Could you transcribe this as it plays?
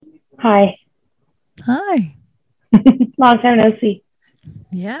Hi. Hi. Long time no see.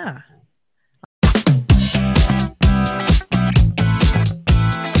 Yeah.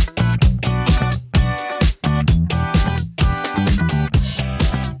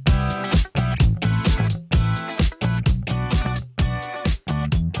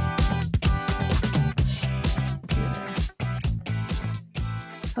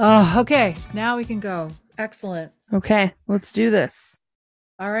 Oh, okay. Now we can go. Excellent. Okay, let's do this.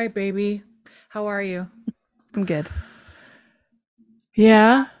 All right, baby. How are you? I'm good.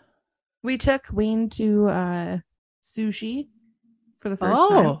 Yeah. We took Wayne to sushi for the first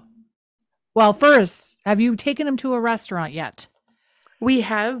time. Oh. Well, first, have you taken him to a restaurant yet? We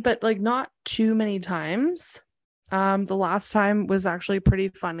have, but like not too many times. The last time was actually pretty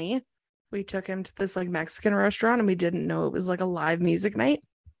funny. We took him to this like Mexican restaurant and we didn't know it was like a live music night.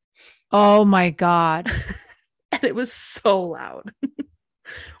 Oh my God. And it was so loud.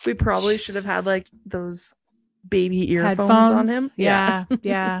 We probably should have had like those baby earphones on him. Yeah.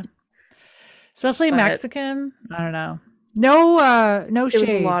 Yeah. Especially But Mexican. I don't know. No it was a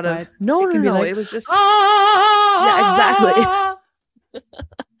shade, lot of but no, it no, can be no. like, It was just ah! yeah, exactly.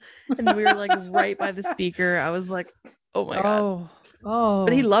 And we were like right by the speaker. I was like, oh my God. Oh,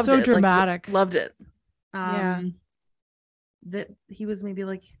 But he loved so it. dramatic. Like, loved it. Yeah. That he was maybe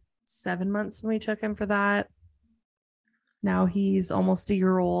like 7 months when we took him for that. Now he's almost a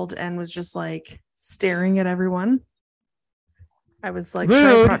year old and was just like staring at everyone. I was like, should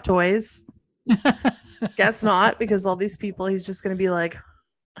I Rude. brought toys? Guess not, because all these people, he's just gonna be like,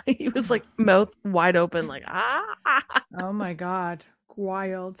 he was like mouth wide open, like Oh my God.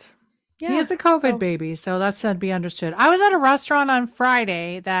 Wild. yeah. He is a COVID so- baby, so that's to be understood. I was at a restaurant on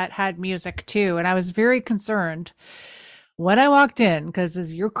Friday that had music too, and I was very concerned when I walked in because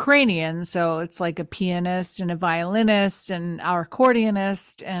it's Ukrainian, so it's like a pianist and a violinist and our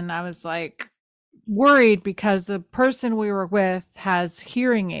accordionist, and I was like worried because the person we were with has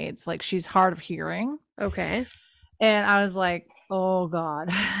hearing aids, like she's hard of hearing, Okay. and I was like, oh God,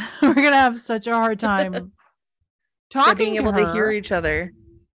 we're gonna have such a hard time Yeah, talking being able to to hear her. each other.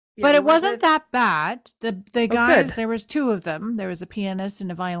 Yeah, But we it went wasn't with- that bad. The Oh, guys, good. there was two of them. There was a pianist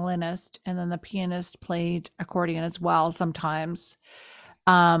and a violinist, and then the pianist played accordion as well sometimes.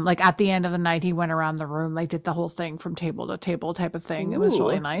 Like at the end of the night, he went around the room, like did the whole thing from table to table type of thing. It was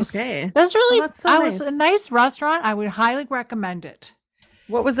really Ooh, nice. okay. It was Oh, really, that's so I was a nice. nice restaurant. I would highly recommend it.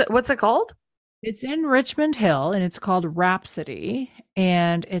 What was it? What's it called? It's in Richmond Hill and it's called Rhapsody.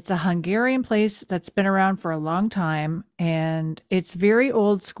 And it's a Hungarian place that's been around for a long time. And it's very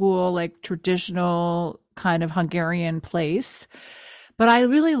old school, like traditional kind of Hungarian place. But I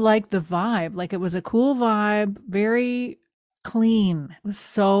really liked the vibe. Like it was a cool vibe, very clean. It was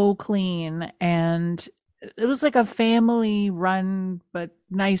so clean. And it was like a family run, but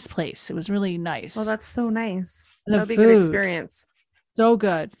nice place. It was really nice. Oh, that's so nice. The That'll be a good food. experience. So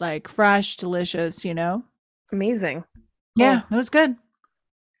good, like fresh, delicious, you know? Amazing. Yeah, it was good.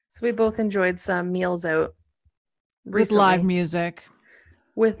 So we both enjoyed some meals out With live recently music.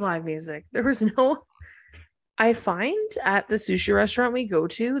 with live music. There was no, I find at the sushi restaurant we go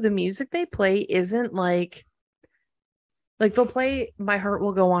to, the music they play isn't like they'll play My Heart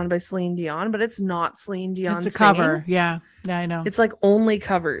Will Go On by Celine Dion, but it's not Celine Dion It's a singing. cover. Yeah. Yeah, I know. It's like only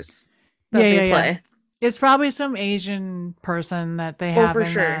covers that Yeah, they yeah, play. yeah. It's probably some Asian person that they Oh, have for in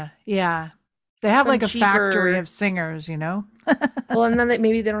sure. yeah. They have Some like a factory cheaper- of singers, you know? Well, and then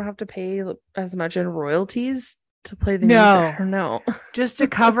maybe they don't have to pay as much in royalties to play the No. music. I don't know. Just to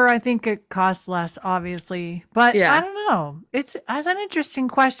cover, I think it costs less, obviously. But Yeah. I don't know. It's an interesting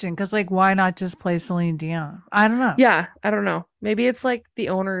question because, like, why not just play Celine Dion? I don't know. Yeah, I don't know. Maybe it's like the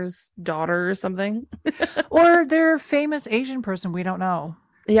owner's daughter or something. Or they're a famous Asian person we don't know.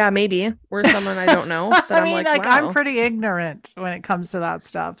 Yeah, maybe. Or someone I don't know. That I I'm mean, like, I'm wow. pretty ignorant when it comes to that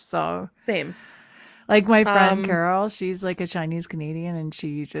stuff. So, Same. like my friend Um, Carol, she's like a Chinese Canadian, and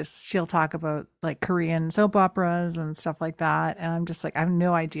she'll talk about like Korean soap operas and stuff like that. And I'm just like, I have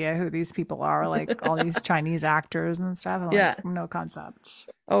no idea who these people are, like all these Chinese actors and stuff. I'm Yeah. like, no concept.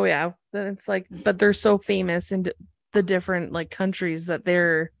 Oh yeah. Then it's like, but they're so famous in the different like countries that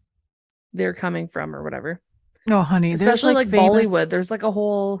they're coming from or whatever. Oh, honey, there's Especially like famous- Bollywood. There's like a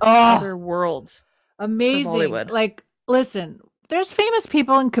whole Oh. other world. amazing. Bollywood. Like, listen, there's famous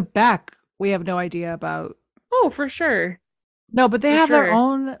people in Quebec we have no idea about. Oh, for sure. No, but they For have their sure.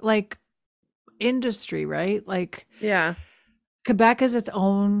 own like industry, right? Like Yeah. Quebec is its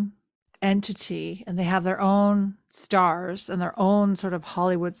own entity and they have their own stars and their own sort of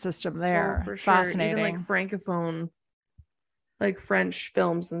Hollywood system there. Oh, for It's sure. fascinating. Even like francophone, like French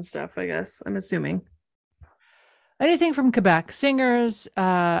films and stuff, I guess. I'm assuming. anything from Quebec, singers,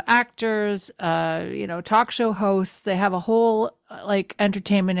 actors, talk show hosts. They have a whole like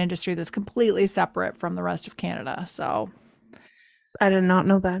entertainment industry that's completely separate from the rest of Canada. So I did not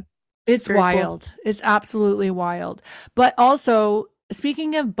know that. it's very cool. wild. It's absolutely wild. But also,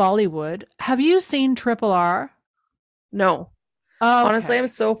 speaking of Bollywood, have you seen Triple R? No. Oh, Honestly, I'm okay.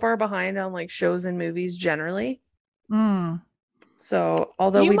 so far behind on like shows and movies generally. Mm. So,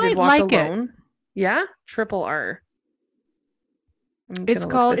 although You we did might watch like it. Alone, yeah, Triple R. I'm It's gonna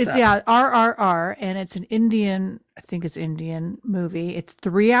look called this it's up. yeah, RRR, and it's an Indian, I think it's Indian movie. It's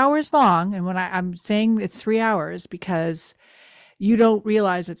 3 hours long, and when I'm saying it's 3 hours because you don't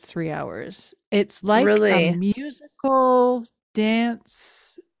realize it's 3 hours. It's like a Really? musical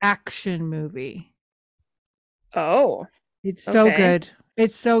dance action movie. Oh, It's so okay. good.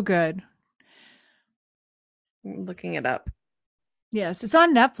 It's so good. I'm looking it up. Yes, it's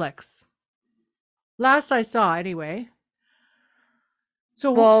on Netflix. Last I saw, anyway.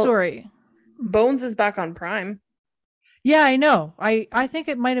 So Well, sorry. Bones is back on Prime. Yeah, I know. I think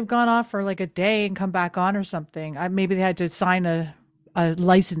it might have gone off for like a day and come back on or something. Maybe they had to sign a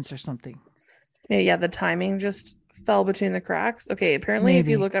license or something. Yeah, the timing just fell between the cracks. Okay, apparently, if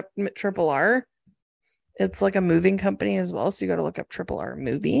you Maybe. look up Triple R, it's like a moving company as well. So you got to look up Triple R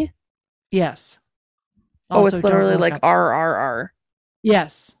movie. Yes. Oh, Also, it's don't literally look like up. RRR.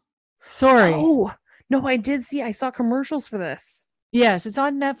 Yes. Sorry. Oh, no, I did see, I saw commercials for this. Yes, it's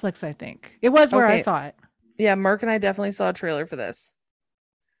on Netflix, I think. It was where I Okay. saw it. Yeah, Mark and I definitely saw a trailer for this.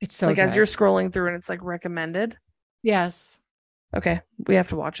 It's so Like as you're good. scrolling through and it's like recommended. Yes. Okay, we have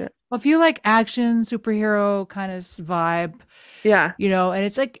to watch it. Well, if you like action, superhero kind of vibe, Yeah. and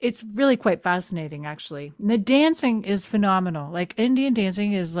it's really quite fascinating, actually. And the dancing is phenomenal. Like Indian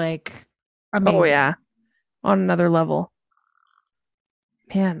dancing is like Oh amazing. yeah. On another level.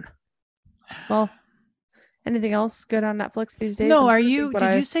 Man. Well, anything else good on Netflix these days? No, I'm trying to think what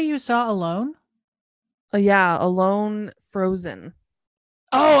did you I say you saw Alone? yeah, Alone Frozen.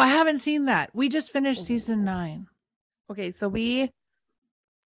 Oh, I haven't seen that. We just finished season 9. Okay, so we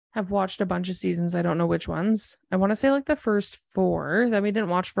have watched a bunch of seasons. I don't know which ones. I want to say like the first 4 that we didn't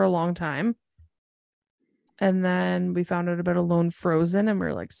watch for a long time. And then we found out about Alone Frozen and we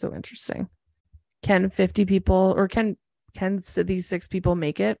are like, so interesting. Can 50 people or can these 6 people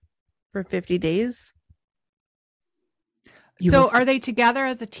make it for 50 days? You will So see. are they together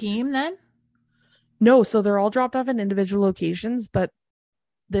as a team then? No, so they're all dropped off in individual locations, but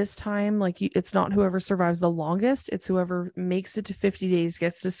this time, like it's not whoever survives the longest; it's whoever makes it to 50 days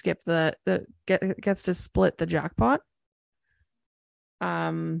gets to skip gets to split the jackpot.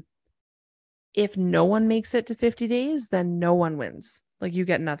 Um, if no one makes it to 50 days, then no one wins. Like you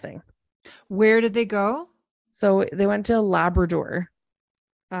get nothing. Where did they go? So they went to Labrador.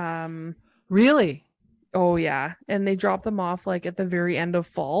 Um, Really? oh yeah, and they dropped them off like at the very end of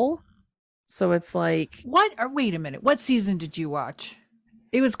fall. So it's like What? Or wait a minute. What season did you watch?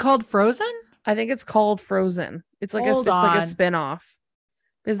 It was called Frozen? I think it's called Frozen. It's like Hold it's like a on. spin-off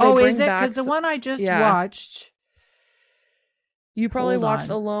because they Oh, is bring it? back Because the one I just yeah. watched. You probably Hold watched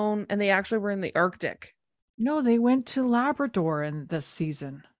on. Alone and they actually were in the Arctic. No, they went to Labrador in this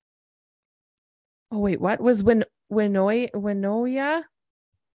season. Oh wait, what was Winoya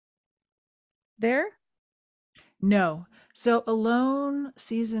there? No. So Alone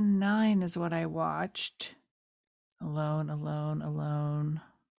season 9 is what I watched. Alone, alone, alone,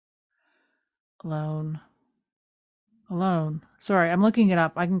 alone, alone. Sorry, I'm looking it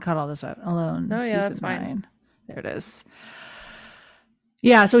up. I can cut all this out. Alone Oh yeah, season that's fine. 9. There it is.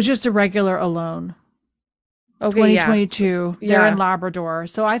 Yeah, so it's just a regular Alone. Okay, yeah. 2022. They're in Yeah. Labrador.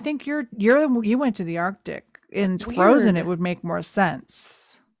 So I think you went to the Arctic. In Frozen, it Weird. would make more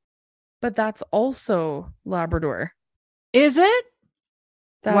sense. But that's also Labrador. Is it?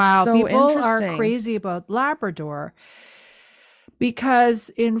 That's Wow, so people are interesting. crazy about Labrador because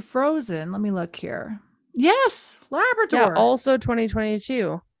in Frozen, let me look here. Yes, Yeah, Labrador. also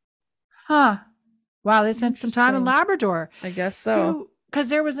 2022. Huh. Wow, they spent some time in Interesting. Labrador. I guess so. Because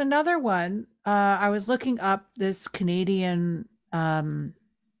there was another one. I was looking up this Canadian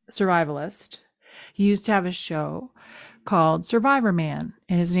survivalist. He used to have a show called Survivor Man,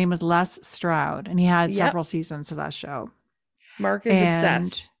 and his name was Les Stroud, and he had Yep. several seasons of that show. Mark is And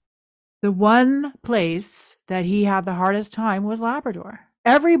obsessed. the one place that he had the hardest time was Labrador.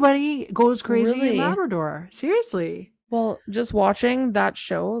 Everybody goes crazy in Really? Labrador. Seriously. Well, just watching that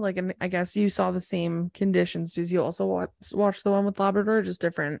show, like, and I guess you saw the same conditions because you also watched the one with Labrador, just a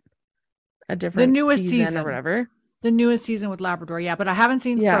The different newest season or season. whatever. The newest season with Labrador, yeah, but I haven't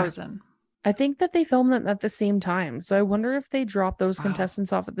seen Yeah. Frozen. I think that they filmed it at the same time. So I wonder if they dropped those Wow.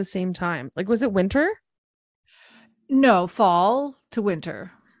 contestants off at the same time. Like, was it winter? No, fall to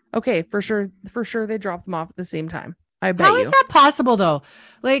winter. Okay, for sure. For sure, they drop them off at the same time. I bet How is you. that possible though?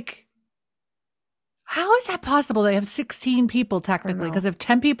 Like, how is that possible? They have 16 people I don't technically because know. they have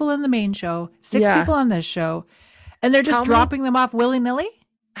 10 people in the main show, six Yeah. people on this show, and they're just How many? dropping them off willy-nilly?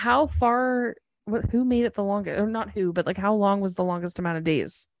 How far? Who made it the longest? Or not who, but like how long was the longest amount of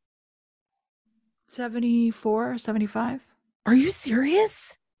days? 74, 75. Are you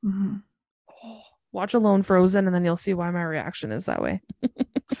serious? Mm-hmm. Oh, watch Alone Frozen, and then you'll see why my reaction is that way.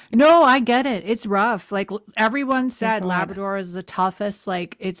 No, I get it. It's rough. Like everyone said, God. Labrador is the toughest.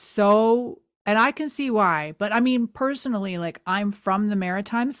 Like it's so, and I can see why. But I mean, personally, like I'm from the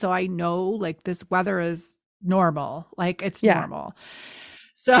Maritimes, so I know like this weather is normal. Like it's Yeah. normal.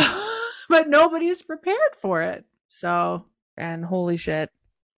 So, but nobody's prepared for it. So And holy shit.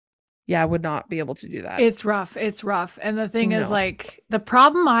 Yeah, I would not be able to do that. it's rough. It's rough. And the thing is, No. like, the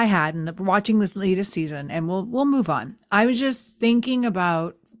problem I had in watching this latest season, and we'll move on. I was just thinking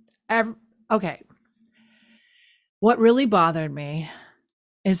about, okay, what really bothered me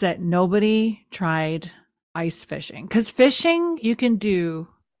is that nobody tried ice fishing because fishing you can do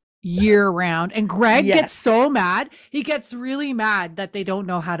year round. And Greg gets Yes. so mad. He gets really mad that they don't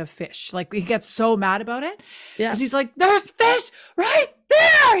know how to fish. Like he gets so mad about it Yeah. because he's like, "There's fish right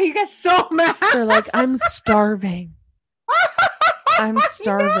there." He gets so mad. They're like, I'm starving. I'm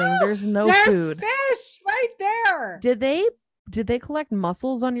starving. There's no There's food. fish right there. Did they collect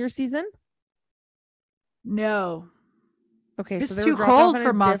mussels on your season? No, Okay, it's so they too were dropped off cold in for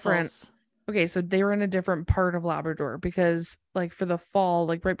a different. mussels. Okay, so they were in a different part of Labrador because like for the fall,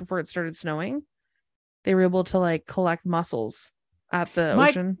 like right before it started snowing, they were able to like collect mussels at the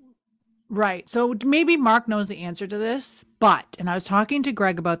ocean. Right. So maybe Mark knows the answer to this, and I was talking to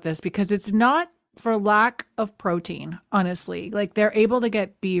Greg about this because it's not for lack of protein, honestly. Like they're able to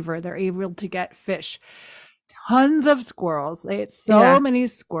get beaver, they're able to get fish, tons of squirrels. They ate so Yeah. many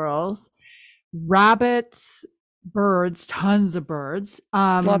squirrels, rabbits, birds, tons of birds.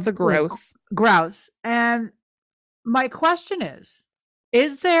 Lots of like grouse. grouse. And my question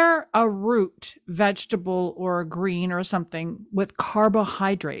is there a root, vegetable, or a green or something with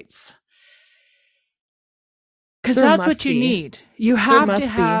carbohydrates? Because There that's must what you be. need. You have to must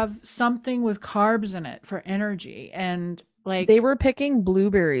be. have something with carbs in it for energy. And like They were picking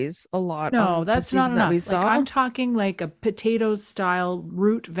blueberries a lot. no, on that's the not season that we enough. Like saw. I'm talking like a potato style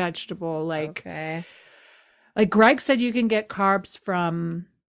root vegetable. Like Okay. like Greg said you can get carbs from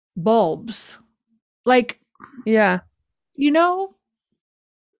bulbs. Like, Yeah. you know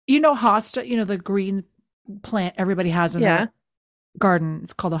hosta, the green plant everybody has in Yeah. their garden.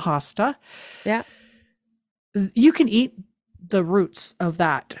 It's called a hosta. Yeah. You can eat the roots of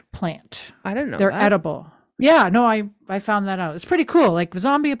that plant. I didn't know They're that. edible. Yeah, no, I found that out. It's pretty cool. Like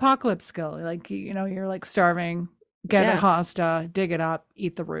zombie apocalypse skill. Like you're like starving, get a Yeah. hosta, dig it up,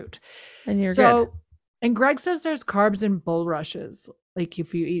 eat the root. And you're So, good. and Greg says there's carbs in bulrushes. Like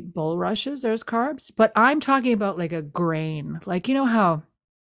if you eat bulrushes, there's carbs. But I'm talking about like a grain. Like you know how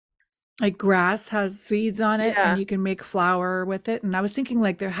like grass has seeds on it Yeah. and you can make flour with it. And I was thinking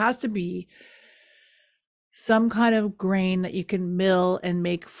like there has to be some kind of grain that you can mill and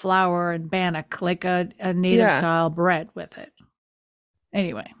make flour and bannock, like a native Yeah. style bread with it.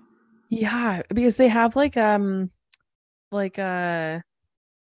 Anyway. Yeah, because they have like a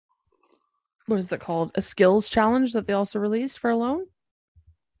what is it called? A skills challenge that they also released for Alone.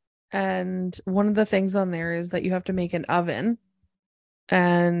 And one of the things on there is that you have to make an oven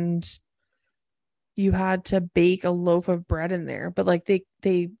and you had to bake a loaf of bread in there, but like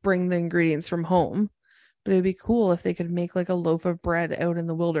they bring the ingredients from home. But it'd be cool if they could make like a loaf of bread out in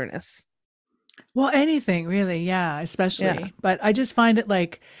the wilderness. Well, anything really, yeah, especially. Yeah. But I just find it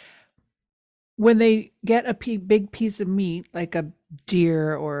like when they get a big piece of meat, like a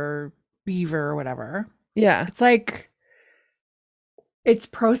deer or beaver or whatever, Yeah. it's like it's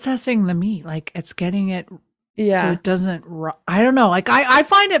processing the meat, like it's getting it so Yeah. it doesn't. I don't know. Like I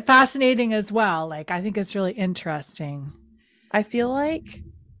find it fascinating as well. Like I think it's really interesting. I feel like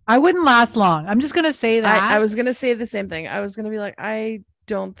I wouldn't last long. I'm just gonna say that. I was gonna say the same thing. I was gonna be like, I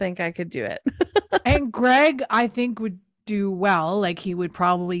don't think I could do it. And Greg, I think, would do well. Like he would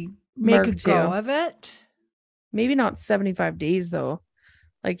probably make Mark a too. go of it. Maybe not 75 days though.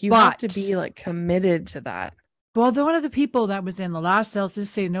 Like you have to But- be like committed to that. Well, one of the people that was in the last, I'll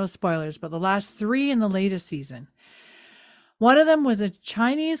just say no spoilers, but the last 3 in the latest season, one of them was a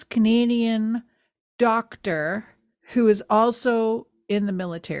Chinese Canadian doctor who is also in the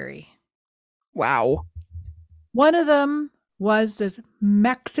military. Wow. One of them was this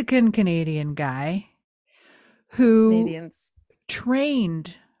Mexican Canadian guy who Canadians.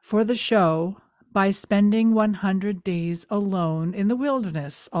 trained for the show by spending 100 days alone in the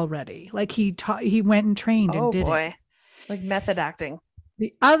wilderness already. Like he went and trained and Oh did it. boy. Like method acting.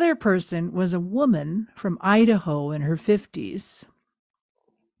 The other person was a woman from Idaho in her 50s.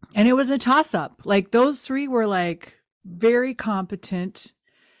 And it was a toss-up. Like those three were like very competent.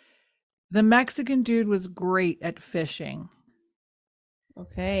 The Mexican dude was great at fishing.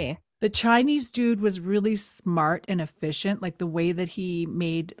 Okay. The Chinese dude was really smart and efficient, like the way that he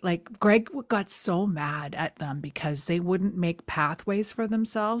made, like Greg got so mad at them because they wouldn't make pathways for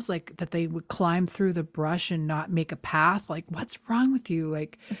themselves, like that they would climb through the brush and not make a path. Like, what's wrong with you?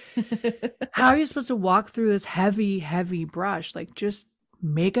 Like, how are you supposed to walk through this heavy, heavy brush? Like, just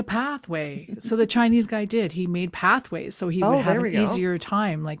make a pathway. So the Chinese guy did. He made pathways so he would have an easier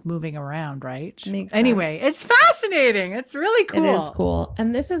time like moving around, right? Makes anyway, sense. it's fascinating. It's really cool. It is cool.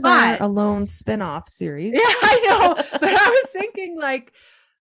 And this is our Alone spin-off series. Yeah, I know. But I was thinking like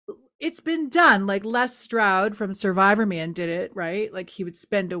it's been done. Like Les Stroud from Survivor Man did it, right? Like he would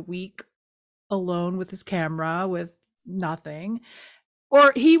spend a week alone with his camera with nothing.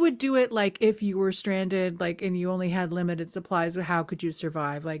 Or he would do it like if you were stranded, like, and you only had limited supplies, how could you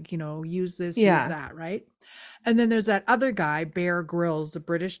survive? Like, use this, use that, right? And then there's that other guy, Bear Grylls, the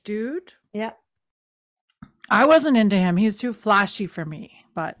British dude. Yeah. I wasn't into him. He was too flashy for me,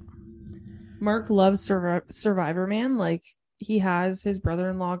 but. Mark loves Survivor Man. Like, his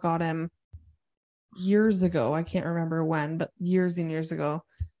brother-in-law got him years ago. I can't remember when, but years and years ago,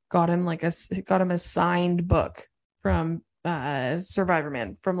 got him a signed book from Survivor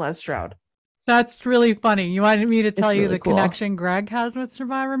Man from Les Stroud. That's really funny. You wanted me to tell you really the cool connection Greg has with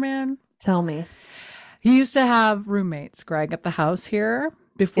Survivor Man? Tell me. He used to have roommates, Greg, at the house here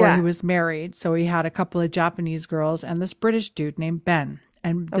before he was married. So he had a couple of Japanese girls and this British dude named Ben.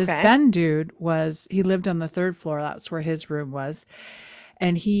 And this Ben dude he lived on the third floor. That's where his room was.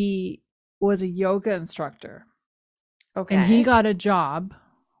 And he was a yoga instructor. Okay. And he got a job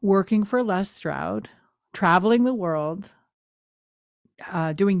working for Les Stroud, traveling the world,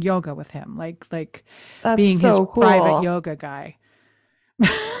 doing yoga with him, like that's being so his private yoga guy.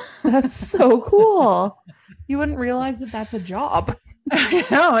 That's so cool. You wouldn't realize that that's a job.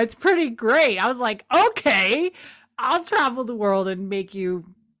 No, it's pretty great. I was like, okay, I'll travel the world and make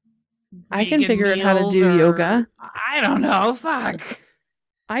you. I can figure out how to do yoga. I don't know. Fuck.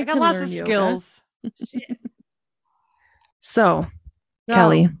 I got lots of skills. So,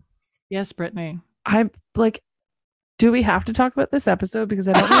 Kelly. Yes, Brittany. I'm like, do we have to talk about this episode? Because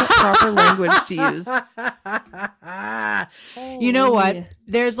I don't know what proper language to use. You know what?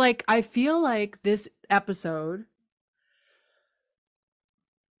 There's I feel like this episode,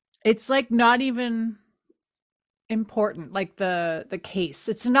 it's not even important, like the case.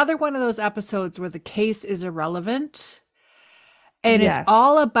 It's another one of those episodes where the case is irrelevant. And it's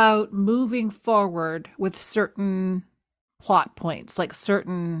all about moving forward with certain plot points, like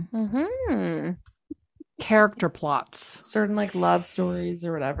certain character plots, certain love stories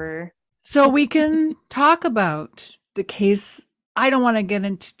or whatever. So we can talk about the case. I don't want to get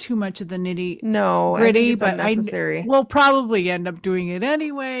into too much of the gritty, I think it's unnecessary. We'll probably end up doing it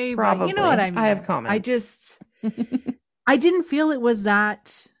anyway. Probably. But you know what I mean? I have comments. I didn't feel it was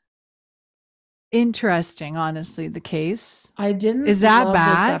that interesting, honestly, the case. I didn't. Is that love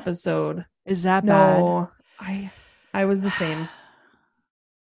bad? This episode. Is that bad? No, I was the same.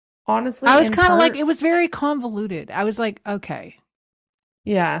 Honestly, I was kind of it was very convoluted. I was like, okay.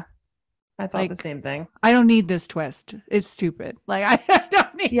 Yeah. I thought the same thing. I don't need this twist. It's stupid. I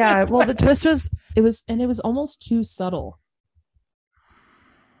don't need well, the twist was almost too subtle.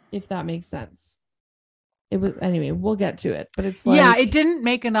 If that makes sense. It was, anyway, we'll get to it, but it's it didn't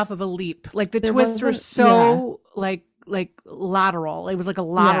make enough of a leap. The twists were so lateral. It was like a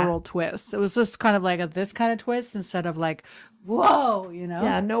lateral twist. It was just kind of this kind of twist instead of whoa,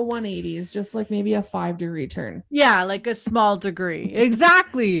 Yeah, no 180s, just maybe a 5-degree turn. Yeah, a small degree.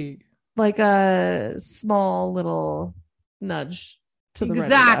 Exactly. Like a small little nudge to the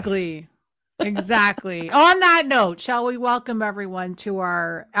right. Exactly. On that note, shall we welcome everyone to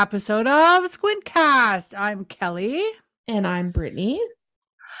our episode of Squintcast? I'm Kelly. And I'm Brittany.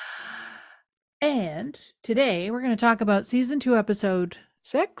 And today we're going to talk about season 2, episode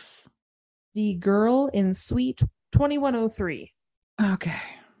 6. The Girl in Suite 2103. Okay.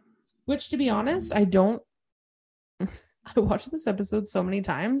 Which, to be honest, I watched this episode so many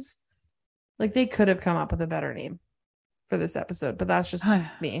times. They could have come up with a better name for this episode, but that's just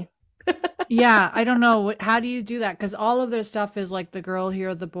me. Yeah, I don't know. How do you do that? Because all of their stuff is the girl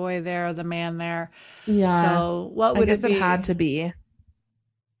here, the boy there, the man there. Yeah. So what would I guess it be? It had to be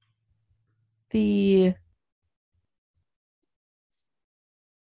the.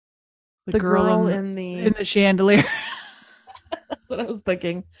 The girl in in the chandelier. That's what I was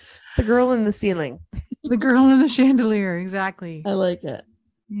thinking. The girl in the ceiling. The girl in the chandelier, exactly. I like it.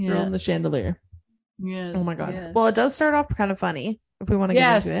 Yeah. Girl in the chandelier. Yes. Oh my god. Yes. Well, it does start off kind of funny if we want to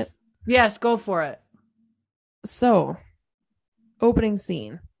get into it. Yes, go for it. So, opening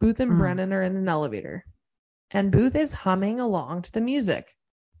scene. Booth and Brennan are in an elevator, and Booth is humming along to the music.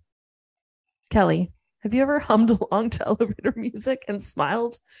 Kelly, have you ever hummed along to elevator music and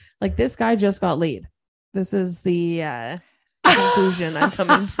smiled? Like, this guy just got laid. This is the conclusion I'm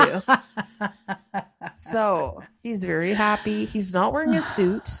coming to. So he's very happy. He's not wearing a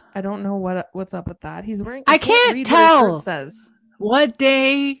suit. I don't know what's up with that. He's wearing. I can't read tell what his shirt says. what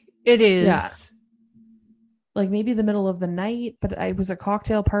day it is. Yeah. Like maybe the middle of the night, but it was a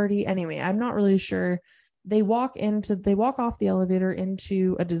cocktail party. Anyway, I'm not really sure. They walk off the elevator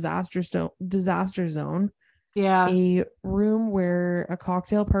into a disaster zone. Yeah. A room where a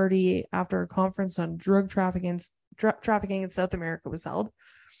cocktail party after a conference on drug trafficking in South America was held.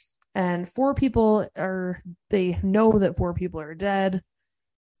 And they know that 4 people are dead.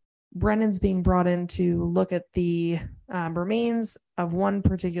 Brennan's being brought in to look at the remains of one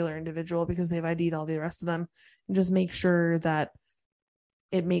particular individual because they've ID'd all the rest of them and just make sure that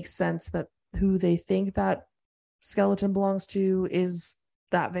it makes sense that who they think that skeleton belongs to is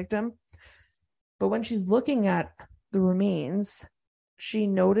that victim. But when she's looking at the remains, she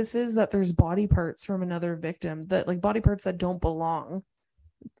notices that there's body parts from another victim, that like body parts that don't belong,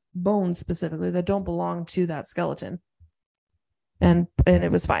 bones specifically, that don't belong to that skeleton. And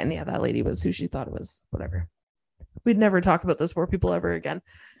it was fine. Yeah, that lady was who she thought it was. Whatever. We'd never talk about those 4 people ever again.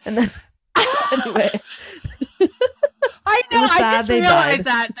 And then anyway. I know. I just realized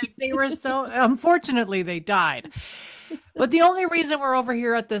died. that they were so unfortunately they died. But the only reason we're over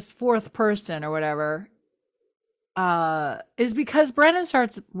here at this 4th person or whatever is because Brennan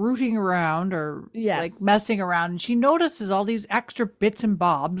starts rooting around or like messing around, and she notices all these extra bits and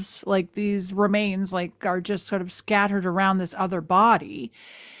bobs, like these remains, like are just sort of scattered around this other body.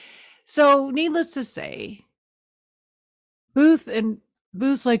 So, needless to say,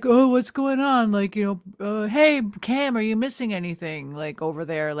 Booth's like, oh, what's going on? Like, hey, Cam, are you missing anything? Like over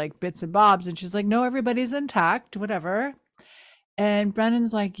there, like bits and bobs. And she's like, no, everybody's intact, whatever. And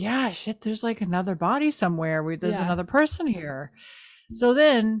Brennan's like, yeah, shit, there's like another body somewhere. There's another person here. So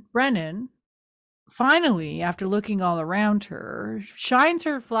then Brennan, finally, after looking all around her, shines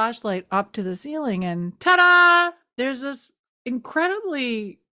her flashlight up to the ceiling and ta-da! There's this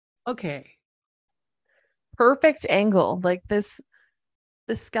incredibly, perfect angle. Like the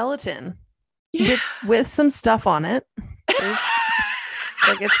skeleton with some stuff on it.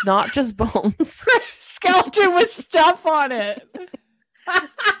 Like it's not just bones. Skeleton with stuff on it.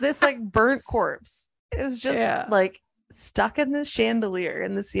 This like burnt corpse is just like stuck in this chandelier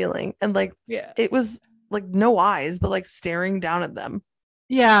in the ceiling, and like it was like no eyes, but like staring down at them.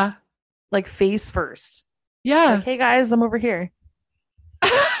 Yeah, like face first. Yeah. Like, hey guys, I'm over here.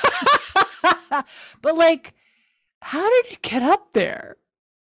 But like, how did it get up there?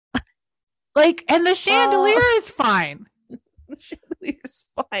 Like, and the chandelier is fine. The chandelier's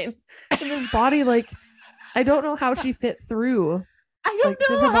fine. And his body, like, I don't know how she fit through. I don't know.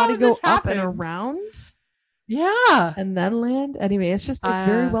 Did her body go up happen? and around? Yeah. And then land? Anyway, it's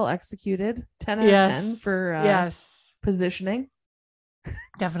very well executed. 10 out of 10 for positioning.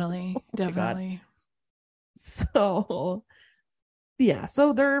 Definitely. Definitely. So, yeah.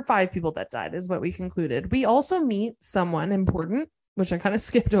 So there are 5 people that died, is what we concluded. We also meet someone important, which I kind of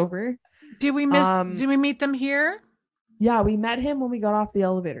skipped over. Did we meet them here? Yeah, we met him when we got off the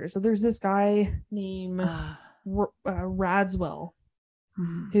elevator. So there's this guy named Radswell,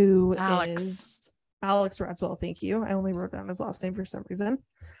 who is Alex Radswell. Thank you. I only wrote down his last name for some reason.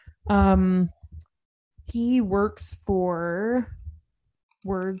 He works for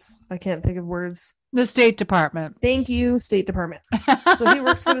I can't think of words. The State Department. Thank you, State Department. So he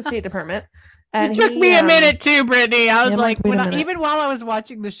works for the State Department. And it took me a minute too, Brittany. I was like, even while I was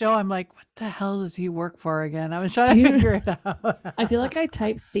watching the show, I'm like, what the hell does he work for again? I was trying to figure it out. I feel like I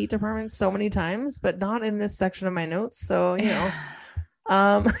typed State Department so many times, but not in this section of my notes. So, anyway,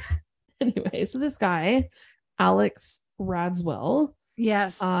 so this guy, Alex Radswell.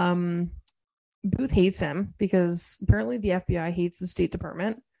 Yes. Booth hates him because apparently the FBI hates the State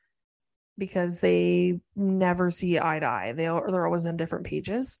Department because they never see eye to eye. They're always on different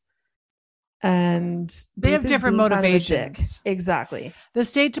pages. And they have different motivations. Kind of exactly. The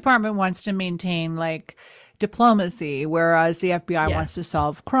State Department wants to maintain like diplomacy, whereas the FBI wants to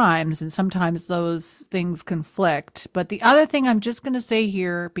solve crimes, and sometimes those things conflict. But the other thing I'm just going to say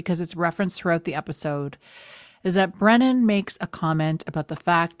here, because it's referenced throughout the episode, is that Brennan makes a comment about the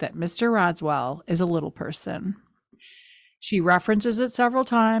fact that Mr. Radswell is a little person. She references it several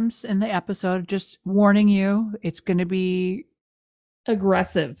times in the episode, just warning you, it's going to be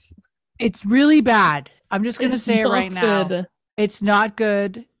aggressive. It's really bad. I'm just going to It's say it not right now. good. It's not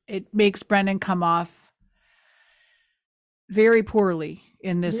good. It makes Brennan come off very poorly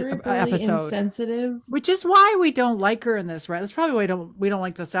in this Very poorly, episode. insensitive. Which is why we don't like her in this, right? That's probably why we don't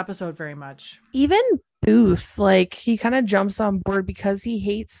like this episode very much. Even Booth, like, he kind of jumps on board because he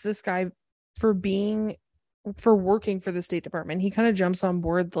hates this guy for working for the State Department. He kind of jumps on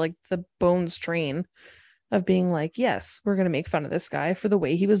board like the Bones train of being like, yes, we're going to make fun of this guy for the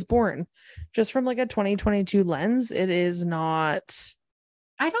way he was born. Just from like a 2022 lens, it is not.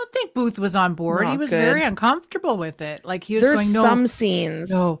 I don't think Booth was on board. He was good. very uncomfortable with it. Like he was There's going, no, some scenes.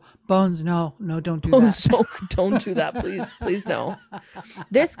 No, Bones, no, don't do Bones, that. don't do that, please no.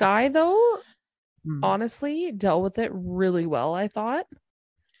 This guy though, honestly, dealt with it really well, I thought.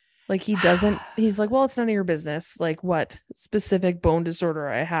 Like he's like, well, it's none of your business. Like what specific bone disorder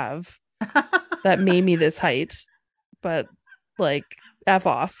I have that made me this height, but like F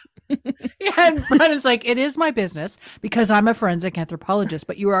off. Yeah, and Brennan's like, it is my business because I'm a forensic anthropologist,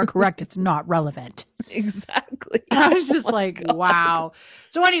 but you are correct. It's not relevant. Exactly. I was just like, God. Wow.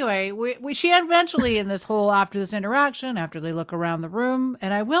 So anyway, she eventually in this whole, after this interaction, after they look around the room,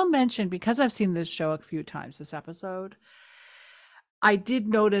 and I will mention, because I've seen this show a few times this episode, I did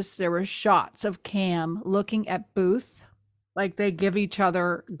notice there were shots of Cam looking at Booth, like they give each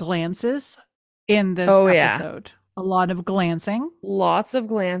other glances in this episode. Yeah. A lot of glancing. Lots of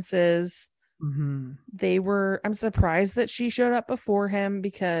glances. Mm-hmm. I'm surprised that she showed up before him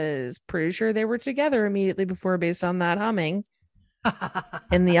because pretty sure they were together immediately before based on that humming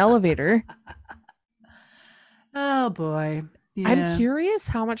in the elevator. Oh boy. Yeah. I'm curious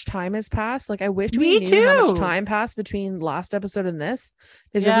how much time has passed. Like I wish we knew how much time passed between last episode and this.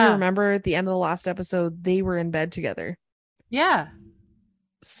 Because if you remember at the end of the last episode, they were in bed together. Yeah.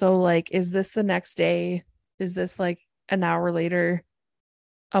 So like, is this the next day? Is this like an hour later?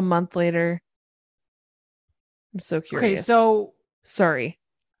 A month later? I'm so curious. Okay, so sorry.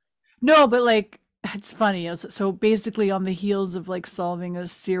 No, but like it's funny. So basically on the heels of like solving a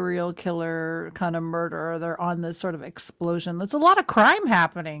serial killer kind of murder, they're on this sort of explosion. There's a lot of crime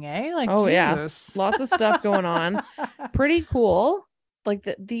happening, eh? Like, oh Jesus. Yeah, lots of stuff going on. Pretty cool.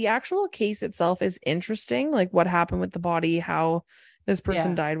 Like the actual case itself is interesting. Like what happened with the body, how this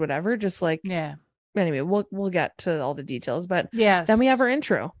person died, whatever. Just like Anyway, we'll get to all the details, but then we have our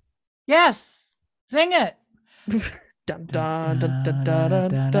intro. Yes, sing it. Dun, dun, dun, dun, dun,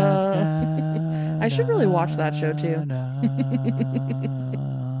 dun, dun. I should really watch that show too.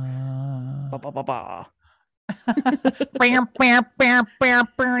 Ba, ba, ba, ba. That's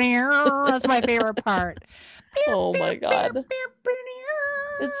my favorite part. Oh my God.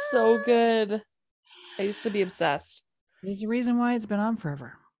 It's so good. I used to be obsessed. There's a reason why it's been on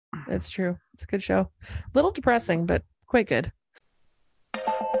forever. That's true. It's a good show. A little depressing, but quite good.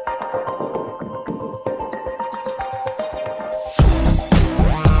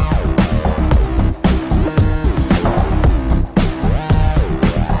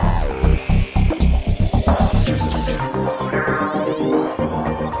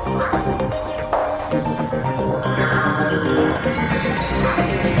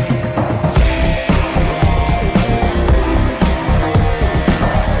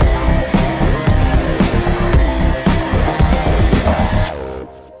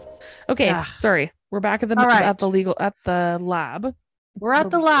 Okay, sorry. We're back at the lab. We're at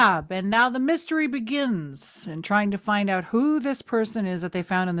the lab, and now the mystery begins in trying to find out who this person is that they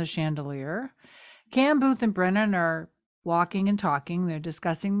found in the chandelier. Cam, Booth, and Brennan are walking and talking. They're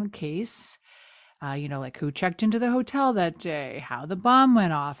discussing the case. Like who checked into the hotel that day, how the bomb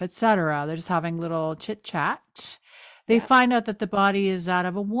went off, etc. They're just having little chit chat. They find out that the body is that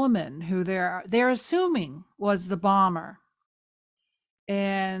of a woman who they're assuming was the bomber.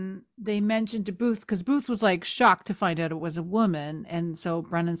 And they mentioned to Booth, because Booth was like shocked to find out it was a woman. And so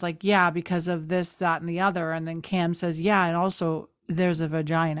Brennan's like, yeah, because of this, that, and the other. And then Cam says, yeah, and also there's a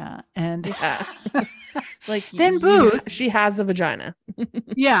vagina. And like then Booth, she has a vagina.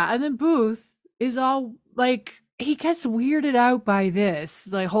 Yeah. And then Booth is all like, he gets weirded out by this,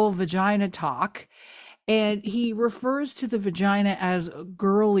 like whole vagina talk. And he refers to the vagina as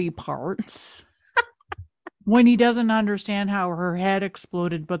girly parts. When he doesn't understand how her head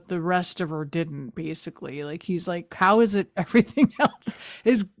exploded, but the rest of her didn't, basically. Like, he's like, how is it everything else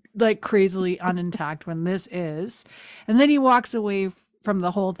is like crazily unintact when this is? And then he walks away from the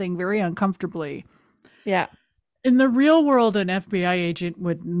whole thing very uncomfortably. Yeah. In the real world, an FBI agent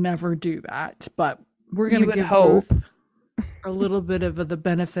would never do that. But We're going You to would give hope. Booth a little bit of the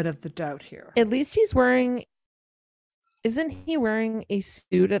benefit of the doubt here. At least isn't he wearing a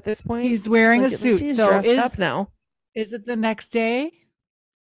suit at this point? He's wearing Like, a at least suit. he's So dressed up now. is it the next day?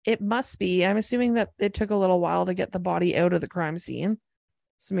 It must be. I'm assuming that it took a little while to get the body out of the crime scene.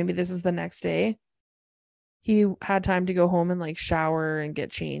 So maybe this is the next day. He had time to go home and like shower and get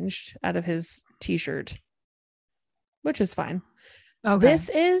changed out of his t-shirt, which is fine. Okay. This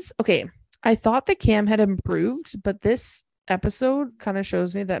is okay. I thought the cam had improved, but this episode kind of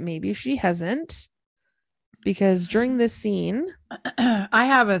shows me that maybe she hasn't, because during this scene, I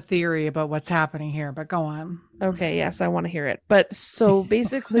have a theory about what's happening here, but go on. okay, yes, I want to hear it. But so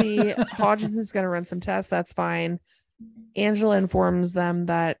basically, Hodgins is going to run some tests. That's fine. Angela informs them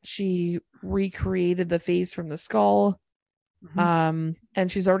that she recreated the face from the skull, and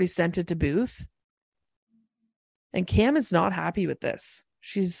she's already sent it to Booth. And Cam is not happy with this.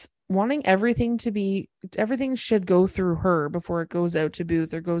 She's wanting everything should go through her before it goes out to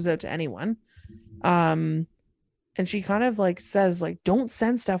Booth or goes out to anyone. And she kind of like says, like, don't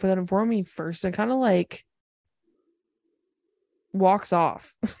send stuff without informing me first, and kind of like walks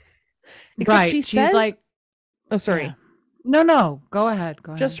off. Right. She She's says, like, oh, sorry. Yeah. No, go ahead.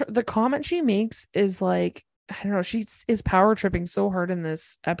 Just the comment she makes is like, I don't know, she is power tripping so hard in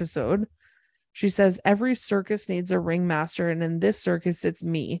this episode. She says, every circus needs a ringmaster, and in this circus, it's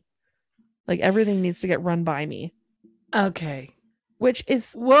me. Like, everything needs to get run by me. Okay. Which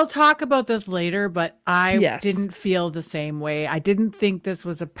is... We'll talk about this later, but I Yes. didn't feel the same way. I didn't think this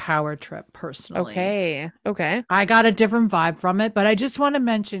was a power trip, personally. Okay. I got a different vibe from it, but I just want to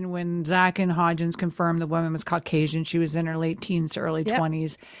mention when Zach and Hodgins confirmed the woman was Caucasian, she was in her late teens to early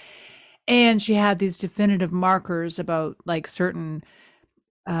 20s, and she had these definitive markers about, like, certain...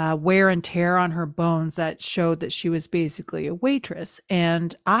 wear and tear on her bones that showed that she was basically a waitress.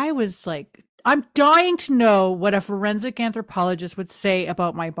 And I was like, I'm dying to know what a forensic anthropologist would say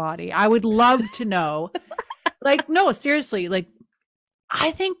about my body. I would love to know. Like, no, seriously, like,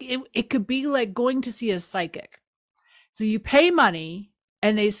 I think it could be like going to see a psychic. So you pay money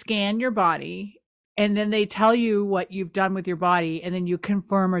and they scan your body, and then they tell you what you've done with your body, and then you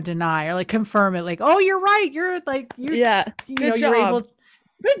confirm or deny, or like confirm it, like, oh, you're right. You're like, Good job. You're able to,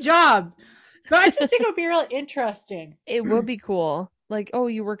 good job. But I just think it would be real interesting. It would be cool. Like, oh,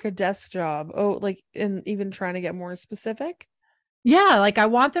 you work a desk job. Oh, like, and even trying to get more specific. Yeah, like I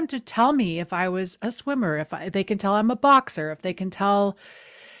want them to tell me if I was a swimmer, if they can tell I'm a boxer, if they can tell,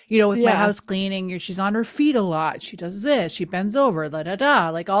 with my house cleaning, she's on her feet a lot. She does this, she bends over, like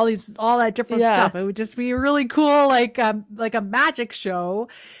all that different stuff. It would just be really cool, like a magic show.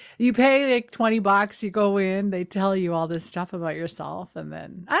 You pay like $20, you go in, they tell you all this stuff about yourself, and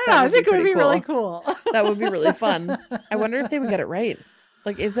then I don't know. I think it would be really cool. That would be really fun. I wonder if they would get it right.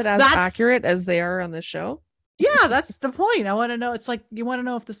 Like, is it as accurate as they are on this show? Yeah, that's the point. I want to know. It's like, you want to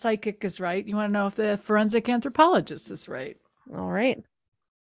know if the psychic is right. You want to know if the forensic anthropologist is right. All right.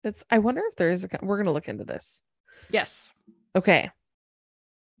 I wonder if there is we're going to look into this. Yes. Okay.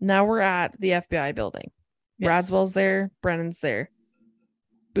 Now we're at the FBI building. Yes. Radswell's there. Brennan's there.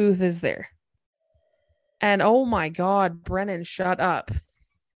 Booth is there. And oh my God, Brennan, shut up.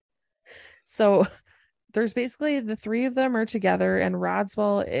 So there's basically the three of them are together, and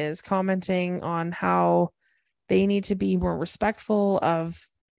Radswell is commenting on how they need to be more respectful of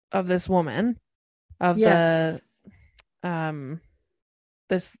this woman, of this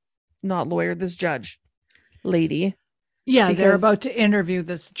not lawyer, this judge lady. Yeah, they're about to interview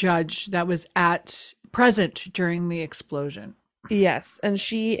this judge that was present during the explosion. Yes, and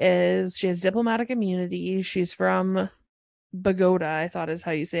she has diplomatic immunity. She's from Bogota, I thought is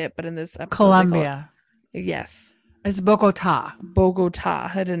how you say it, but in this episode, Colombia. Yes, it's Bogota.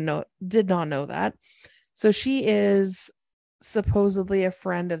 I did not know that. So she is supposedly a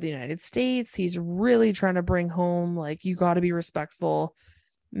friend of the United States. He's really trying to bring home, like, you got to be respectful,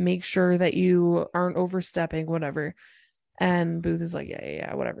 make sure that you aren't overstepping, whatever. And Booth is like,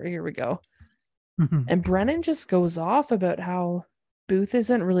 yeah, whatever. Here we go. And Brennan just goes off about how Booth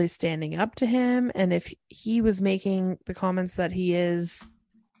isn't really standing up to him. And if he was making the comments that he is,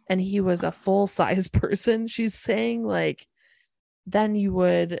 and he was a full-size person, she's saying, like, then you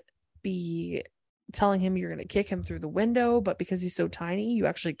would be telling him you're going to kick him through the window. But because he's so tiny, you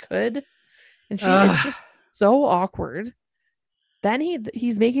actually could. And it's just so awkward. Then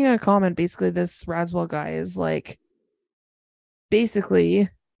he's making a comment. Basically, this Radswell guy is like, basically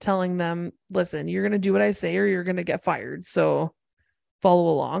telling them, listen, you're going to do what I say or you're going to get fired. So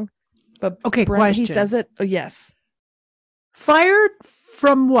follow along. But okay, question. He says it. Oh, yes. Fired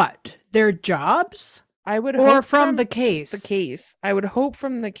from what? Their jobs? I would or hope from the case. The case. I would hope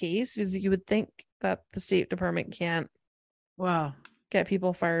from the case, because you would think that the State Department can't Wow. get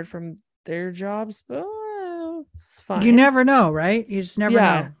people fired from their jobs, but it's fine. You never know, right? You just never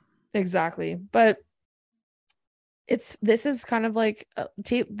Yeah, know. exactly. But this is kind of like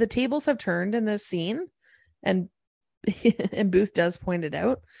the tables have turned in this scene, and and Booth does point it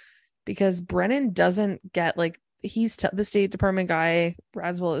out because Brennan doesn't get like the State Department guy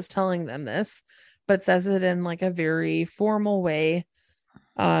Braswell is telling them this, but says it in like a very formal way.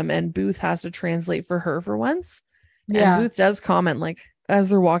 And Booth has to translate for her for once. And Booth does comment like as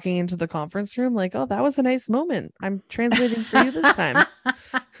they're walking into the conference room, like, "Oh, that was a nice moment. I'm translating for you this time."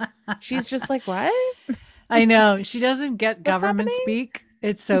 She's just like, "What?" I know. She doesn't get What's government happening? speak.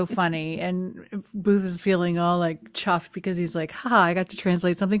 It's so funny. And Booth is feeling all like chuffed because he's like, ha, I got to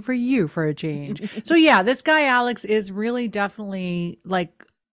translate something for you for a change. So yeah, this guy, Alex, is really definitely like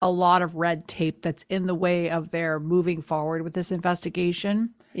a lot of red tape that's in the way of their moving forward with this investigation.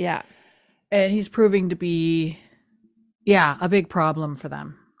 Yeah. And he's proving to be, yeah, a big problem for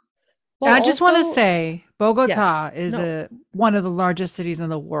them. Well, I just want to also- say Bogota Yes. is No. one of the largest cities in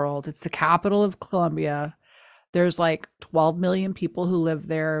the world. It's the capital of Colombia. There's like 12 million people who live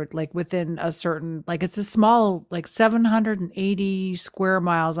there, like within a certain, like it's a small, like 780 square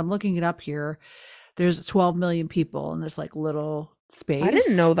miles. I'm looking it up here. There's 12 million people in this like little space. I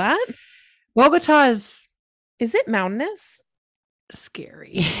didn't know that. Bogota is Is it mountainous?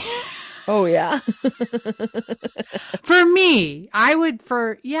 scary. Oh yeah. For me, I would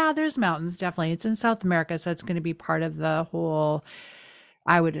yeah, there's mountains, definitely. It's in South America, so it's going to be part of the whole,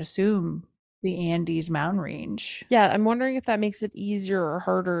 I would assume, the Andes mountain range. Yeah, I'm wondering if that makes it easier or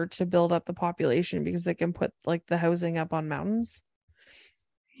harder to build up the population because they can put like the housing up on mountains.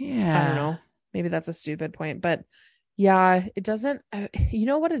 Yeah. I don't know. Maybe that's a stupid point, but yeah, it doesn't. You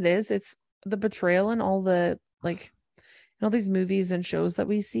know what it is? It's the betrayal in all the like in all these movies and shows that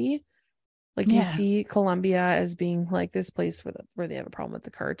we see. Like you see Colombia as being like this place where they have a problem with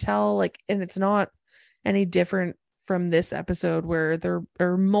the cartel, like, and it's not any different from this episode where there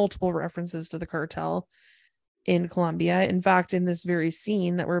are multiple references to the cartel in Colombia. In fact, in this very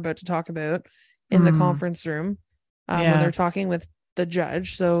scene that we're about to talk about in the conference room, when they're talking with the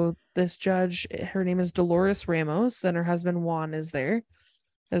judge. So this judge, her name is Dolores Ramos, and her husband Juan is there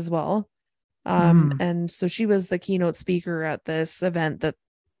as well. And so she was the keynote speaker at this event that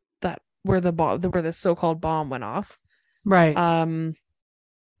where the so-called bomb went off. Right.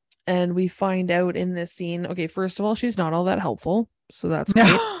 And we find out in this scene, okay, first of all, she's not all that helpful. So that's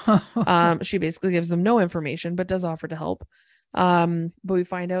great. She basically gives them no information, but does offer to help. But we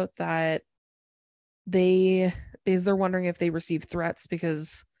find out that they're wondering if they receive threats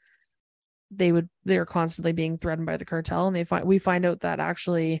because they're constantly being threatened by the cartel. And we find out that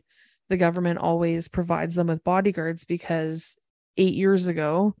actually the government always provides them with bodyguards because 8 years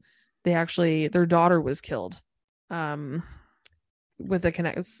ago, their daughter was killed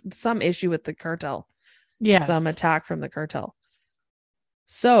with some issue with the cartel. Yes. Some attack from the cartel.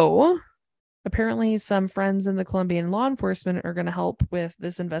 So apparently some friends in the Colombian law enforcement are going to help with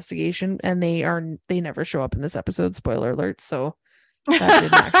this investigation, and they never show up in this episode, spoiler alert, so that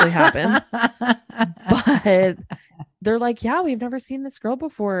didn't actually happen. But they're like, yeah, we've never seen this girl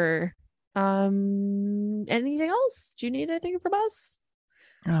before. Anything else? Do you need anything from us?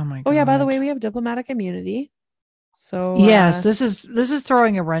 Oh my god. Oh yeah, by the way, we have diplomatic immunity. So yes, this is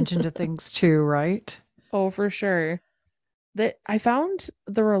throwing a wrench into things too, right? Oh, for sure. That I found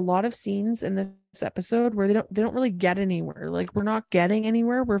there were a lot of scenes in this episode where they don't really get anywhere. Like we're not getting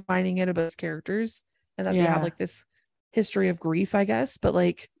anywhere. We're finding out about characters and that they have like this history of grief, I guess, but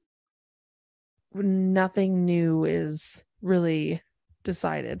like nothing new is really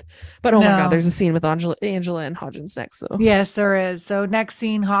decided. But oh my god, there's a scene with Angela and Hodgins next. So yes, there is. So next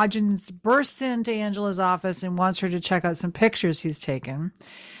scene, Hodgins bursts into Angela's office and wants her to check out some pictures he's taken.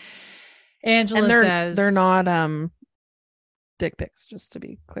 Angela says they're not dick pics, just to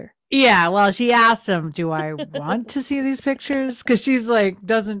be clear. Yeah, well, she asks him, do I want to see these pictures? Because she's like,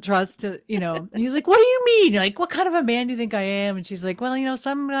 doesn't trust it, he's like, what do you mean? Like, what kind of a man do you think I am? And she's like, well,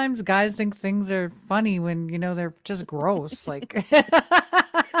 sometimes guys think things are funny when, they're just gross. Like,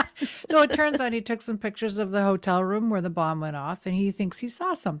 so it turns out he took some pictures of the hotel room where the bomb went off, and he thinks he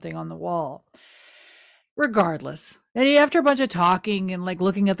saw something on the wall. Regardless. And after a bunch of talking and like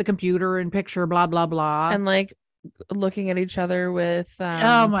looking at the computer and picture, blah, blah, blah. And like looking at each other with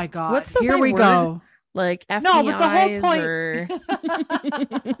oh my god, what's the here right we word? Go like F no but the whole point or...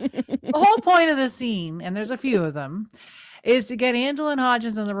 the whole point of the scene, and there's a few of them, is to get Angela and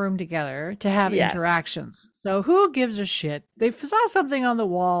Hodgins in the room together to have interactions. So who gives a shit? They saw something on the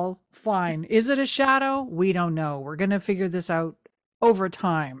wall, fine. Is it a shadow? We don't know. We're gonna figure this out over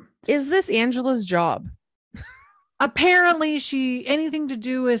time. Is this Angela's job? Apparently, anything to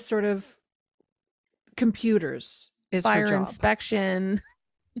do with sort of computers is her Fire job. inspection.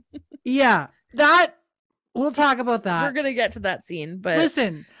 Yeah, we'll talk about that. We're gonna get to that scene, but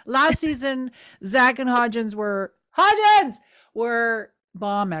listen, last season, Zach and Hodgins were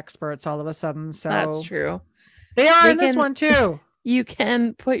bomb experts all of a sudden. So that's true. They are in this one too. You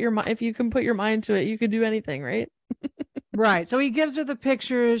can put your mind, if you can put your mind to it, you can do anything, right? Right. So he gives her the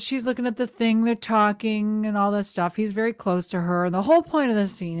pictures. She's looking at the thing. They're talking and all this stuff. He's very close to her. And the whole point of the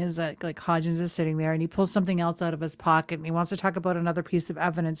scene is that like Hodgins is sitting there and he pulls something else out of his pocket and he wants to talk about another piece of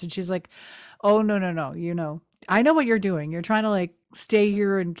evidence. And she's like, oh, no. You know, I know what you're doing. You're trying to like stay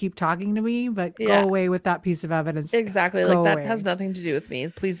here and keep talking to me, but go away with that piece of evidence. Exactly. Like that has nothing to do with me.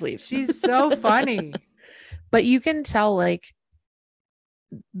 Please leave. She's so funny. But you can tell like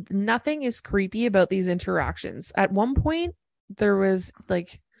nothing is creepy about these interactions. At one point, there was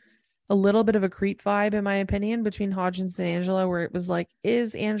like a little bit of a creep vibe, in my opinion, between Hodgins and Angela, where it was like,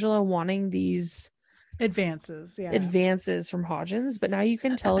 is Angela wanting these advances from Hodgins? But now you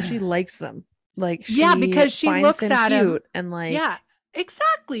can tell she likes them. Like, because she looks at him and like,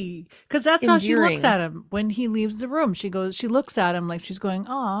 exactly, because that's how she looks at him when he leaves the room. She looks at him like she's going,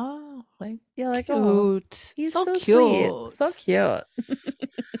 "Aw, like like cute. Oh, he's so cute, so cute."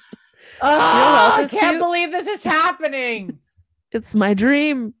 I can't believe this is happening. It's my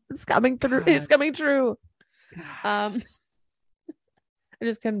dream. It's coming through. God. It's coming true. I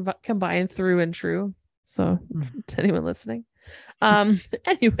just combine through and true. So to anyone listening,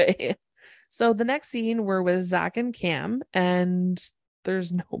 anyway. So the next scene, we're with Zach and Cam, and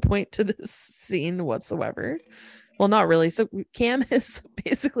there's no point to this scene whatsoever. Well, not really. So Cam is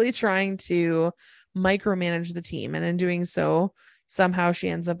basically trying to micromanage the team, and in doing so, somehow she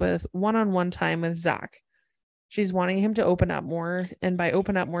ends up with one-on-one time with Zach. She's wanting him to open up more, and by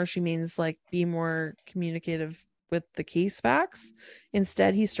open up more, she means like be more communicative with the case facts.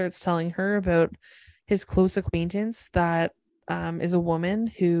 Instead, he starts telling her about his close acquaintance that is a woman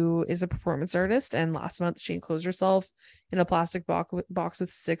who is a performance artist, and last month she enclosed herself in a plastic box with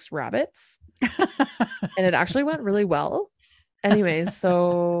 6 rabbits, and it actually went really well. Anyways,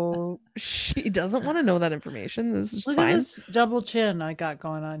 so she doesn't want to know that information. This is just fine. Look at this double chin I got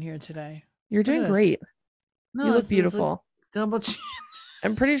going on here today. You're doing great. No, you look beautiful. Double chin.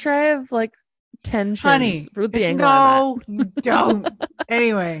 I'm pretty sure I have like 10 chins. Honey, with the angle no, you don't.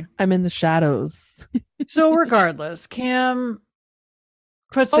 Anyway, I'm in the shadows. So regardless, Cam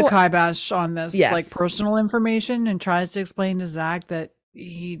puts the kibosh on this like personal information and tries to explain to Zach that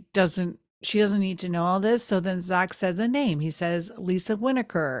she doesn't need to know all this. So then Zach says a name. He says Lisa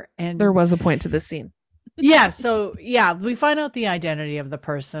Winokur, and there was a point to this scene. So we find out the identity of the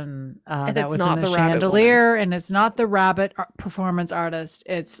person that was in the chandelier, and it's not the rabbit performance artist.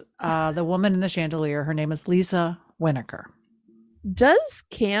 It's the woman in the chandelier. Her name is Lisa Winokur. Does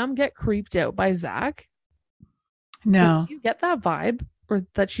Cam get creeped out by Zach? No. Like, do you get that vibe, or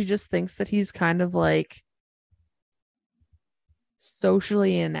that she just thinks that he's kind of like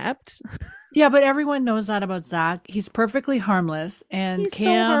socially inept? Yeah, but everyone knows that about Zach. He's perfectly harmless, and he's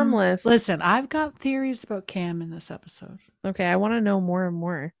Cam, so harmless. Listen, I've got theories about Cam in this episode. Okay, I want to know more and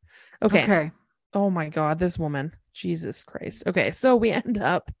more. Okay. Oh my God, this woman. Jesus Christ. Okay, so we end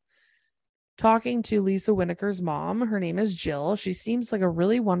up talking to Lisa Winokur's mom. Her name is Jill. She seems like a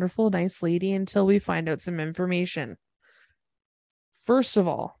really wonderful, nice lady until we find out some information. First of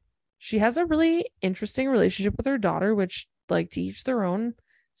all, she has a really interesting relationship with her daughter, which, like, to each their own,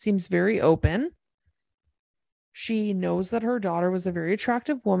 seems very open. She knows that her daughter was a very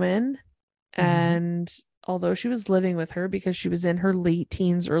attractive woman, and although she was living with her because she was in her late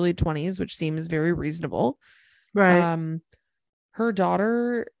teens, early 20s, which seems very reasonable, right? Her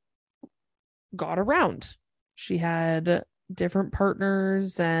daughter got around. She had different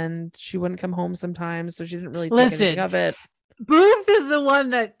partners, and she wouldn't come home sometimes, so she didn't really think anything of it. Booth is the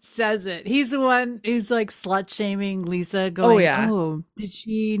one that says it. He's the one who's like slut shaming Lisa, going, "Oh, did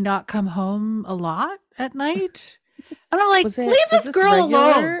she not come home a lot at night?" And I'm like, leave this girl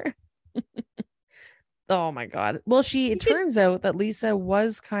alone. Oh my God. Well, it turns out that Lisa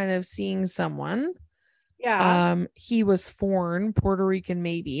was kind of seeing someone. Yeah. He was foreign, Puerto Rican,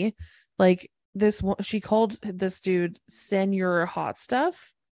 maybe. Like this one, she called this dude Senor Hot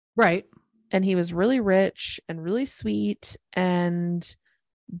Stuff. Right. And he was really rich and really sweet. And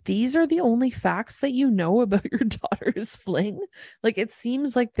these are the only facts that you know about your daughter's fling. Like, it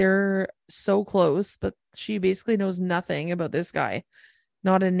seems like they're so close, but she basically knows nothing about this guy.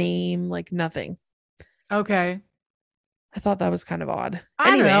 Not a name, like nothing. Okay. I thought that was kind of odd.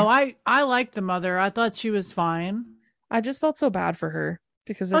 I don't know. I liked the mother. I thought she was fine. I just felt so bad for her.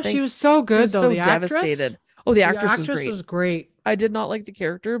 because I think she was so good, was though. so The actress? devastated. Oh, the actress was great. was great. I did not like the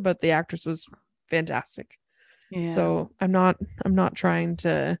character, but the actress was fantastic. Yeah. So I'm not trying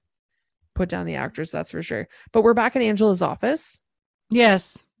to put down the actress, that's for sure. But we're back in Angela's office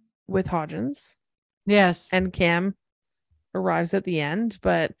Yes. with Hodgins, Yes. and Cam arrives at the end.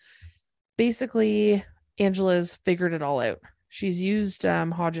 But basically, Angela's figured it all out. She's used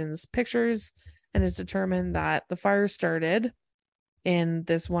Hodgins' pictures and has determined that the fire started in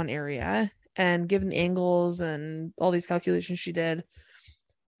this one area. And given the angles and all these calculations she did,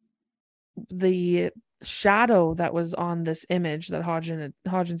 the shadow that was on this image that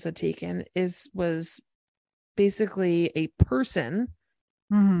Hodgins had taken was basically a person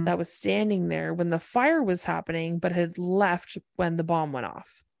that was standing there when the fire was happening, but had left when the bomb went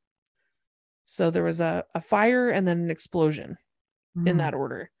off. So there was a fire and then an explosion in that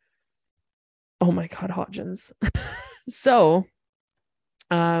order. Oh my God, Hodgins. So,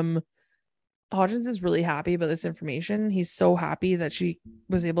 Hodgins is really happy about this information. He's so happy that she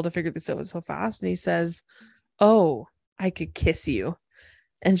was able to figure this out so fast. And he says, "Oh, I could kiss you."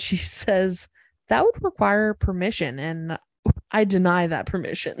 And she says, "That would require permission. And I deny that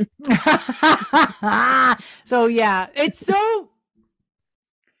permission." So, yeah, it's so.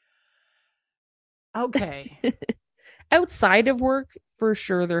 Okay. Outside of work, for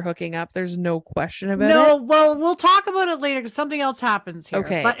sure, they're hooking up. There's no question about it. No, well, we'll talk about it later because something else happens here.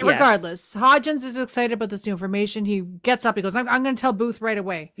 Okay, But yes. regardless, Hodgins is excited about this new information. He gets up. He goes, I'm going to tell Booth right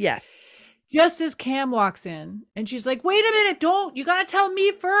away. Yes. Just as Cam walks in and she's like, wait a minute, don't. You got to tell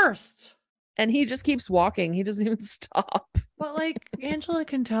me first. And he just keeps walking. He doesn't even stop. But like, Angela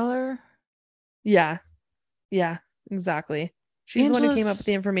can tell her. Yeah. Yeah, exactly. She's the one who came up with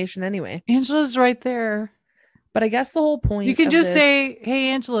the information anyway. Angela's right there. But I guess the whole point you can of just this, say,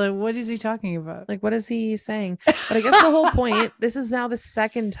 hey, Angela, what is he talking about? like, what is he saying? But I guess the whole point, this is now the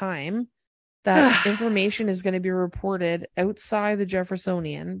second time that information is going to be reported outside the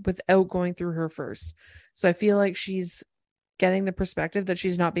Jeffersonian without going through her first. So I feel like she's getting the perspective that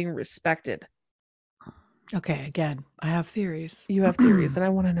she's not being respected. Okay, again, I have theories. You have theories, and I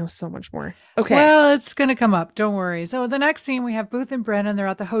want to know so much more. Okay. Well, it's going to come up. Don't worry. So the next scene, we have Booth and Brennan. They're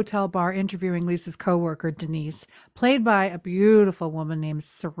at the hotel bar interviewing Lisa's coworker, Denise, played by a beautiful woman named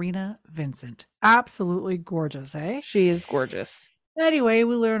Serena Vincent. Absolutely gorgeous, eh? She is gorgeous. Anyway,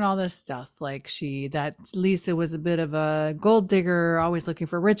 we learn all this stuff, like that Lisa was a bit of a gold digger, always looking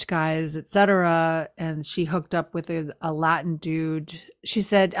for rich guys, etc. And she hooked up with a Latin dude. She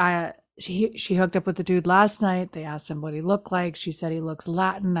said, she hooked up with the dude last night. They asked him what he looked like. She said he looks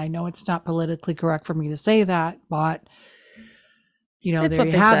Latin. I know it's not politically correct for me to say that, but it's there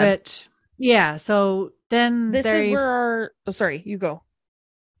you have said. It. Yeah. So then this is where our. Oh, sorry, you go.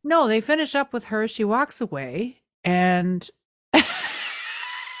 No, they finish up with her. She walks away, and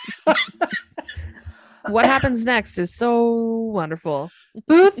what happens next is so wonderful.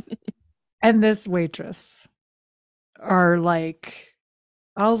 Booth and this waitress are like.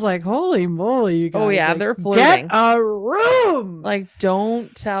 I was like, holy moly, you guys. Oh, yeah, like, they're flirting. Get a room! Like,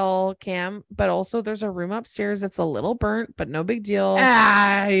 don't tell Cam, but also there's a room upstairs that's a little burnt, but no big deal.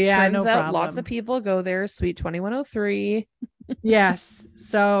 Yeah, Turns no out problem. lots of people go there, Suite 2103. Yes.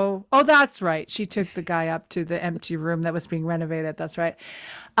 So, that's right. She took the guy up to the empty room that was being renovated. That's right.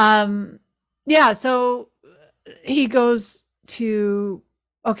 Yeah, so he goes to...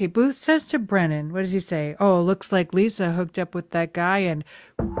 Okay, Booth says to Brennan, what does he say? Oh, it looks like Lisa hooked up with that guy and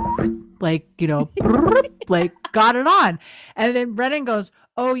like, like got it on. And then Brennan goes,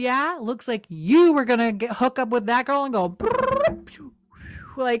 oh yeah, looks like you were going to hook up with that girl and go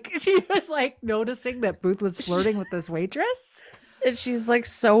like she was like noticing that Booth was flirting with this waitress. And she's like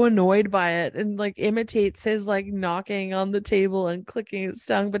so annoyed by it and like imitates his like knocking on the table and clicking his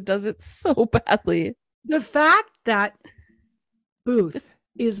tongue, but does it so badly. The fact that Booth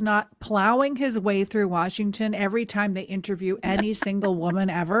is not plowing his way through Washington every time they interview any single woman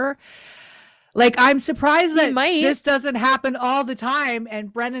ever. Like, I'm surprised that this doesn't happen all the time.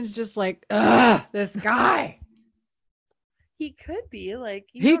 And Brennan's just like, ugh, this guy. He could be like,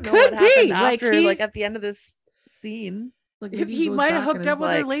 he could be after, like at the end of this scene. Like he might have hooked up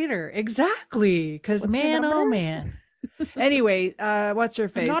with her later. Exactly. Because man, oh man. Anyway, what's her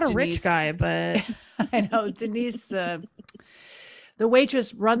face? I'm not a Denise. rich guy, but I know Denise, the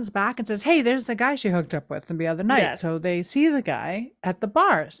waitress runs back and says, hey, there's the guy she hooked up with the other night. Yes. So they see the guy at the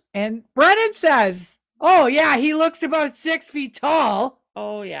bars. And Brennan says, oh, yeah, he looks about 6 feet tall.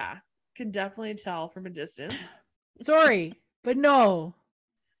 Oh, yeah. Can definitely tell from a distance. Sorry, but no.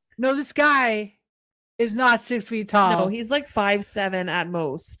 No, this guy is not 6 feet tall. No, he's like 5'7" at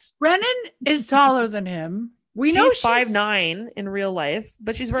most. Brennan is taller than him. We know She's 5'9" in real life,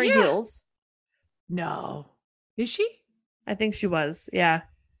 but she's wearing heels. No. Is she? I think she was. Yeah.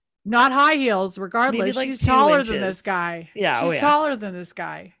 Not high heels, regardless. Maybe like She's 2 taller than inches. this guy. Yeah. She's taller than this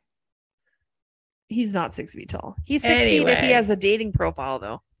guy. He's not 6 feet tall. He's 6 feet if he has a dating profile,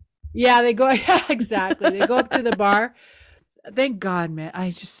 though. Yeah, they go. Yeah, exactly. They go up to the bar. Thank God, man.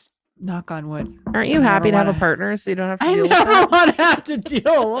 I just knock on wood. Aren't you happy to have a partner so you don't have to deal with that? I never want to have to deal.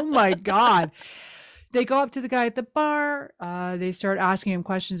 Oh my God. They go up to the guy at the bar. They start asking him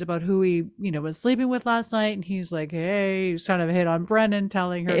questions about who he, was sleeping with last night, and he's like, "Hey," he's trying to hit on Brennan,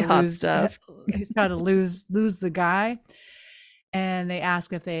 telling her hot stuff. He's trying to lose the guy. And they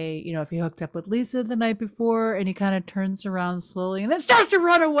ask if if he hooked up with Lisa the night before, and he kind of turns around slowly and then starts to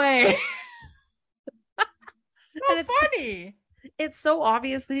run away. And it's funny. It's so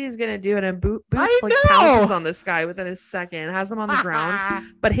obvious that he's gonna do it, and Booth pounces on this guy within a second, has him on the ground.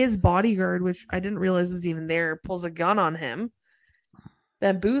 But his bodyguard, which I didn't realize was even there, pulls a gun on him.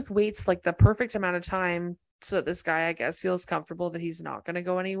 Then Booth waits like the perfect amount of time so that this guy, I guess, feels comfortable that he's not gonna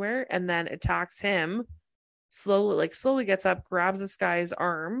go anywhere, and then attacks him. Slowly gets up, grabs this guy's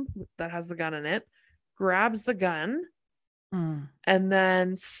arm that has the gun in it, grabs the gun. And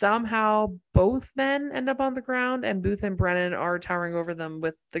then somehow both men end up on the ground, and Booth and Brennan are towering over them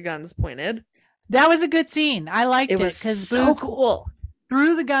with the guns pointed. That was a good scene. I liked it because so Booth cool.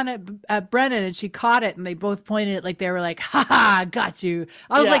 Threw the gun at Brennan, and she caught it, and they both pointed it like they were like, "Ha ha, got you."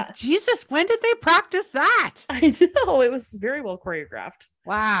 I was like, Jesus, when did they practice that? I know, it was very well choreographed.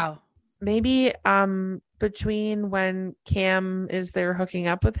 Wow. Maybe between when Cam is there hooking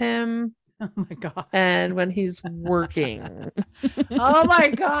up with him. Oh my God. And when he's working. Oh my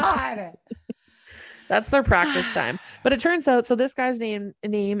God. That's their practice time. But it turns out, so this guy's name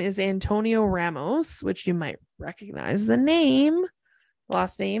is Antonio Ramos, which you might recognize the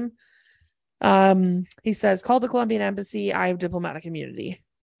last name. He says, "Call the Colombian embassy. I have diplomatic immunity."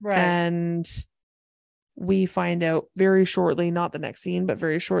 Right. And we find out very shortly, not the next scene, but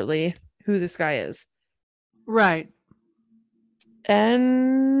very shortly, who this guy is. Right.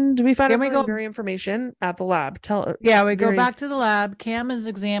 And we find out very information at the lab. We go back to the lab. Cam is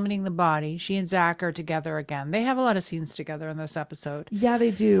examining the body. She and Zach are together again. They have a lot of scenes together in this episode. Yeah,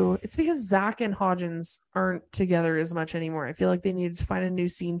 they do. It's because Zach and Hodgins aren't together as much anymore. I feel like they needed to find a new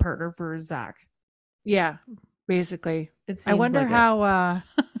scene partner for Zach. Yeah, basically. I wonder how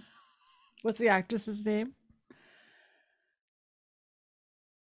what's the actress's name?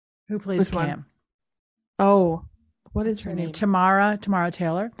 Who plays Cam? One? Oh, what is her name? Tamara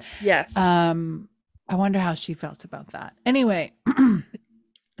Taylor. Yes. I wonder how she felt about that. Anyway,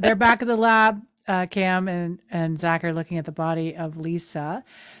 they're back at the lab. Cam and Zach are looking at the body of Lisa.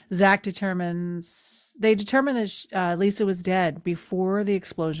 Zach determine that Lisa was dead before the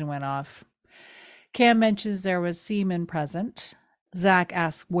explosion went off. Cam mentions there was semen present. Zach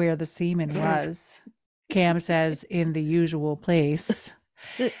asks where the semen was. Cam says in the usual place.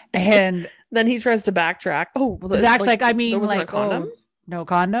 And then he tries to backtrack. Oh, well, Zach's like, I mean, there wasn't like, a condom? Oh, no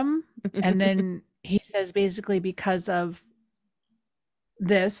condom. And then he says basically because of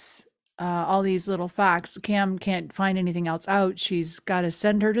this, all these little facts, Cam can't find anything else out. She's got to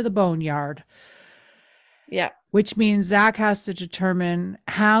send her to the boneyard. Yeah. Which means Zach has to determine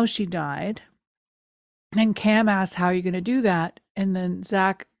how she died. And Cam asks, how are you going to do that? And then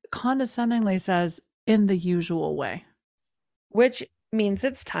Zach condescendingly says, in the usual way. Which means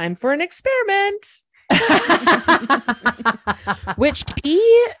it's time for an experiment. Which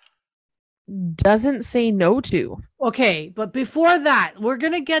he doesn't say no to. Okay, but before that, we're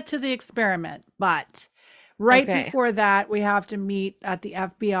going to get to the experiment. But before that, we have to meet at the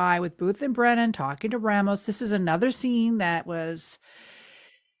FBI with Booth and Brennan talking to Ramos. This is another scene that was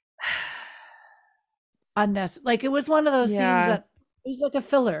unnecessary. Like, it was one of those scenes that it was like a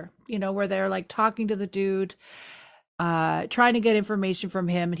filler, where they're like talking to the dude, trying to get information from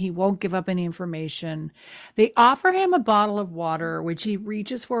him, and he won't give up any information. They offer him a bottle of water, which he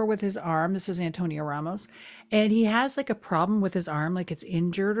reaches for with his arm. This is Antonio Ramos, and he has like a problem with his arm, like it's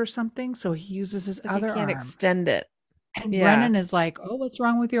injured or something. So he uses his other arm. He can't extend it. And Brennan is like, "Oh, what's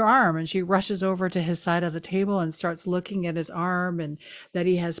wrong with your arm?" And she rushes over to his side of the table and starts looking at his arm, and that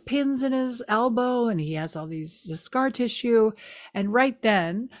he has pins in his elbow, and he has all this scar tissue. And right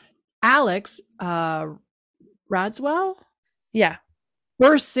then, Alex, Radswell,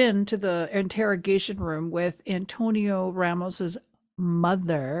 bursts into the interrogation room with Antonio Ramos's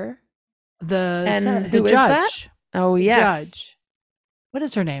mother, who the is judge. That? Oh, yes. Judge. What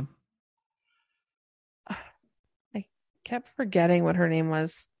is her name? I kept forgetting what her name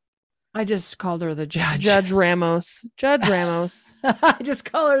was. I just called her the judge. Judge Ramos. Judge Ramos. I just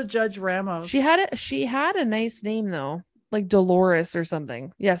call her Judge Ramos. She had a nice name though, like Dolores or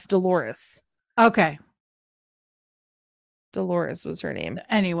something. Yes, Dolores. Okay. Dolores was her name.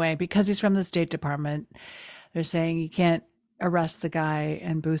 Anyway, because he's from the State Department, they're saying you can't arrest the guy.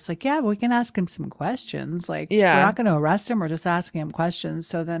 And Booth's like, yeah, but we can ask him some questions. Like, Yeah. we're not going to arrest him. We're just asking him questions.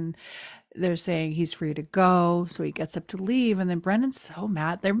 So then they're saying he's free to go. So he gets up to leave. And then Brennan's so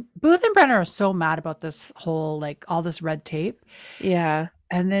mad. Booth and Brennan are so mad about this whole, like, all this red tape. Yeah.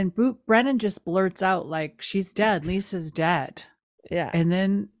 And then Brennan just blurts out, like, she's dead. Lisa's dead. Yeah. And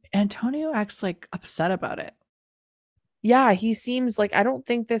then Antonio acts like upset about it. Yeah, he seems like, I don't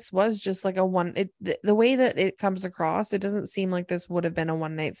think this was just like the way that it comes across, it doesn't seem like this would have been a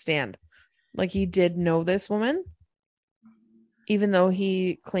one night stand. Like he did know this woman, even though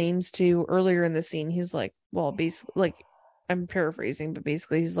he claims to earlier in the scene, he's like, well, basically, like, I'm paraphrasing, but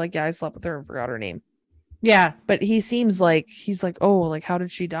basically he's like, yeah, I slept with her and forgot her name. Yeah. But he seems like, he's like, oh, like, how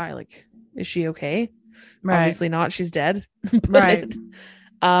did she die? Like, is she okay? Right. Obviously not. She's dead. Right.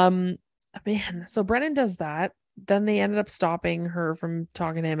 Man, so Brennan does that. Then they ended up stopping her from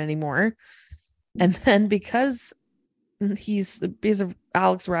talking to him anymore. And then because of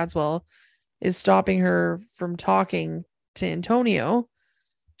Alex Radswell is stopping her from talking to Antonio,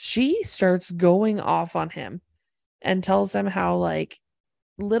 she starts going off on him and tells him how, like,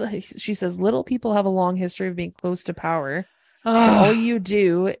 she says little people have a long history of being close to power. All you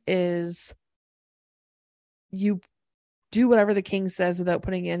do is you do whatever the king says without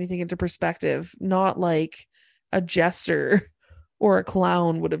putting anything into perspective, not like a jester or a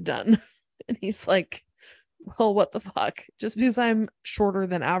clown would have done. And he's like, well, what the fuck? Just because I'm shorter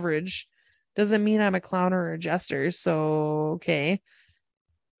than average doesn't mean I'm a clown or a jester. So, okay.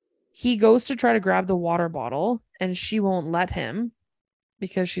 He goes to try to grab the water bottle and she won't let him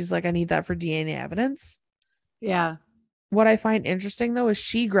because she's like, I need that for DNA evidence. Yeah. What I find interesting though is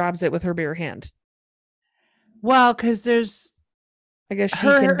she grabs it with her bare hand. Well, because I guess she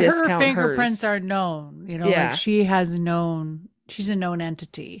can discount her fingerprints hers. are known, you know, Yeah. like she's a known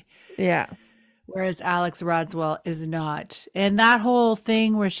entity. Yeah. Whereas Alex Radswell is not. And that whole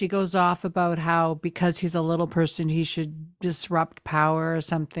thing where she goes off about how because he's a little person, he should disrupt power or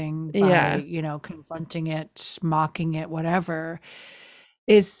something by, you know, confronting it, mocking it, whatever,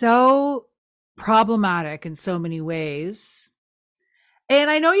 is so problematic in so many ways. And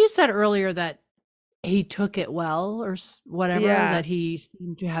I know you said earlier that he took it well or whatever, that he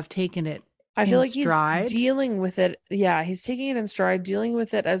seemed to have taken it. I feel like stride. He's dealing with it. Yeah, he's taking it in stride, dealing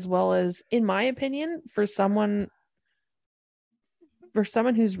with it, as well as, in my opinion, for someone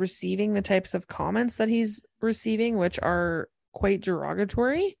who's receiving the types of comments that he's receiving, which are quite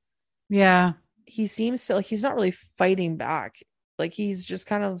derogatory. Yeah. He seems to, like, he's not really fighting back. Like, he's just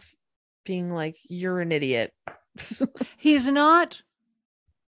kind of being like, you're an idiot. He's not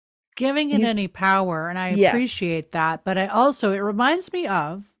giving it any power, and I appreciate that. But it reminds me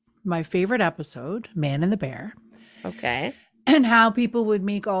of my favorite episode, Man and the Bear. Okay. And how people would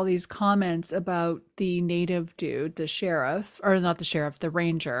make all these comments about the native dude, the sheriff, or not the sheriff, the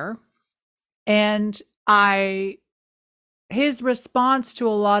ranger. And his response to a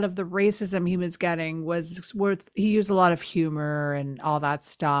lot of the racism he was getting he used a lot of humor and all that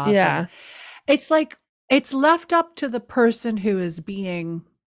stuff. Yeah. And it's like, it's left up to the person who is being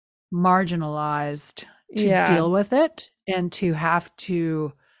marginalized to deal with it and to have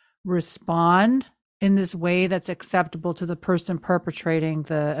to respond in this way that's acceptable to the person perpetrating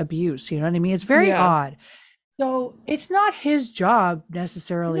the abuse. You know what I mean? It's very odd. So it's not his job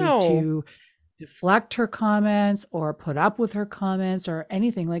necessarily to deflect her comments or put up with her comments or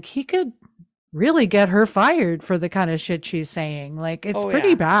anything. Like, he could really get her fired for the kind of shit she's saying. Like, it's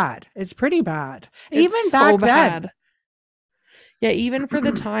pretty bad. It's pretty bad. It's even so back then. Yeah, even for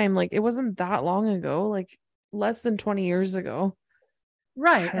the time, like, it wasn't that long ago, like less than 20 years ago.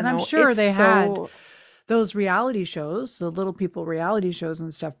 Right. And I'm sure they had those reality shows, the Little People reality shows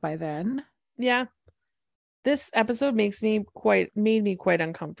and stuff by then. Yeah. This episode made me quite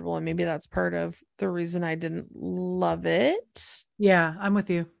uncomfortable. And maybe that's part of the reason I didn't love it. Yeah, I'm with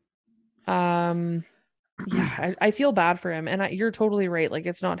you. Yeah, I feel bad for him. And you're totally right. Like,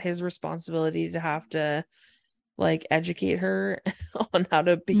 it's not his responsibility to have to, like, educate her on how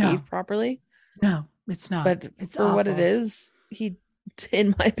to behave properly. No, it's not. But it's for awful. what it is, he,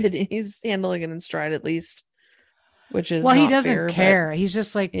 in my opinion, he's handling it in stride at least, which is he doesn't care. He's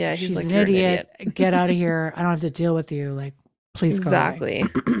just like, yeah, he's like, an idiot. Get out of here. I don't have to deal with you. Like, please go away.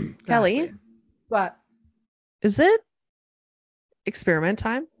 Kelly, what is it? Experiment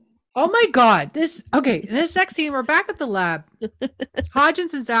time. Oh my God. This next scene, we're back at the lab.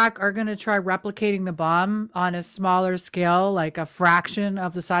 Hodgins and Zach are going to try replicating the bomb on a smaller scale, like a fraction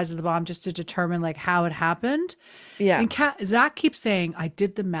of the size of the bomb, just to determine like how it happened. Yeah. And Zach keeps saying, I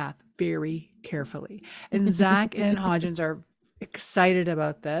did the math very carefully. And Zach and Hodgins are excited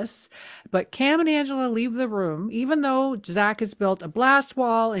about this. But Cam and Angela leave the room, even though Zach has built a blast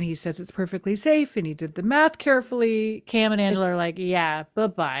wall and he says it's perfectly safe and he did the math carefully. Cam and Angela are like, yeah,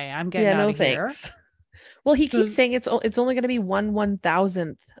 bye-bye. I'm getting out of here. Thanks. Well, he keeps saying it's only going to be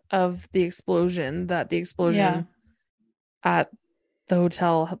 1/1000th of the explosion that the explosion at the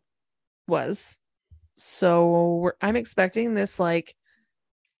hotel was. So I'm expecting this like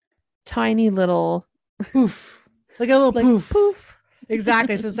tiny little poof, like a little like, poof.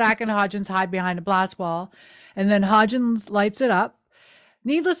 Exactly. So Zach and Hodgins hide behind a blast wall, and then Hodgins lights it up.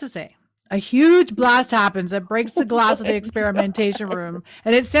 Needless to say, a huge blast happens that breaks the glass of the experimentation room,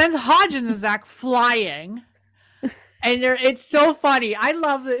 and it sends Hodgins and Zach flying. And it's so funny. I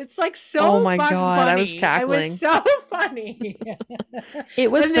love it. It's like so. Oh my Bugs God! Bunny. I was cackling. It was so funny.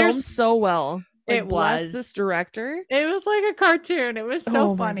 It was filmed so well. Like, it was. Bless this director. It was like a cartoon. It was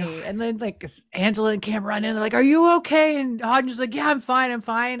so funny. And then like Angela and Cam run in. They're like, "Are you okay?" And Hodgins like, "Yeah, I'm fine. I'm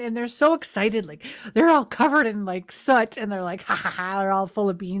fine." And they're so excited. Like they're all covered in like soot, and they're like, "Ha ha ha!" They're all full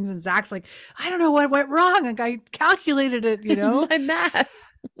of beans. And Zach's like, "I don't know what went wrong. Like I calculated it, you know, my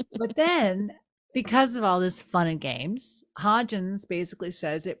math." But then, because of all this fun and games, Hodgins basically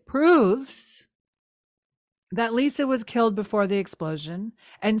says it proves that Lisa was killed before the explosion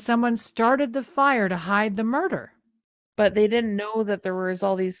and someone started the fire to hide the murder. But they didn't know that there was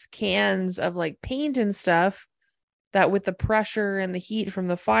all these cans of like paint and stuff that with the pressure and the heat from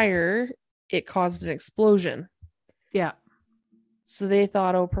the fire, it caused an explosion. Yeah. So they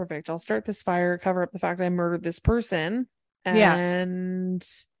thought, oh, perfect. I'll start this fire, cover up the fact that I murdered this person and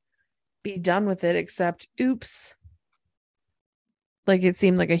be done with it, except oops. Like it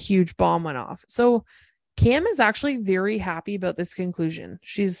seemed like a huge bomb went off. So Cam is actually very happy about this conclusion.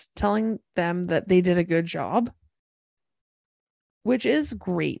 She's telling them that they did a good job, which is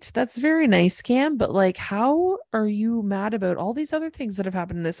great. That's very nice, Cam. But like, how are you mad about all these other things that have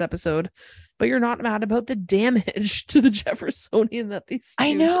happened in this episode, but you're not mad about the damage to the Jeffersonian that these two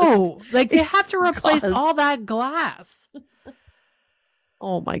I know. Like they have to replace all that glass.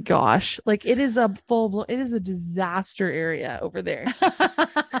 Oh my gosh. Like it is a disaster area over there.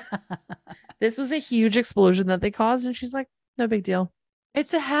 This was a huge explosion that they caused, and she's like, no big deal.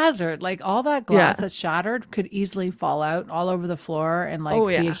 It's a hazard. Like all that glass that's shattered could easily fall out all over the floor and like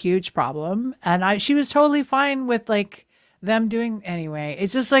be a huge problem. And she was totally fine with like them doing anyway.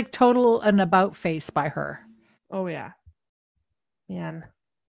 It's just like total an about face by her. Oh yeah. Man.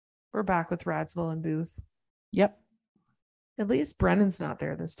 We're back with Radswell and Booth. Yep. At least Brennan's not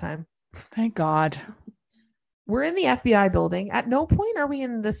there this time. Thank God. We're in the FBI building. At no point are we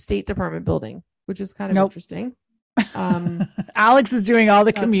in the State Department building, which is kind of interesting. Alex is doing all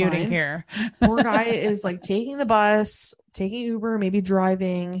the commuting here. Poor guy is like taking the bus, taking Uber, maybe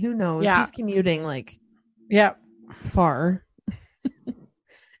driving. Who knows? Yeah. He's commuting like far.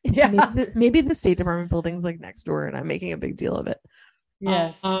 Maybe the State Department building's like next door and I'm making a big deal of it.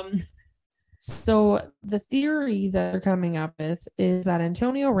 Yes. So the theory that they're coming up with is that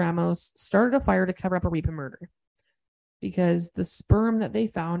Antonio Ramos started a fire to cover up a rape and murder because the sperm that they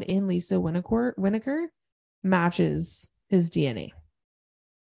found in Lisa Winokur matches his DNA.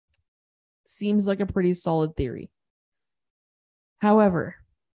 Seems like a pretty solid theory. However,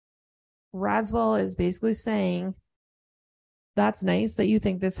 Radswell is basically saying, that's nice that you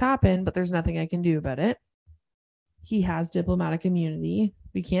think this happened, but there's nothing I can do about it. He has diplomatic immunity.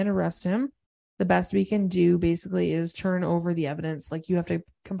 We can't arrest him. The best we can do basically is turn over the evidence. Like you have to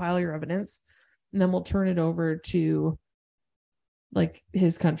compile your evidence and then we'll turn it over to like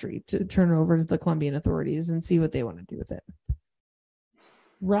his country, to turn it over to the Colombian authorities and see what they want to do with it.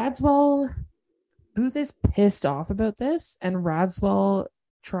 Booth is pissed off about this, and Radswell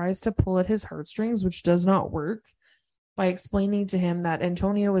tries to pull at his heartstrings, which does not work, by explaining to him that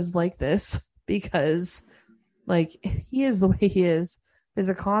Antonio is like this because like he is the way he is. There's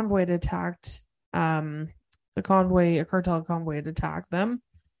a convoy had attacked a cartel convoy had attacked them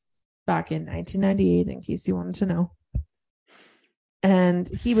back in 1998, in case you wanted to know. And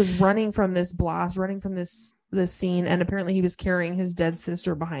he was running from this blast, running from this scene, and apparently he was carrying his dead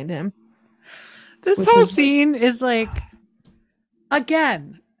sister behind him. This whole scene is like,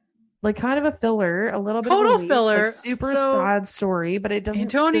 again, like kind of a filler, a little bit total of filler, like super sad story, but it doesn't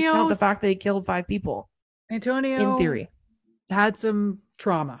discount the fact that he killed 5 people. Antonio, in theory, had some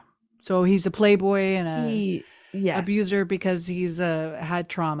trauma, so he's a playboy and Yes. abuser because he's had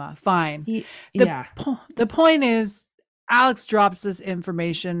trauma. Fine. The Yeah. the point is, Alex drops this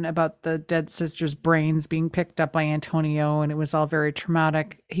information about the dead sister's brains being picked up by Antonio, and it was all very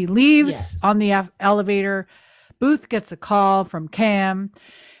traumatic. He leaves Yes. on the elevator. Booth gets a call from Cam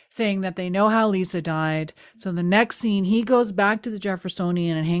saying that they know how Lisa died. So the next scene, he goes back to the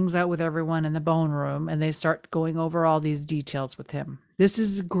Jeffersonian and hangs out with everyone in the bone room, and they start going over all these details with him. This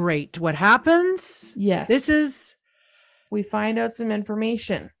is great. What happens? Yes. We find out some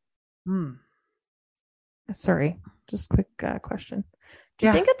information. Sorry, just quick question. Do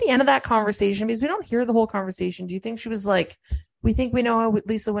you think at the end of that conversation, because we don't hear the whole conversation, do you think she was like, we think we know how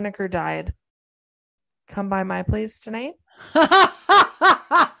Lisa Winokur died? Come by my place tonight?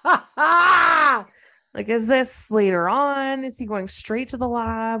 Like, is this later on? Is he going straight to the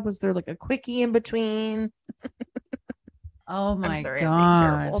lab? Was there like a quickie in between? Oh my I'm sorry, God. I'm being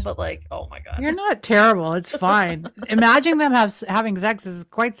terrible, but like, oh my God. You're not terrible. It's fine. Imagining them having sex is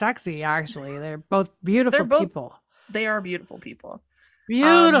quite sexy, actually. They're both beautiful people. They are beautiful people.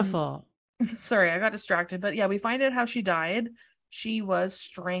 Beautiful. Sorry, I got distracted. But yeah, we find out how she died. She was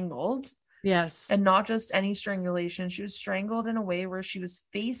strangled. Yes. And not just any strangulation. She was strangled in a way where she was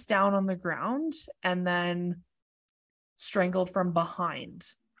face down on the ground and then strangled from behind.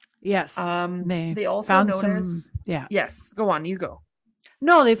 Yes. They also notice. Yes. Go on. You go.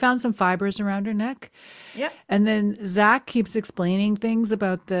 No, they found some fibers around her neck. Yep. And then Zach keeps explaining things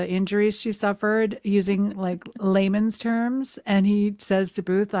about the injuries she suffered using like layman's terms. And he says to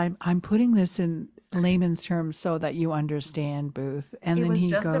Booth, I'm putting this in layman's terms so that you understand, Booth. And it then was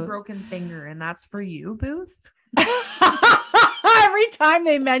just a broken finger, and that's for you, Booth. Every time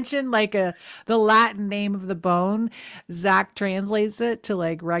they mention like the Latin name of the bone, Zach translates it to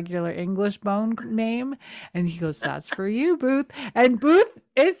like regular English bone name, and he goes, "That's for you, Booth." And Booth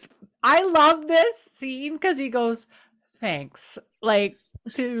I love this scene because he goes, "Thanks," like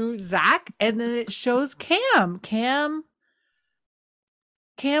to Zach, and then it shows Cam. Cam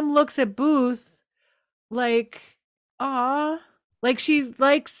looks at Booth like, "Aw." Like she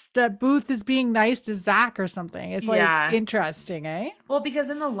likes that Booth is being nice to Zach or something. It's like interesting, eh? Well, because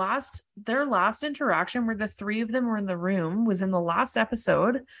in their last interaction where the three of them were in the room was in the last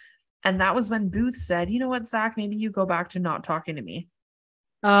episode. And that was when Booth said, you know what, Zach, maybe you go back to not talking to me.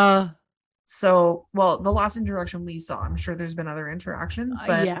 So, well, the last interaction we saw, I'm sure there's been other interactions,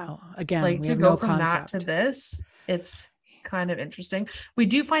 but yeah, again, like to go from that to this, it's kind of interesting. We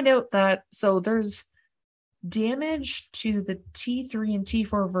do find out that, so there's damage to the T3 and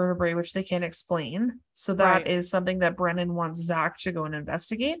T4 vertebrae, which they can't explain. So that is something that Brennan wants Zach to go and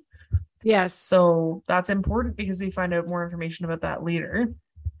investigate. Yes. So that's important because we find out more information about that later.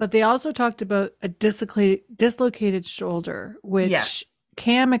 But they also talked about a dislocated shoulder, which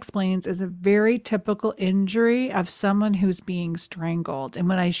Cam explains is a very typical injury of someone who's being strangled. And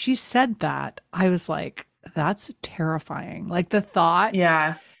when she said that, I was like, that's terrifying. Like the thought.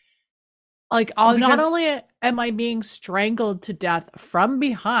 Yeah. Like, not only am I being strangled to death from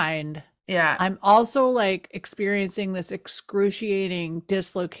behind, I'm also like experiencing this excruciating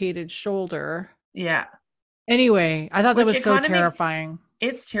dislocated shoulder. Yeah. Anyway, I thought that was so terrifying.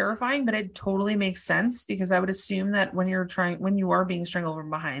 It's terrifying, but it totally makes sense because I would assume that when you are being strangled from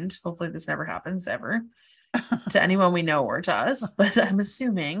behind, hopefully this never happens ever to anyone we know or to us, but I'm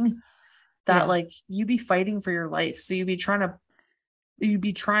assuming that like you be fighting for your life. So you'd be trying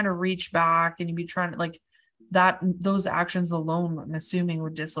to reach back and you'd be trying to like that, those actions alone, I'm assuming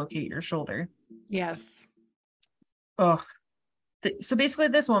would dislocate your shoulder. Yes. Ugh. So basically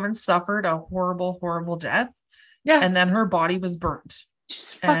this woman suffered a horrible, horrible death. Yeah. And then her body was burnt.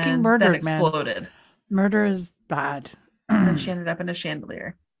 She's fucking murdered, then exploded. Man. Murder is bad. And then she ended up in a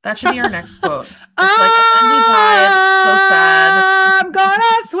chandelier. That should be our next quote. It's like, and then he died. So sad. I'm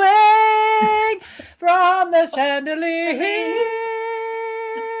gonna swing from the chandelier.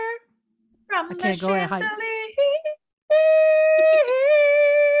 From the chandelier.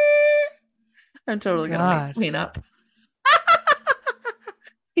 I'm totally gonna clean up.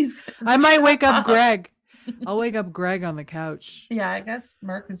 I might wake up Greg. I'll wake up Greg on the couch. Yeah, I guess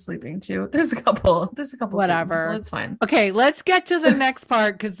Mark is sleeping too. There's a couple. Whatever. It's fine. Okay, let's get to the next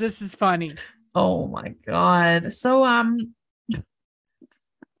part because this is funny. Oh my God. So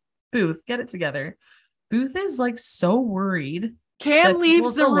Booth, get it together. Booth is like so worried. Cam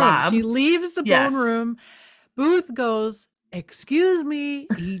leaves the room. Lab. She leaves the bone room. Booth goes, "Excuse me."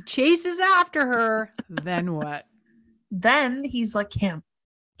 He chases after her. Then what? Then he's like, Cam,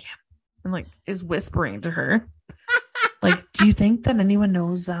 and like is whispering to her. Like, do you think that anyone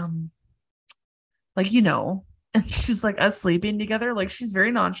knows like, you know? And she's like, us sleeping together. Like, she's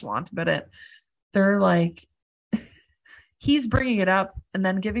very nonchalant about it. They're like, he's bringing it up and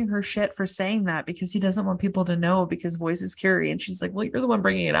then giving her shit for saying that because he doesn't want people to know because voices carry. And she's like, well, you're the one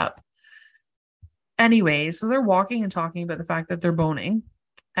bringing it up. Anyway, so they're walking and talking about the fact that they're boning.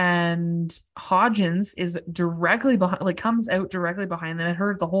 And Hodgins is directly behind, like comes out directly behind them and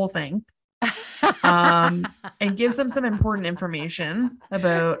heard the whole thing. And gives them some important information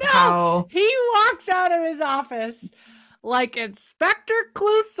about how he walks out of his office like Inspector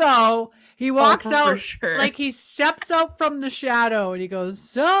Clouseau. He walks out sure. like he steps out from the shadow and he goes,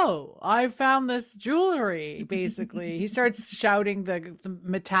 so I found this jewelry. Basically, he starts shouting the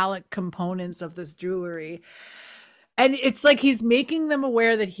metallic components of this jewelry. And it's like he's making them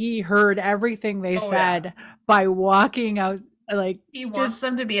aware that he heard everything they said by walking out. Like he wants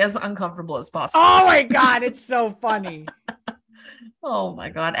them to be as uncomfortable as possible. Oh my God, it's so funny. Oh my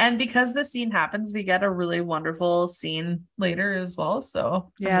God. And because this scene happens, we get a really wonderful scene later as well.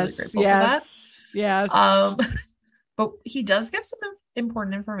 So I'm really grateful for that. Yes. But he does give some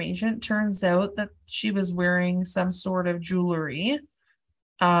important information. It turns out that she was wearing some sort of jewelry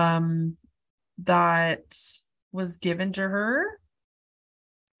that was given to her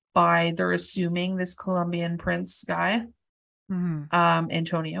by, they're assuming, this Colombian prince guy.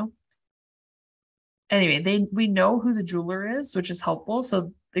 Antonio. Anyway, we know who the jeweler is, which is helpful.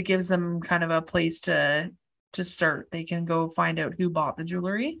 So it gives them kind of a place to start. They can go find out who bought the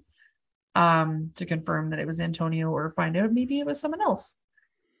jewelry, to confirm that it was Antonio, or find out maybe it was someone else.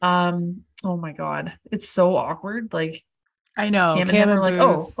 Oh my God, it's so awkward. Like, I know Cam and him are like,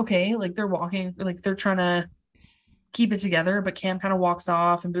 oh, okay, like they're walking, like they're trying to keep it together, but Cam kind of walks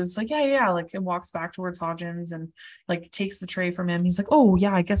off and Booth's like, yeah, like, and walks back towards Hodgins and like takes the tray from him. He's like, oh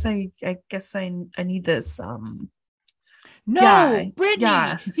yeah, I guess I need this. No,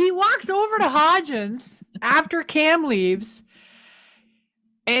 Brittany. He walks over to Hodgins after Cam leaves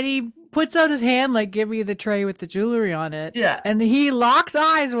and he puts out his hand like, give me the tray with the jewelry on it. Yeah. And he locks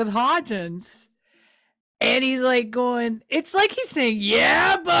eyes with Hodgins. And he's like going, it's like he's saying,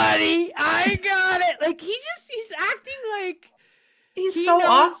 yeah, buddy, I got it. Like he's acting like he's so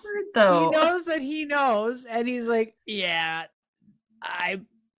awkward though. He knows that he knows. And he's like, yeah,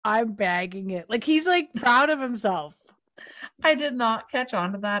 I'm bagging it. Like he's like proud of himself. I did not catch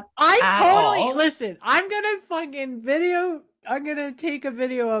on to that. Listen, I'm going to take a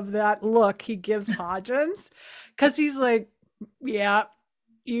video of that look he gives Hodgins. Cause he's like, yeah,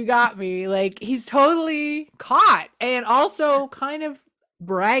 you got me. Like he's totally caught and also kind of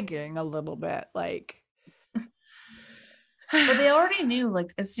bragging a little bit. Like, but they already knew,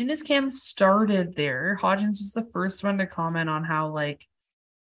 like, as soon as Cam started there, Hodgins was the first one to comment on how, like,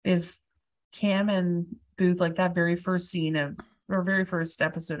 is Cam and Booth, like that very first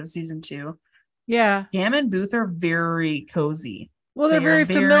episode of season 2. Yeah. Cam and Booth are very cozy. Well, they're very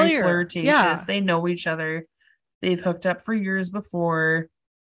familiar. Flirtatious. Yeah. They know each other. They've hooked up for years before.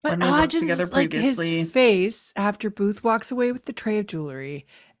 But Hodgins, like his face after Booth walks away with the tray of jewelry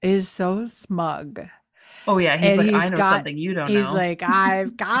is so smug. Oh yeah, he's like, I know something you don't know. He's like,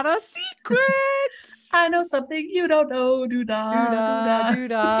 I've got a secret. I know something you don't know. Doo-da,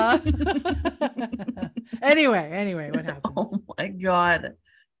 doo-da, doo-da. Anyway, what happens? Oh my God.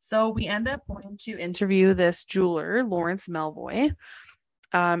 So we end up going to interview this jeweler, Lawrence Melvoy.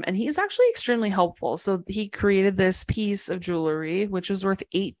 And he's actually extremely helpful. So he created this piece of jewelry, which was worth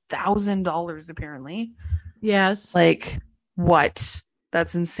 $8,000 apparently. Yes. Like, what?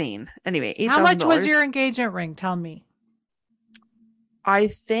 That's insane. Anyway, $8,000. How much was your engagement ring? Tell me. I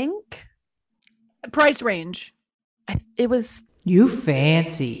think price range. It was. You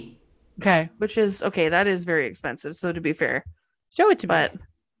fancy. Okay. Which is okay. That is very expensive. So to be fair, show it to me.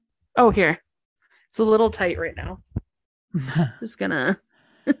 Oh, here. It's a little tight right now. Just gonna.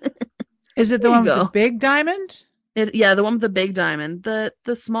 Is it the one with the big diamond? Yeah, the one with the big diamond. The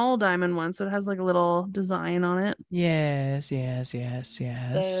small diamond one, so it has like a little design on it. Yes.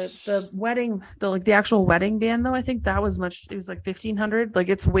 The wedding, the actual wedding band though, I think that was it was like $1,500. Like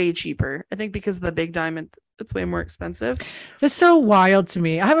it's way cheaper. I think because of the big diamond, it's way more expensive. It's so wild to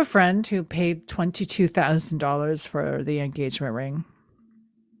me. I have a friend who paid $22,000 for the engagement ring.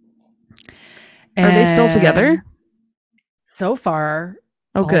 Are they still together? So far.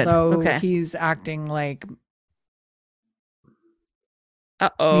 Oh, good. Okay. He's acting like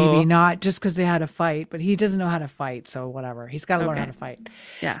maybe not just because they had a fight, but he doesn't know how to fight. So whatever. He's got to learn how to fight.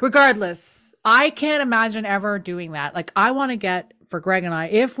 Yeah. Regardless, I can't imagine ever doing that. Like I want to get, for Greg and I,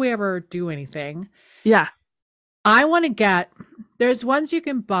 if we ever do anything. Yeah. I want to get, there's ones you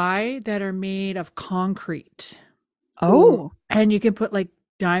can buy that are made of concrete. Oh. And you can put like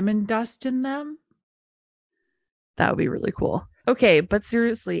diamond dust in them. That would be really cool. Okay, but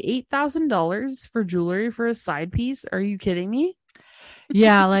seriously, $8,000 for jewelry for a side piece? Are you kidding me?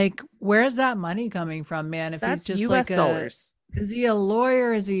 Yeah, like where's that money coming from, man? If he's That's just US like dollars. is he a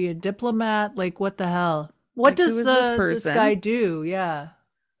lawyer? Is he a diplomat? Like what the hell? What Like, who does is this this guy person? do? Yeah.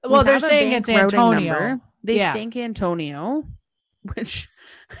 We Well, they're have a saying bank it's routing number. Antonio. They Yeah. think Antonio, which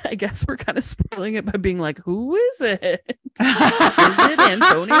I guess we're kind of spoiling it by being like, who is it? Is it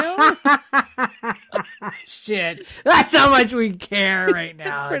Antonio? Shit. That's how much we care right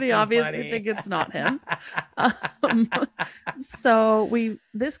It's now. pretty It's so obvious we funny. think it's not him. So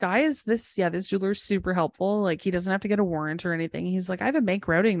this guy is this, yeah, this jeweler's super helpful. Like, he doesn't have to get a warrant or anything. He's like, I have a bank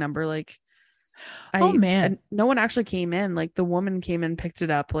routing number. Like, Oh man. and no one actually came in. Like, the woman came and picked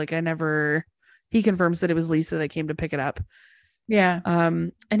it up. Like, he confirms that it was Lisa that came to pick it up. Yeah.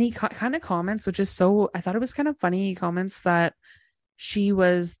 And he kind of comments, which is so, I thought it was kind of funny. He comments that she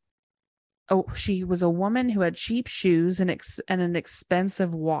was a woman who had cheap shoes and an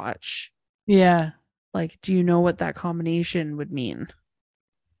expensive watch. Yeah. Like, do you know what that combination would mean?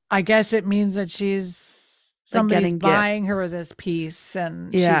 I guess it means that somebody's getting buying gifts. her this piece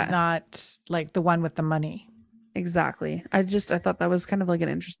and Yeah. she's not like the one with the money. Exactly. I thought that was kind of like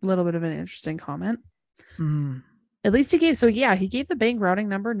little bit of an interesting comment. Mm. At least he gave the bank routing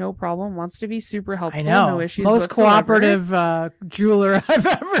number, no problem. Wants to be super helpful. I know. No issues. Most whatsoever. cooperative jeweler I've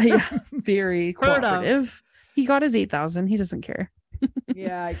ever Yeah, very heard cooperative. of. He got his 8,000. He doesn't care.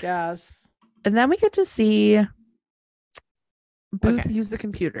 Yeah, I guess. And then we get to see Booth use the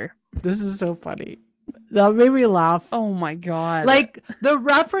computer. This is so funny. That made me laugh. Oh my god. Like the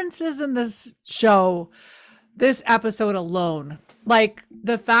references in this show, this episode alone, like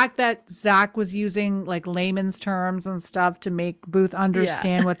the fact that Zach was using like layman's terms and stuff to make Booth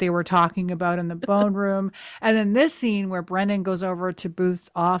understand what they were talking about in the bone room. And then this scene where Brennan goes over to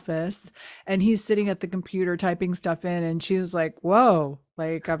Booth's office and he's sitting at the computer typing stuff in, and she was like, whoa,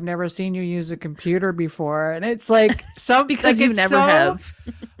 like I've never seen you use a computer before. And it's like because like, you never have.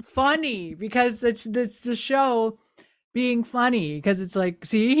 Funny because it's the show being funny because it's like,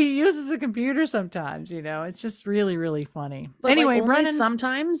 see, he uses a computer sometimes, it's just really, really funny. But anyway, like, Brennan,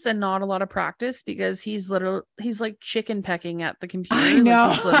 sometimes and not a lot of practice because he's like chicken pecking at the computer. I know.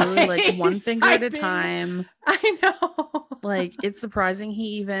 Like, he's literally like one finger at a time. I know. Like, it's surprising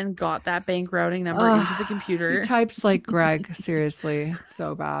he even got that bank routing number into the computer. He types like Greg. Seriously, it's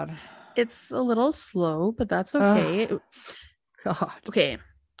so bad. It's a little slow, but that's okay. God. Okay.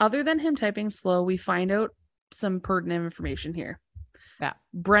 Other than him typing slow, we find out some pertinent information here. Yeah.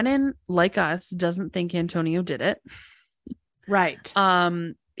 Brennan, like us, doesn't think Antonio did it. Right.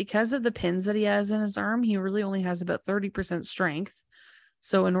 Because of the pins that he has in his arm, he really only has about 30% strength.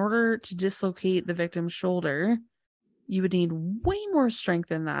 So in order to dislocate the victim's shoulder, you would need way more strength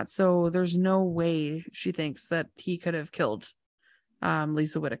than that. So there's no way she thinks that he could have killed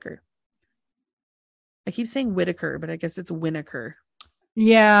Lisa Whitaker. I keep saying Whitaker, but I guess it's Winokur.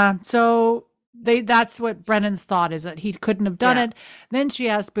 Yeah. So that's what Brennan's thought is, that he couldn't have done it. Then she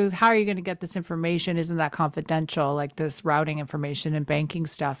asked Booth, how are you going to get this information? Isn't that confidential? Like this routing information and banking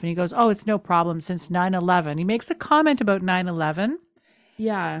stuff. And he goes, oh, it's no problem since 9/11. He makes a comment about 9/11.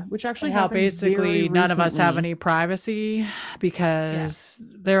 Yeah. Which actually how basically none of us have recently. any privacy because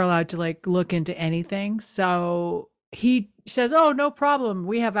they're allowed to like look into anything. So he says, oh, no problem.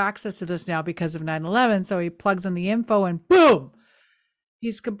 We have access to this now because of 9/11. So he plugs in the info and boom.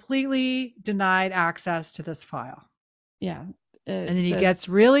 He's completely denied access to this file. Yeah. And then he gets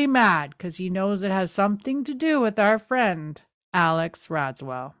really mad because he knows it has something to do with our friend, Alex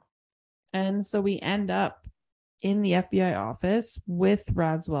Radswell. And so we end up in the FBI office with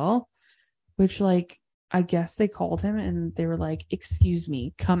Radswell, which, like, I guess they called him and they were like, excuse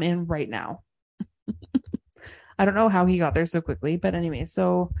me, come in right now. I don't know how he got there so quickly, but anyway,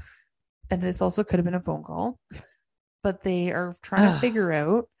 so, and this also could have been a phone call. But they are trying to figure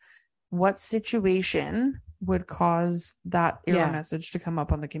out what situation would cause that error message to come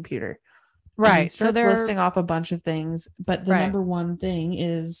up on the computer. Right. And he starts listing off a bunch of things, but the number one thing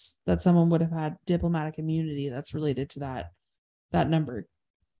is that someone would have had diplomatic immunity that's related to that number.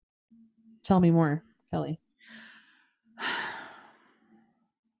 Tell me more, Kelly.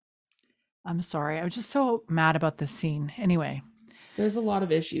 I'm sorry. I'm just so mad about this scene. Anyway. There's a lot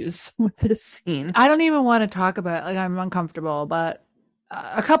of issues with this scene. I don't even want to talk about it. Like, I'm uncomfortable, but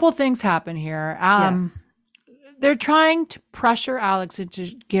a couple things happen here. Yes. They're trying to pressure Alex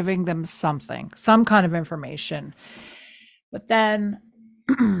into giving them some kind of information. But then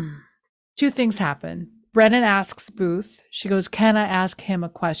two things happen. Brennan asks Booth. She goes, can I ask him a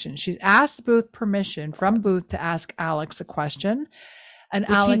question? She's asked Booth permission from Booth to ask Alex a question. And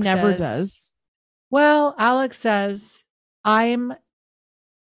Which Alex he never says, does. Well, Alex says, I'm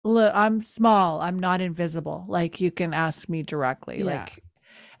I'm small. I'm not invisible. Like you can ask me directly. Yeah. Like,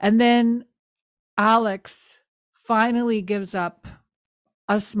 and then Alex finally gives up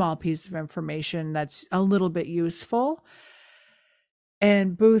a small piece of information that's a little bit useful.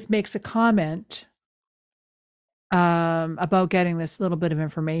 And Booth makes a comment about getting this little bit of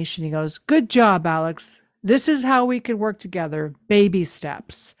information. He goes, "Good job, Alex. This is how we could work together, baby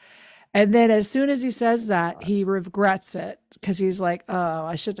steps." And then as soon as he says that, he regrets it because he's like, "Oh,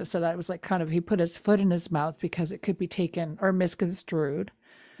 I shouldn't have said that." It was like kind of he put his foot in his mouth because it could be taken or misconstrued.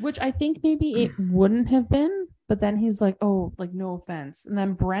 Which I think maybe it wouldn't have been, but then he's like, "Oh, like no offense," and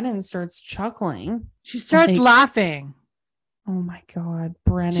then Brennan starts chuckling. She starts Like- laughing. Oh my god,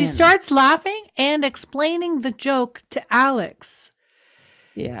 Brennan! She starts laughing and explaining the joke to Alex.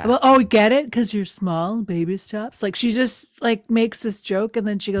 Yeah. Well, oh, get it? Because you're small, baby steps. Like she just like makes this joke and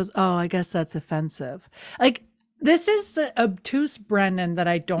then she goes, "Oh, I guess that's offensive." Like this is the obtuse Brennan that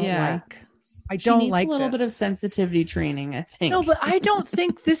I don't like. I She don't needs like a little this. bit of sensitivity training, I think. No, but I don't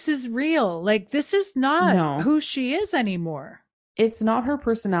think this is real. Like this is not No. who she is anymore. It's not her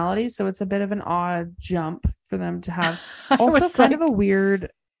personality, so it's a bit of an odd jump for them to have. I Also, was kind like, of a weird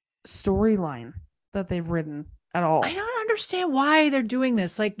storyline that they've written at all. I don't understand why they're doing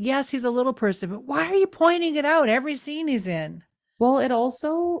this. Like, yes, he's a little person, but why are you pointing it out every scene he's in? Well, it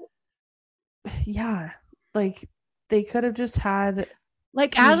also, yeah, like they could have just had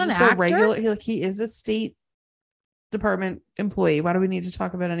Like he's as an just actor, a regular. He is a State Department employee. Why do we need to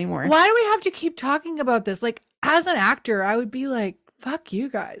talk about it anymore? why do we have to keep talking about this? Like as an actor, I would be like, "Fuck you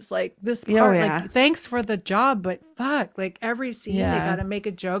guys!" Like this part, Oh, yeah. like thanks for the job, but fuck, like every scene they Yeah. got to make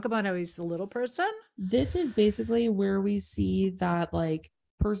a joke about how he's a little person. This is basically where we see that like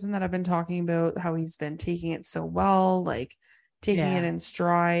person that I've been talking about, how he's been taking it so well, like taking Yeah. it in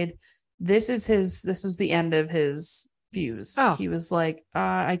stride. This was the end of his views. Oh. He was like,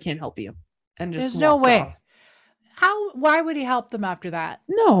 I can't help you. And just There's no walks way. off. Why would he help them after that?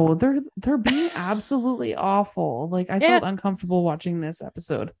 No, they're being absolutely awful. Like I felt uncomfortable watching this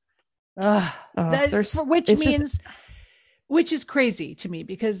episode. Which it's means, which is crazy to me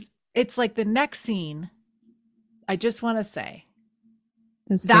because it's like the next scene. I just want to say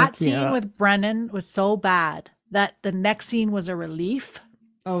that scene with Brennan was so bad that the next scene was a relief.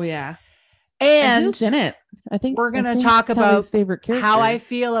 Oh yeah, and who's in it? I think we're gonna talk about favorite character. how I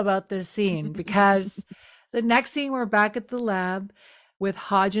feel about this scene because the next scene we're back at the lab with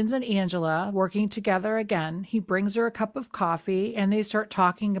Hodgins and Angela working together again. He brings her a cup of coffee and they start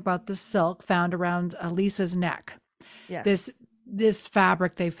talking about the silk found around Lisa's neck. Yes. This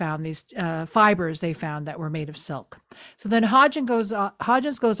fabric they found, these fibers they found that were made of silk. So then Hodgins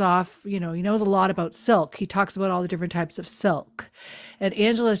goes off, he knows a lot about silk. He talks about all the different types of silk. And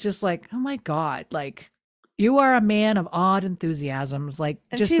Angela's just like, "Oh my God, like you are a man of odd enthusiasms. Like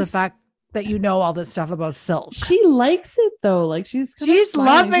And just the fact that you know all this stuff about silk." She likes it though. Like she's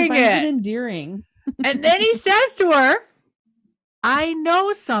loving she finds it. endearing. And then he says to her, "I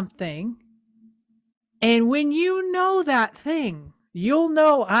know something. And when you know that thing, you'll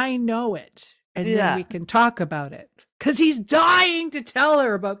know I know it. And then we can talk about it." Because he's dying to tell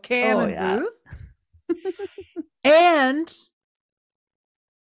her about Cam and Booth. And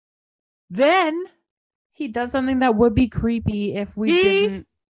then he does something that would be creepy if we didn't.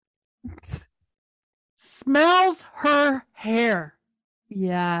 Smells her hair.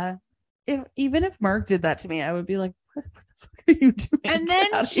 Yeah. Even if Mark did that to me, I would be like, what the fuck are you doing? And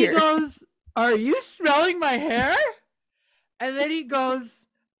then she goes, "Are you smelling my hair?" And then he goes,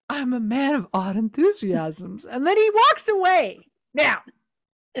 "I'm a man of odd enthusiasms." And then he walks away. Now.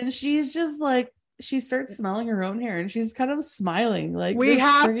 And she's just like, she starts smelling her own hair and she's kind of smiling. Like, we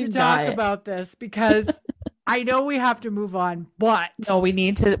have to talk about this because I know we have to move on, but no, we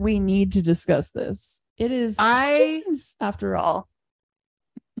need to discuss this. It is James, after all.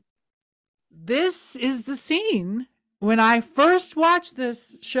 This is the scene when I first watched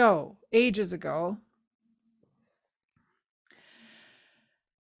this show ages ago,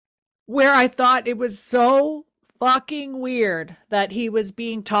 where I thought it was so fucking weird that he was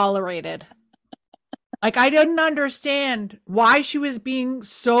being tolerated. Like, I didn't understand why she was being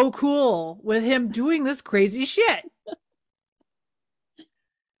so cool with him doing this crazy shit.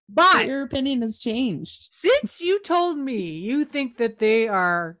 But your opinion has changed. Since you told me you think that they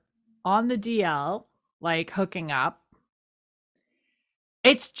are on the DL, like hooking up,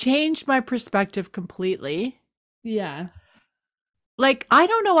 it's changed my perspective completely. Yeah. Like, I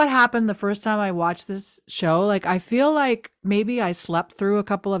don't know what happened the first time I watched this show. Like, I feel like maybe I slept through a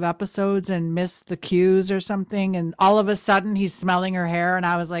couple of episodes and missed the cues or something. And all of a sudden he's smelling her hair. And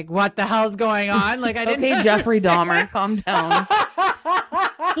I was like, what the hell's going on? Like, I didn't Okay, Jeffrey Dahmer, understand. calm down.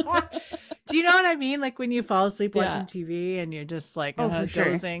 Do you know what I mean? Like when you fall asleep Yeah. watching TV and you're just like Oh, for sure.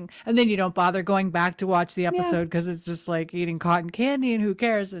 dozing, and then you don't bother going back to watch the Yeah. episode because it's just like eating cotton candy and who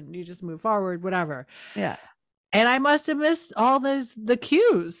cares? And you just move forward, whatever. Yeah. And I must have missed all the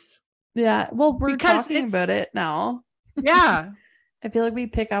cues. Yeah. Well, we're Because talking about it now. Yeah. I feel like we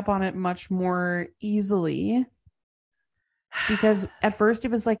pick up on it much more easily because at first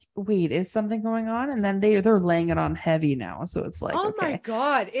it was like, wait, is something going on? And then they're laying it on heavy now. So it's like, Oh okay. my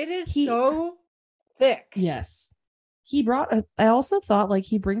God. It is He- so thick. Yes. He brought I also thought like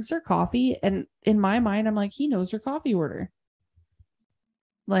he brings her coffee, and in my mind, I'm like, he knows her coffee order.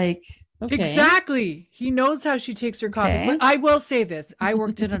 Like, okay. Exactly. He knows how she takes her coffee. Okay. But I will say this. I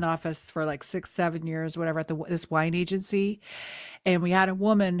worked in an office for like 6-7 years, whatever, at this wine agency. And we had a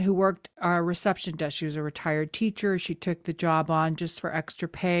woman who worked our reception desk. She was a retired teacher. She took the job on just for extra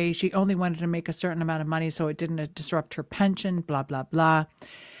pay. She only wanted to make a certain amount of money so it didn't disrupt her pension, blah, blah, blah.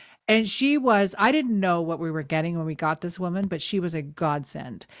 And I didn't know what we were getting when we got this woman, but she was a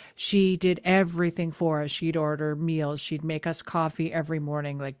godsend. She did everything for us. She'd order meals. She'd make us coffee every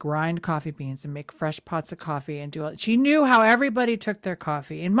morning, like grind coffee beans and make fresh pots of coffee and do it. She knew how everybody took their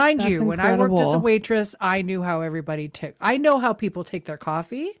coffee. And mind That's you, when I worked as a incredible. waitress, I knew how everybody took. I know how people take their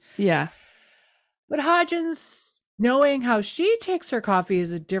coffee, Yeah. but Hodgins knowing how she takes her coffee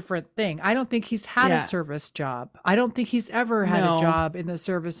is a different thing. I don't think he's had Yeah. a service job. I don't think he's ever had No. a job in the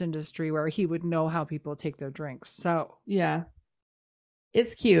service industry where he would know how people take their drinks. So, Yeah.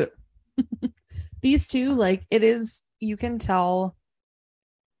 It's cute. These two, like, it is, you can tell.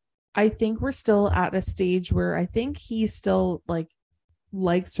 I think we're still at a stage where I think he still like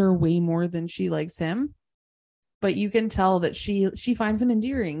likes her way more than she likes him. But you can tell that she finds him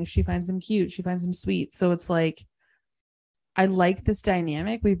endearing. She finds him cute. She finds him sweet. So it's like, I like this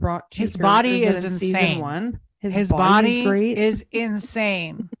dynamic. We brought two his body characters is in insane. season 1. His body body is great. is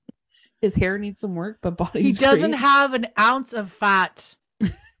insane. His hair needs some work, but He body's doesn't great. have an ounce of fat.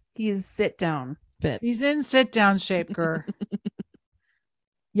 He's sit down fit. He's in sit down shape, girl.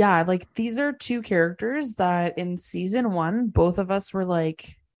 Yeah, like these are two characters that in season 1, both of us were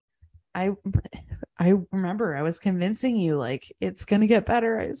like, I remember I was convincing you like it's gonna get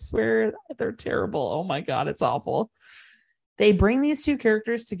better. I swear they're terrible. Oh my God, it's awful. They bring these two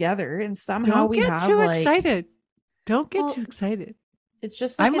characters together and somehow Don't we get have too like excited. Don't get Well, too excited. it's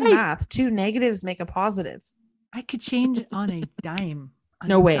just I like in might- math, 2 negatives make a positive. I could change it on a dime. On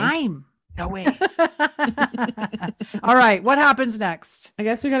No a way. Dime. No way. All right, what happens next? I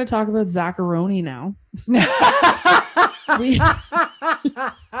guess we got to talk about Zacharoni now.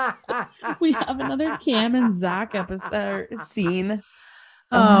 We have another Cam and Zach episode scene.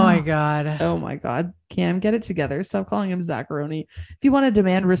 Oh my God. Oh my God. Cam, get it together. Stop calling him Zacharoni. If you want to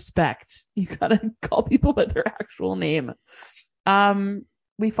demand respect, you gotta call people by their actual name.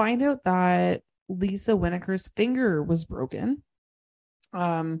 We find out that Lisa Winokur's finger was broken.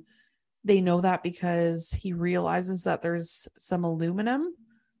 They know that because he realizes that there's some aluminum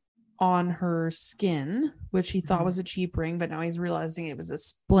on her skin, which he thought was a cheap ring, but now he's realizing it was a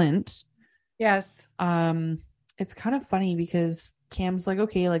splint. Yes. It's kind of funny because Cam's like,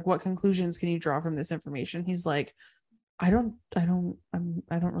 okay, like what conclusions can you draw from this information? He's like, I don't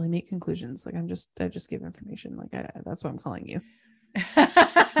really make conclusions. Like I just give information. Like that's why I'm calling you.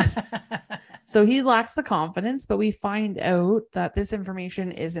 So he lacks the confidence, but we find out that this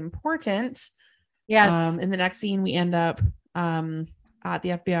information is important. Yes. In the next scene, we end up at the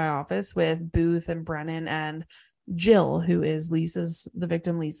FBI office with Booth and Brennan and Jill, who is the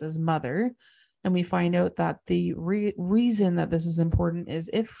victim Lisa's mother. And we find out that the reason that this is important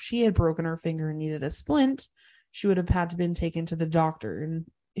is if she had broken her finger and needed a splint, she would have had to been taken to the doctor, and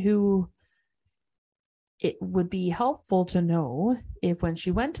who it would be helpful to know if when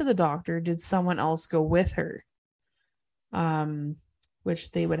she went to the doctor, did someone else go with her?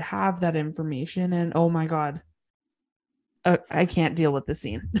 Which they would have that information. And oh my God, I can't deal with the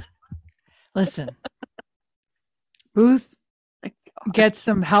scene. Listen. Booth gets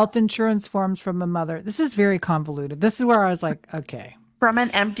some health insurance forms from a mother. This is very convoluted. This is where I was like, okay. From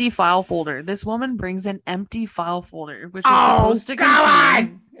an empty file folder. This woman brings an empty file folder, which is supposed to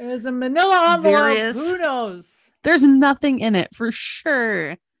contain. It was a manila envelope. Various- Who knows? There's nothing in it for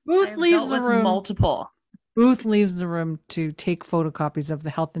sure. Booth I've leaves dealt the with room. multiple. Booth leaves the room to take photocopies of the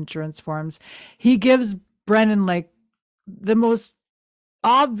health insurance forms. He gives Brennan like the most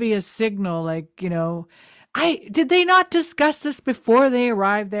obvious signal, like, Did they not discuss this before they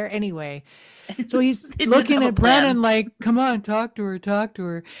arrived there anyway? So he's They did looking have a at plan. Brennan like, come on, talk to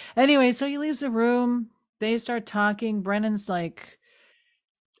her. Anyway, so he leaves the room. They start talking. Brennan's like,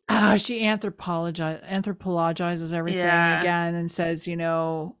 she anthropologizes everything Yeah. again and says,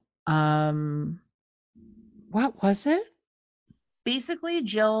 what was it? Basically,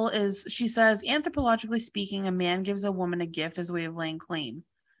 she says, anthropologically speaking, a man gives a woman a gift as a way of laying claim,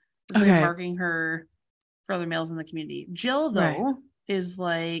 as a way of Okay. marking her for other males in the community. Jill, though, Right. is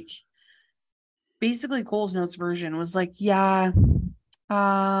like, basically Cole's Notes version was like, yeah,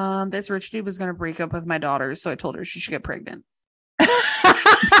 this rich dude was going to break up with my daughter, so I told her she should get pregnant.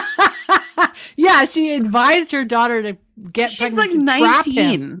 Yeah, she advised her daughter to get She's pregnant like to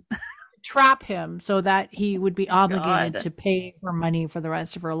 19. trap him so that he would be obligated God. to pay her money for the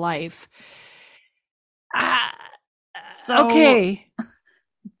rest of her life. So Okay.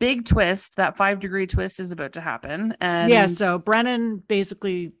 big twist, that 5-degree twist is about to happen. And Yeah, so Brennan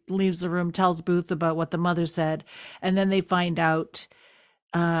basically leaves the room, tells Booth about what the mother said, and then they find out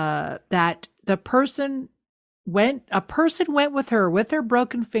that a person went with her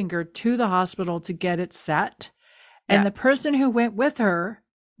broken finger to the hospital to get it set. And the person who went with her,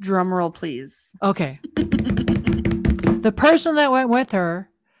 drum roll, please. okay. The person that went with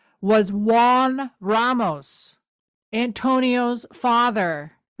her was Juan Ramos, Antonio's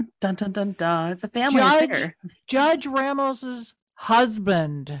father. Dun dun dun dun. It's a family affair. Judge Ramos's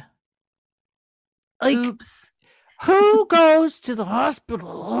husband. Like, oops. Who goes to the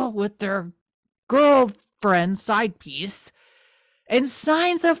hospital with their girlfriend side piece and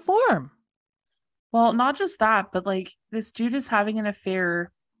signs a form? Well, not just that, but like this dude is having an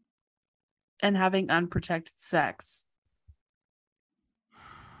affair and having unprotected sex.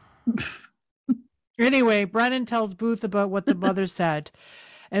 Anyway, Brennan tells Booth about what the mother said.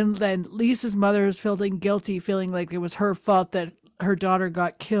 And then Lisa's mother is feeling guilty, feeling like it was her fault that her daughter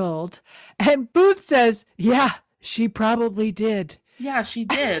got killed. And Booth says, yeah, she probably did. Yeah, she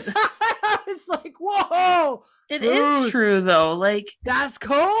did. It's like, whoa. It is true, though. Like, that's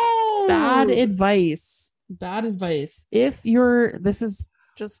cold. Bad advice. This is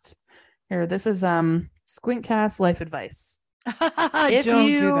Squintcast life advice. If Don't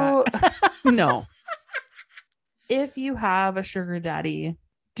you do that. no. If you have a sugar daddy,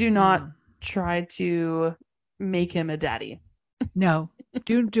 do not try to make him a daddy. No,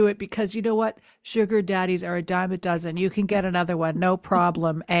 don't do it, because you know what? Sugar daddies are a dime a dozen. You can get another one, no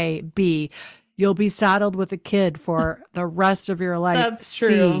problem. A, B, you'll be saddled with a kid for the rest of your life. That's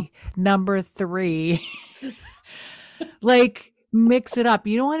true. C, number 3. Like, mix it up.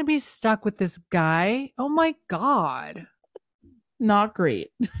 You don't want to be stuck with this guy. Oh my God. Not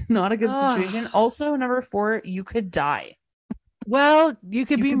great. Not a good situation. Also, number 4, you could die. Well, you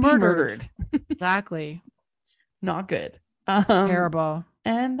could be murdered. Exactly. Not good. Terrible.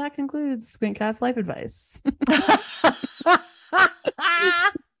 And that concludes Squintcast life advice.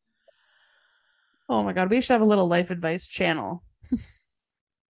 Oh my God, we should have a little life advice channel.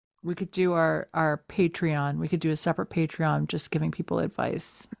 We could do our Patreon. We could do a separate Patreon just giving people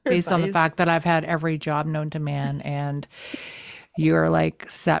advice based on the fact that I've had every job known to man and you're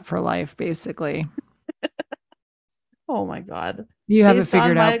like set for life, basically. Oh my God. You haven't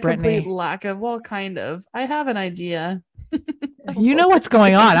figured out, Brittany. Complete lack of, well, kind of. I have an idea. You know what's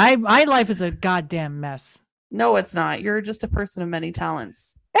going on. My life is a goddamn mess. No, it's not. You're just a person of many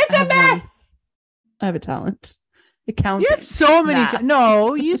talents. It's a mess. I have a talent. Accounting. You have so many.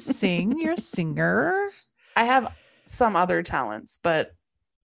 No, you sing. You're a singer. I have some other talents, but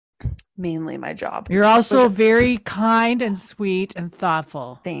mainly my job. You're also very kind and sweet and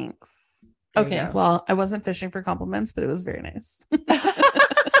thoughtful. Thanks. There Okay, you go. well, I wasn't fishing for compliments, but it was very nice.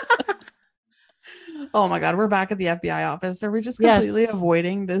 Oh my God, we're back at the FBI office. Are we just completely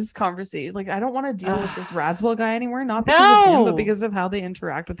avoiding this conversation? Like, I don't want to deal with this Radswell guy anymore, not because of him, but because of how they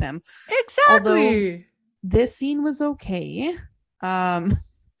interact with him. Exactly. Although this scene was okay. So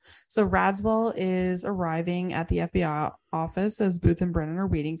Radswell is arriving at the FBI office as Booth and Brennan are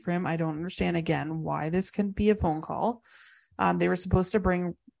waiting for him. I don't understand, again, why this couldn't be a phone call. They were supposed to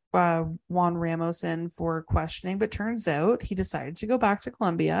bring Juan Ramos in for questioning, but turns out he decided to go back to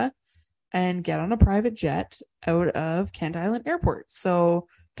Colombia and get on a private jet out of Kent Island Airport. So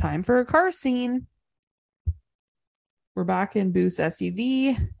time for a car scene. We're back in Booth's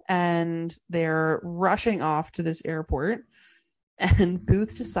SUV and they're rushing off to this airport. And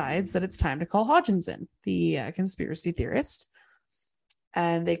Booth decides that it's time to call Hodgkinson, the conspiracy theorist.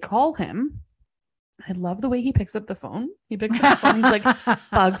 And they call him. I love the way he picks up the phone. He picks up the phone. He's like,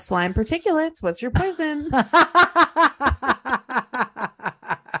 bug, slime, particulates. What's your poison?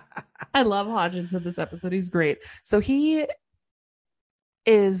 I I love Hodgins in this episode. He's great. So he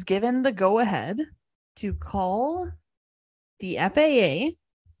is given the go ahead to call the FAA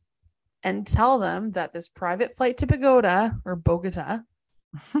and tell them that this private flight to Bogota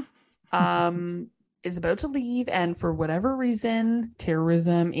is about to leave, and for whatever reason,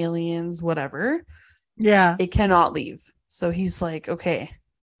 terrorism, aliens, whatever, Yeah. it cannot leave. So he's like, okay,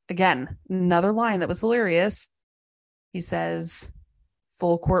 again, another line that was hilarious. He says,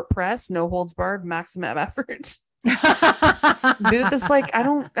 full court press, no holds barred, maximum effort. Booth is like, I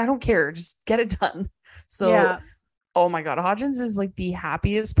don't care, just get it done. So Yeah. oh my god, Hodgins is like the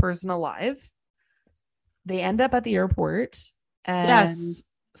happiest person alive. They end up at the airport, and Yes.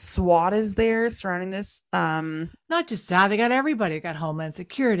 SWAT is there surrounding this. Not just that, they got everybody. They got Homeland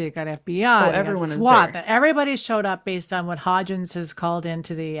Security, they got FBI, they got everyone is SWAT. there. That everybody showed up based on what Hodgins has called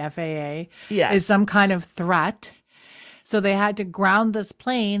into the FAA Yes. is some kind of threat. So they had to ground this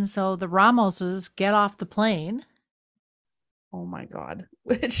plane so the Ramoses get off the plane. Oh my god.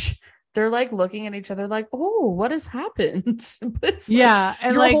 Which they're like looking at each other like, oh, what has happened? But it's Yeah,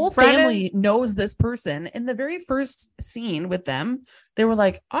 and your like whole Brennan- family knows this person. In the very first scene with them, they were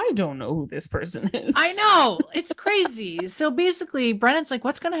like, I don't know who this person is. I know, it's crazy. So basically, Brennan's like,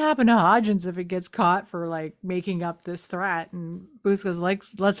 what's going to happen to Hodgins if it gets caught for like making up this threat? And Booth goes, like,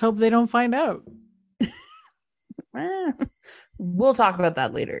 let's hope they don't find out. We'll talk about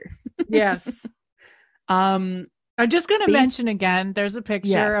that later. Yes. I'm just going to mention again, there's a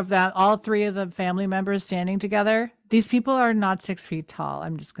picture of that, all three of the family members standing together. These people are not 6 feet tall.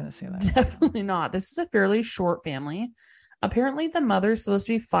 I'm just going to say that. Definitely not. This is a fairly short family. Apparently the mother's supposed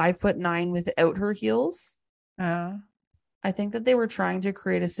to be 5'9" without her heels. I think that they were trying to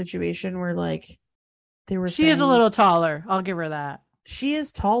create a situation where like they were She is a little taller. I'll give her that. She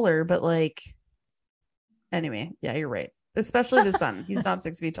is taller, but like anyway, yeah, you're right. Especially the son. He's not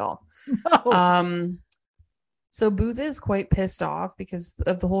 6 feet tall. No. So Booth is quite pissed off because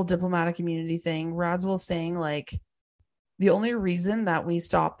of the whole diplomatic immunity thing. Radswell's saying like the only reason that we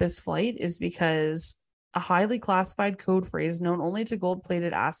stopped this flight is because a highly classified code phrase known only to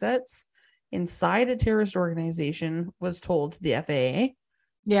gold-plated assets inside a terrorist organization was told to the FAA.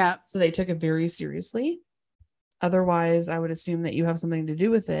 Yeah. So they took it very seriously. Otherwise, I would assume that you have something to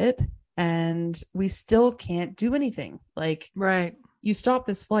do with it, and we still can't do anything. Like, right. You stop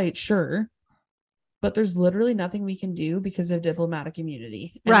this flight, sure, but there's literally nothing we can do because of diplomatic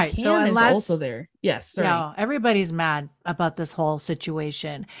immunity. And right. Cam so is also there. Yes. Sorry. Yeah, everybody's mad about this whole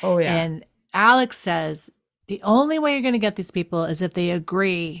situation. Oh, yeah. And Alex says the only way you're going to get these people is if they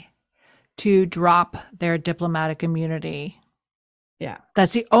agree to drop their diplomatic immunity. Yeah.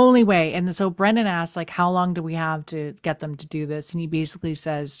 That's the only way. And so Brendan asks, like, how long do we have to get them to do this? And he basically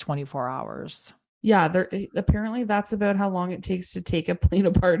says 24 hours. Yeah, apparently that's about how long it takes to take a plane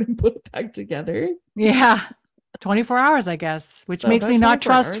apart and put it back together. Yeah. 24 hours, I guess, which makes me not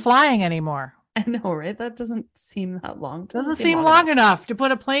trust flying anymore. I know, right? That doesn't seem that long. Doesn't seem long enough to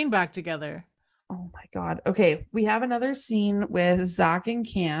put a plane back together. Oh my God. Okay. We have another scene with Zach and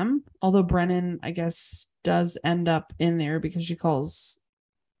Cam, although Brennan, I guess, does end up in there because she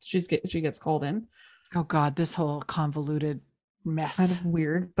gets called in. Oh God, this whole convoluted mess. Kind of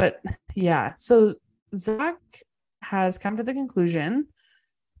weird, but yeah. So Zach has come to the conclusion.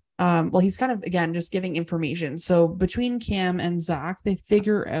 Well, he's kind of, again, just giving information. So between Cam and Zach, they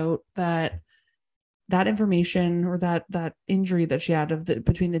figure out that information or that injury that she had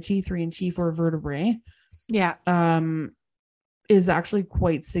between the T3 and T4 vertebrae, yeah, is actually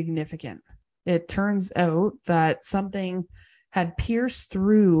quite significant. It turns out that something had pierced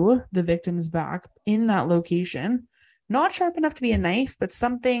through the victim's back in that location, not sharp enough to be a knife, but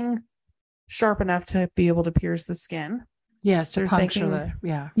something sharp enough to be able to pierce the skin. Yes, to puncture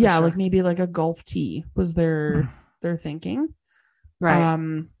yeah, sure. like maybe like a golf tee was their thinking,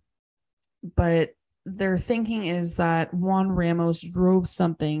 right? But their thinking is that Juan Ramos drove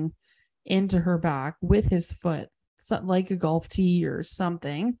something into her back with his foot, like a golf tee or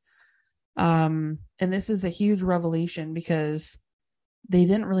something. And this is a huge revelation because they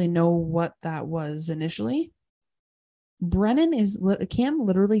didn't really know what that was initially. Cam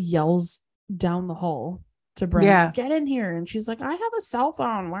literally yells down the hall to Brennan, get in here. And she's like, I have a cell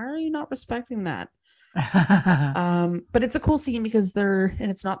phone. Why are you not respecting that? But it's a cool scene because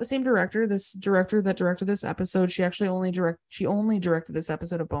and it's not the same director. This director that directed this episode, she actually only directed this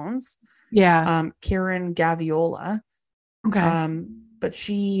episode of Bones. Yeah. Karen Gaviola. Okay. But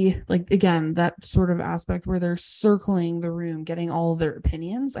she, like, again, that sort of aspect where they're circling the room, getting all of their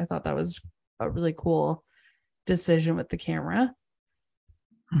opinions. I thought that was a really cool decision with the camera.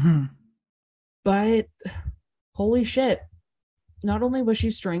 Mm-hmm. But holy shit, not only was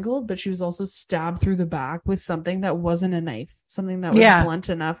she strangled, but she was also stabbed through the back with something that wasn't a knife, something that was Yeah. blunt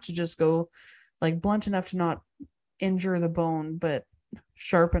enough to just go, like blunt enough to not injure the bone, but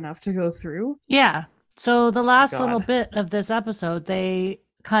sharp enough to go through. Yeah. So the last little God. bit of this episode, they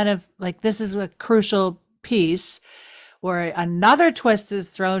kind of like, this is a crucial piece where another twist is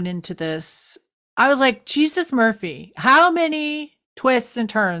thrown into this. I was like, Jesus Murphy, how many twists and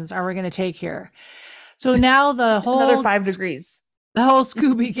turns are we going to take here? So now the Another whole 5 degrees. the whole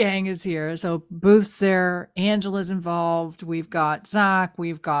Scooby gang is here. So Booth's there, Angela's involved. We've got Zach,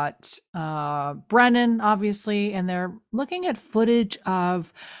 we've got Brennan, obviously, and they're looking at footage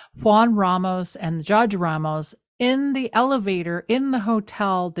of Juan Ramos and Judge Ramos in the elevator in the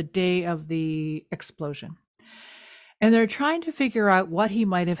hotel the day of the explosion. And they're trying to figure out what he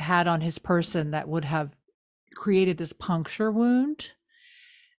might have had on his person that would have created this puncture wound.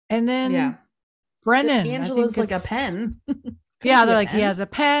 And then Yeah. Brennan, Angela's like a pen. Yeah, they're like, he has a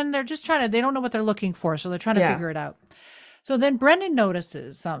pen. They're just trying to, they don't know what they're looking for. So they're trying to figure it out. So then Brennan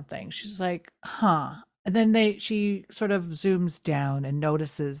notices something. She's like, huh. And then she sort of zooms down and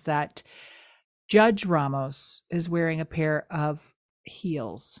notices that Judge Ramos is wearing a pair of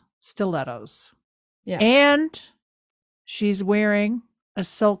heels, stilettos. Yeah. And she's wearing a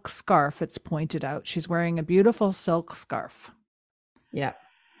silk scarf. It's pointed out. She's wearing a beautiful silk scarf. Yeah.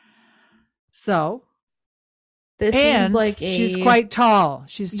 So this seems like she's quite tall.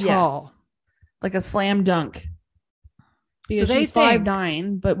 She's tall. Yes, like a slam dunk. Because So she's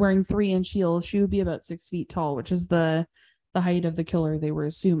 5'9", but wearing 3-inch heels, she would be about 6 feet tall, which is the height of the killer they were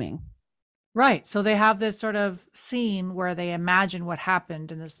assuming. Right. So they have this sort of scene where they imagine what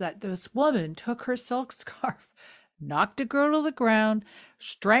happened, and it's that this woman took her silk scarf, knocked a girl to the ground,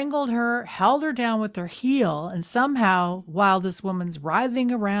 strangled her, held her down with her heel, and somehow, while this woman's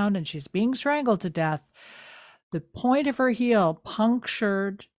writhing around and she's being strangled to death, the point of her heel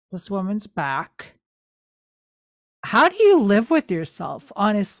punctured this woman's back. How do you live with yourself,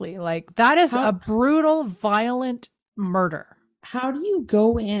 honestly? Like, that is a brutal, violent murder. How do you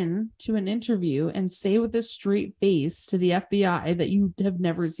go in to an interview and say with a straight face to the FBI that you have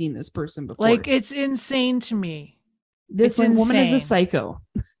never seen this person before? Like, it's insane to me. This woman is a psycho.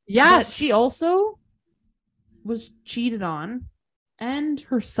 Yes. But she also was cheated on, and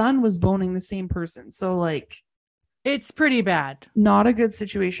her son was boning the same person. So, like, it's pretty bad. Not a good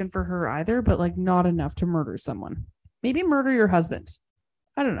situation for her either, but like not enough to murder someone. Maybe murder your husband.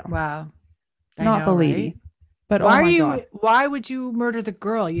 I don't know. Wow. Not the lady. Right? But why would you murder the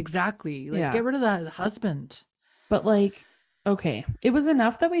girl? Exactly. Like, get rid of the husband. But like, okay, it was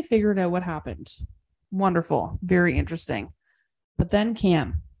enough that we figured out what happened. Wonderful. Very interesting. But then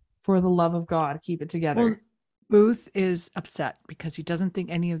Cam, for the love of God, keep it together. Well, Booth is upset because he doesn't think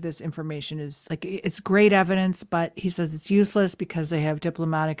any of this information is like, it's great evidence, but he says it's useless because they have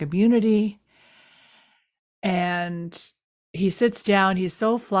diplomatic immunity. And he sits down. He's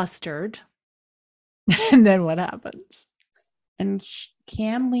so flustered. And then what happens? And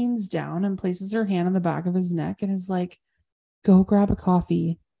Cam leans down and places her hand on the back of his neck and is like, go grab a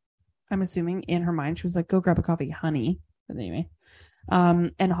coffee. I'm assuming in her mind, she was like, go grab a coffee, honey. But anyway.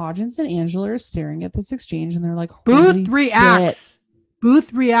 And Hodgins and Angela are staring at this exchange and they're like, Booth reacts.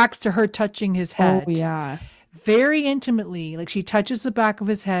 Booth reacts to her touching his head. Oh, yeah. Very intimately. Like, she touches the back of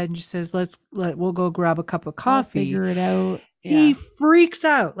his head and she says, we'll go grab a cup of coffee. I'll figure it out. Yeah. He freaks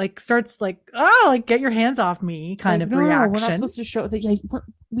out, like starts like, oh, like, get your hands off me kind of reaction. We're not supposed to show that. Yeah,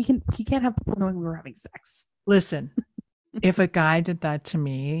 he can't have people knowing we were having sex. Listen, if a guy did that to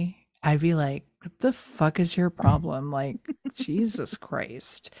me, I'd be like, what the fuck is your problem? Like, Jesus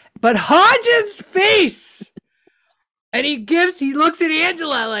Christ. But Hodgins' face, and he looks at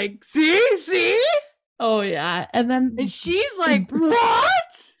Angela like, see? Oh, yeah. And she's like, what?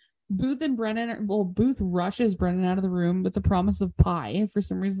 Booth and Brennan, Booth rushes Brennan out of the room with the promise of pie. For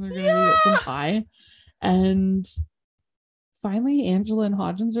some reason, they're going to go get some pie. And finally, Angela and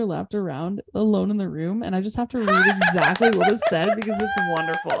Hodgins are left around alone in the room. And I just have to read exactly what is said because it's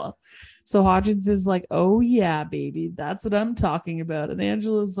wonderful. So Hodgins is like, oh, yeah, baby, that's what I'm talking about. And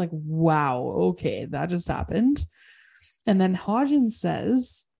Angela's like, wow, okay, that just happened. And then Hodgins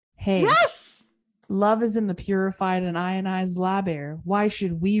says, hey. Yes! Love is in the purified and ionized lab air. Why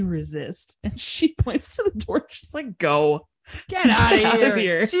should we resist? And she points to the door. She's like, go. Get out of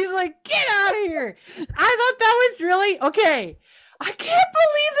here. She's like, get out of here. I thought that was really okay. I can't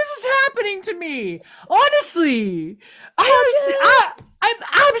believe this is happening to me. Honestly. I'm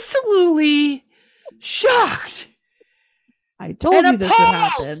absolutely shocked. I told you this would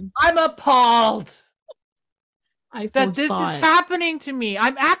happen. I'm appalled. That this is happening to me.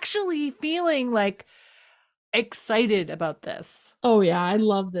 I'm actually feeling like excited about this. Oh yeah, I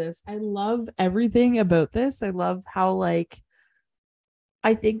love this. I love everything about this. I love how like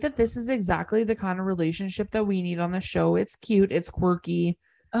I think that this is exactly the kind of relationship that we need on the show. It's cute, it's quirky.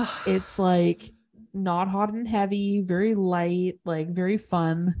 Ugh. It's like not hot and heavy, very light, like very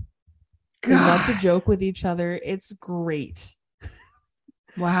fun. They love to God. joke with each other. It's great.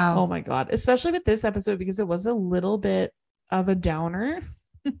 Wow. Oh my God. Especially with this episode because it was a little bit of a downer.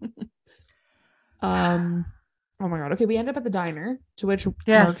 Oh my God. Okay, we end up at the diner, to which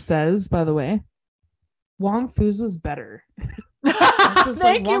Yes. Mark says, by the way, Wong Fu's was better. Mark was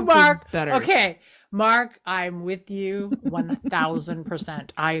Thank you, Wong Fu's Mark. is better. Okay, Mark, I'm with you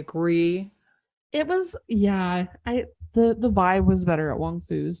 1000%. I agree. It was, yeah, the vibe was better at Wong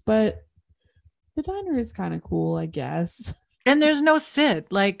Fu's, but the diner is kind of cool, I guess. And there's no Sid.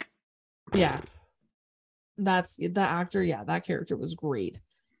 Like, Yeah. That's the actor, yeah, that character was great.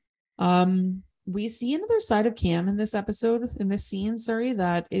 We see another side of Cam in this episode, in this scene, sorry,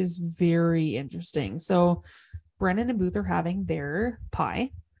 that is very interesting. So Brennan and Booth are having their pie.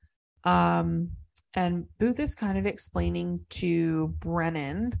 And Booth is kind of explaining to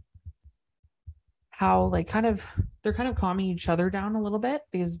Brennan how like they're kind of calming each other down a little bit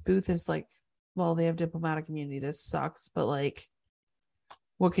because Booth is like, well, they have diplomatic immunity. This sucks, but like,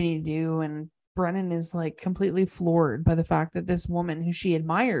 what can you do? And Brennan is like completely floored by the fact that this woman who she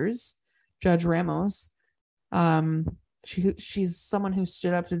admires, Judge Ramos, she's someone who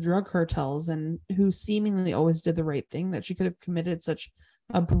stood up to drug cartels and who seemingly always did the right thing, that she could have committed such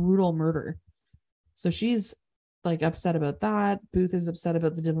a brutal murder. So she's like upset about that. Booth is upset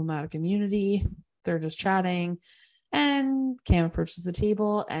about the diplomatic immunity. They're just chatting, and Cam approaches the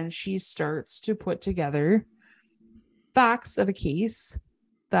table and she starts to put together facts of a case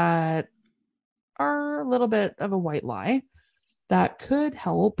that are a little bit of a white lie that could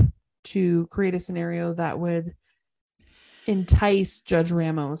help to create a scenario that would entice Judge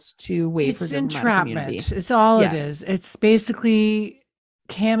Ramos to wait for diplomatic entrapment. immunity. It's all Yes. it is. It's basically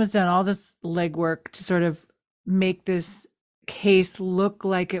Cam has done all this legwork to sort of make this case look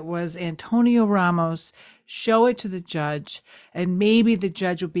like it was Antonio Ramos, show it to the judge, and maybe the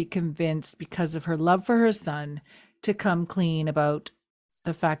judge will be convinced because of her love for her son to come clean about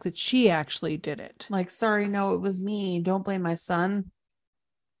the fact that she actually did it. Like, sorry, no, it was me. Don't blame my son.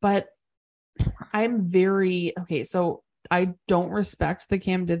 But I'm very okay. So I don't respect that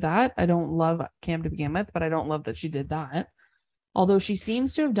Cam did that. I don't love Cam to begin with, but I don't love that she did that. Although she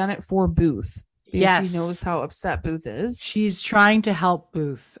seems to have done it for Booth because Yes. she knows how upset Booth is. She's trying to help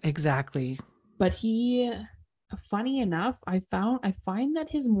Booth. Exactly. But funny enough, I find that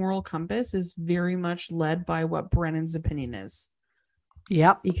his moral compass is very much led by what Brennan's opinion is.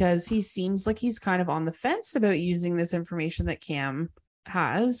 Yep. Because he seems like he's kind of on the fence about using this information that Cam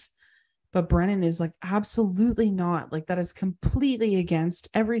has. But Brennan is like, absolutely not. Like, that is completely against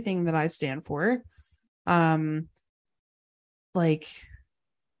everything that I stand for. Like,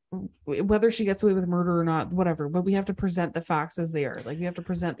 whether she gets away with murder or not, whatever. But we have to present the facts as they are. Like, we have to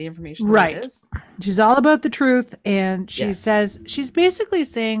present the information the way it is. She's all about the truth. And she Yes. says, she's basically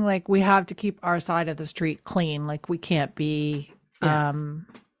saying, like, we have to keep our side of the street clean. Like, we can't be, Yeah.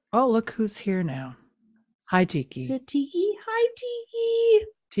 oh, look who's here now. Hi, Tiki. Is it Tiki? Hi, Tiki.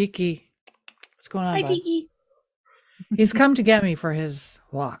 Tiki. What's going on, Hi, bud? Tiki. He's come to get me for his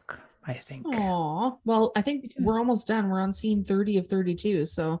walk, I think. Aw. Well, I think we're almost done. We're on scene 30 of 32.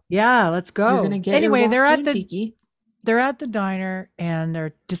 So Yeah, let's go. you're gonna get Anyway, your walk they're soon, Tiki. They're at the diner and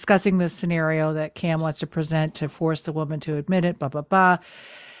they're discussing this scenario that Cam wants to present to force the woman to admit it, blah, blah, blah.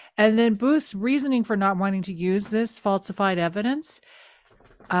 And then Booth's reasoning for not wanting to use this falsified evidence,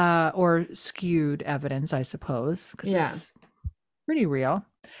 or skewed evidence, I suppose, because it's pretty real.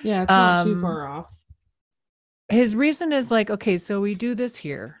 Yeah, it's not too far off. His reason is like, okay, so we do this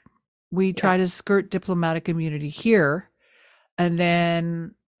here. We try to skirt diplomatic immunity here, and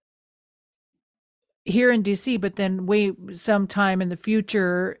then here in DC, but then wait, sometime in the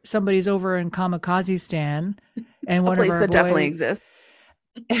future, somebody's over in Kamikazestan, and A place that definitely exists.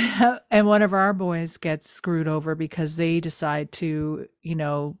 And one of our boys gets screwed over because they decide to,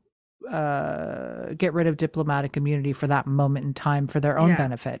 get rid of diplomatic immunity for that moment in time for their own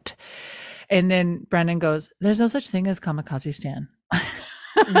benefit. And then Brennan goes, "There's no such thing as Kamikazestan."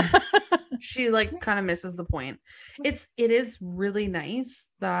 She like kind of misses the point. It is really nice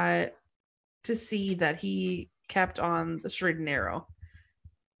that to see that he kept on the straight and narrow,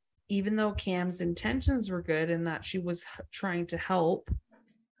 even though Cam's intentions were good and that she was trying to help.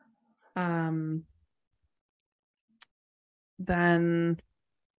 Then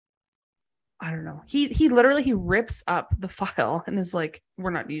I don't know. He literally rips up the file and is like, "We're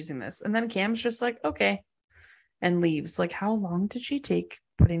not using this." And then Cam's just like, "Okay." and leaves. Like, how long did she take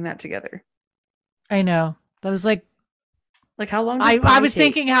putting that together? I know. That was like, Like, how long does I pie was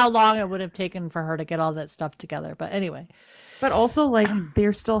take? thinking how long it would have taken for her to get all that stuff together. But anyway, But also, like,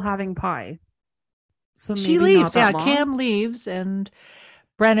 they're still having pie. So she maybe not leaves. that Yeah, long. Cam leaves, and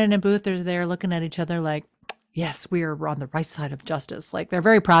Brennan and Booth are there looking at each other like, yes, we are on the right side of justice. Like, they're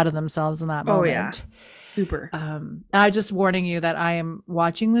very proud of themselves in that Oh, moment. yeah. Super. I just warning you that I am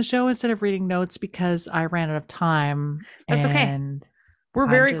watching the show instead of reading notes because I ran out of time. That's okay. And We're I'm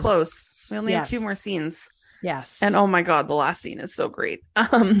very just- close. We only have 2 more yes. scenes. Yes. And oh my god, the last scene is so great.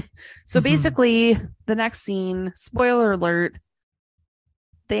 So basically, the next scene, spoiler alert,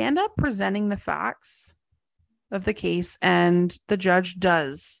 they end up presenting the facts of the case, and the judge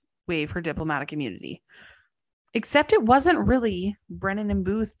does waive her diplomatic immunity. Except it wasn't really Brennan and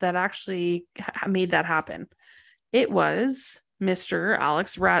Booth that actually made that happen. It was Mr.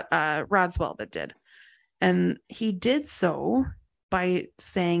 Alex Radswell that did. And he did so by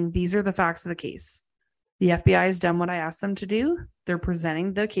saying, these are the facts of the case. The FBI has done what I asked them to do. They're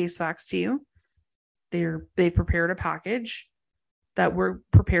presenting the case facts to you. They've prepared a package that we're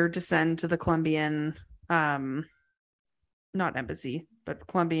prepared to send to the Colombian, not embassy, but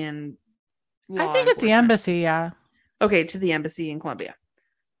Colombian law I think it's the enforcement. embassy. Yeah. Okay, to the embassy in Colombia.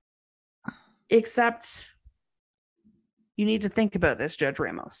 Except you need to think about this, Judge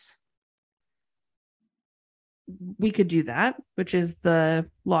Ramos. We could do that, which is the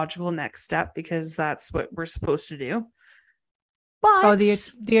logical next step because that's what we're supposed to do. But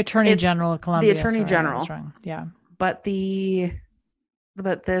the Attorney General of Colombia. The Attorney General. Yeah. But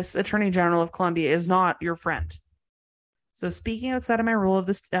this Attorney General of Colombia is not your friend. So speaking outside of my role of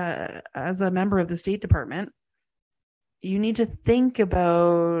this as a member of the State Department, you need to think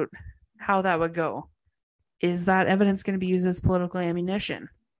about how that would go. Is that evidence going to be used as political ammunition?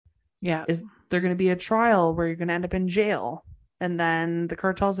 Yeah. Is there going to be a trial where you're going to end up in jail? And then the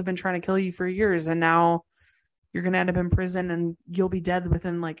cartels have been trying to kill you for years, and now you're going to end up in prison and you'll be dead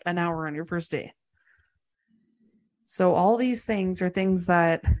within like an hour on your first day. So all these things are things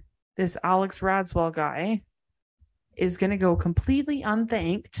that this Alex Radswell guy is going to go completely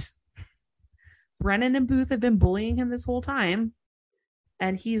unthanked. Brennan and Booth have been bullying him this whole time.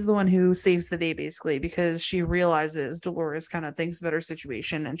 And he's the one who saves the day, basically, because she realizes Dolores kind of thinks about her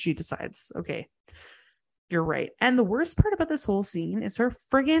situation and she decides, okay, you're right. And the worst part about this whole scene is her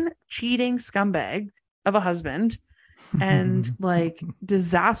friggin' cheating scumbag of a husband and like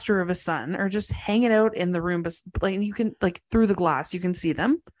disaster of a son are just hanging out in the room. Like, you can, like, through the glass, you can see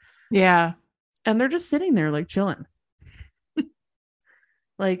them. Yeah. And they're just sitting there, like, chilling.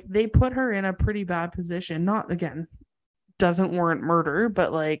 Like, they put her in a pretty bad position. Not, again, doesn't warrant murder,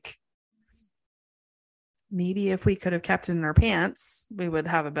 but like, maybe if we could have kept it in our pants, we would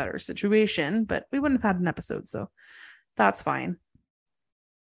have a better situation, but we wouldn't have had an episode, so that's fine.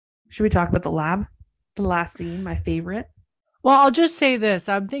 Should we talk about the lab? The last scene, my favorite. Well, I'll just say this.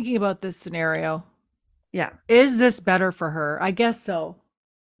 I'm thinking about this scenario. Yeah. Is this better for her? I guess so.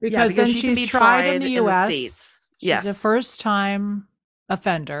 Because then she can she's be tried in the US. States. She's Yes. a first-time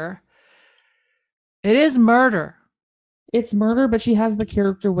offender. It is murder. It's murder, but she has the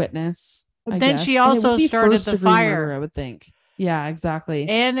character witness. But then she also started the fire. Murder, I would think. Yeah, exactly.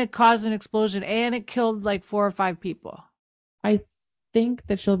 And it caused an explosion and it killed like 4 or 5 people. I think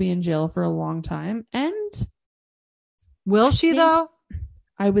that she'll be in jail for a long time. And will she though?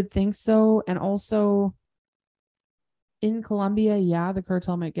 I would think so. And also in Colombia, yeah, the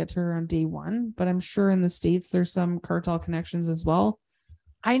cartel might get to her on day 1, but I'm sure in the States there's some cartel connections as well.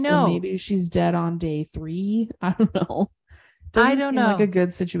 I know. So maybe she's dead on day 3. I don't know. I don't know. Like a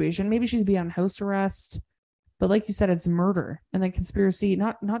good situation. Maybe she's be on house arrest. But like you said, it's murder. And then conspiracy,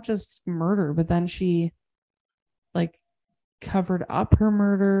 not just murder, but then she like covered up her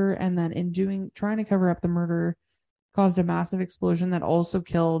murder, and then in trying to cover up the murder caused a massive explosion that also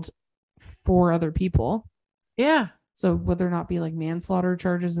killed 4 other people. Yeah. So would there not be like manslaughter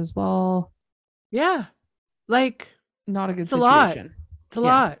charges as well? Yeah. Like, not a good it's situation. It's a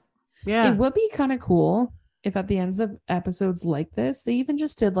lot. Yeah. It would be kind of cool if at the ends of episodes like this, they even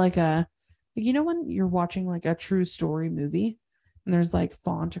just did like you know, when you're watching like a true story movie and there's like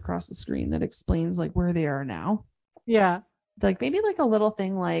font across the screen that explains like where they are now. Yeah. Like maybe like a little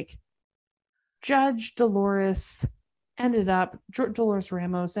thing like Judge Dolores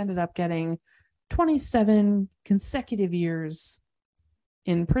Ramos ended up getting 27 consecutive years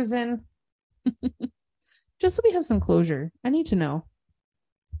in prison. Just so we have some closure. I need to know.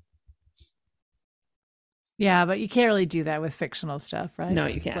 Yeah, but you can't really do that with fictional stuff, right? No,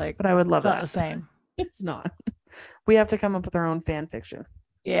 you can't. Like, but I would love it's that. not the same. It's not. We have to come up with our own fan fiction.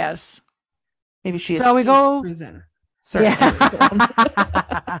 Yes. Maybe she So we escapes go- prison. Sorry. Yeah.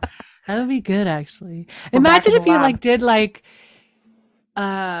 That would be good, actually. We're back Imagine in the if you lab. like did like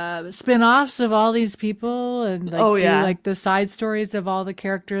spin-offs of all these people and like Oh, do yeah. like the side stories of all the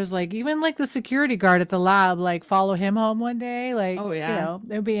characters, like even like the security guard at the lab, like follow him home one day. Like, Oh, yeah.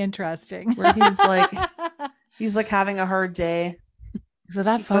 it would be interesting. Where he's like having a hard day. So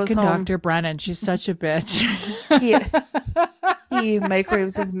that He goes fucking home. Dr. Brennan, she's such a bitch. He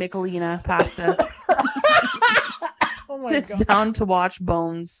microwaves his Michelina pasta. Oh my Sits God. down to watch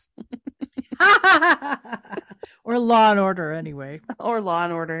Bones Or Law and Order, anyway. or Law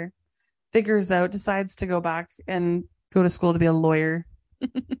and Order. Figures out, decides to go back and go to school to be a lawyer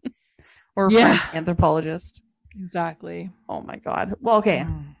or a Yeah. French anthropologist. Exactly. Oh my God. Well, okay.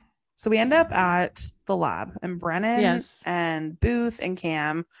 Mm. So we end up at the lab, and Brennan Yes. and Booth and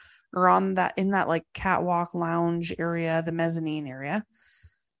Cam are in that like catwalk lounge area, the mezzanine area.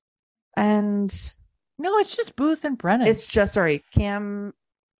 And No, it's just Booth and Brennan. it's just Cam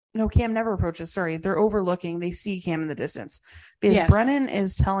never approaches. Sorry, they're overlooking. They see Cam in the distance because Yes. Brennan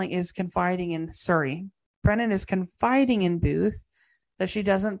is confiding in Booth that she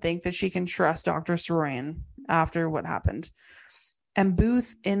doesn't think that she can trust Dr. Soroyan after what happened. And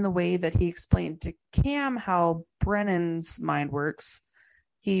Booth, in the way that he explained to Cam how Brennan's mind works,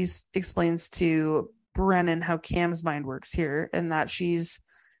 he explains to Brennan how Cam's mind works here, and that she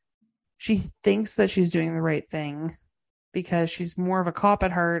thinks that she's doing the right thing because she's more of a cop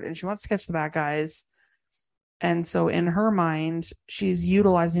at heart and she wants to catch the bad guys. And so in her mind, she's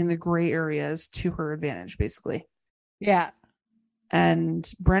utilizing the gray areas to her advantage, basically. Yeah. And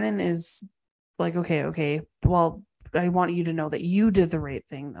Brennan is like, okay, well, I want you to know that you did the right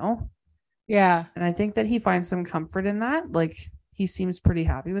thing, though. Yeah. And I think that he finds some comfort in that. Like, he seems pretty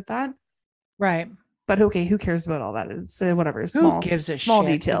happy with that. Right. But okay, who cares about all that? It's whatever. Who gives a small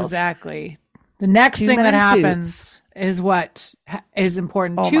shit? details. Exactly. The next Two thing men that in happens suits. is what is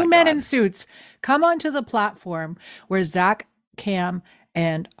important. Oh Two my men God. in suits come onto the platform where Zach, Cam,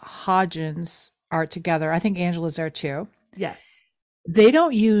 and Hodgins are together. I think Angela's there too. Yes. They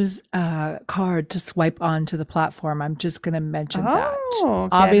don't use a card to swipe onto the platform. I'm just going to mention that. Oh,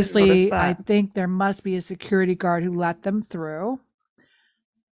 okay, I didn't notice Obviously, that. I think there must be a security guard who let them through.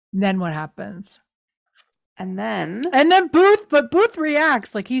 Then what happens? And then Booth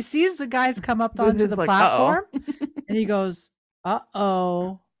reacts like he sees the guys come up Booth onto is the like, platform and he goes,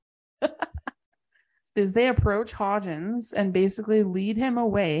 "Uh-oh." is they approach Hodgins and basically lead him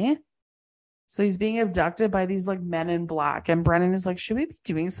away. So he's being abducted by these like men in black. And Brennan is like, should we be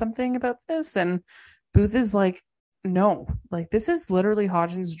doing something about this? And Booth is like, no, like this is literally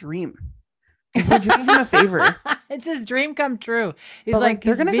Hodgins' dream. Like, we're doing him a favor. It's his dream come true. He's But, like, like,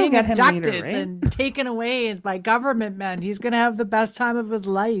 they're he's gonna go being get him later, abducted right? and taken away by government men. He's going to have the best time of his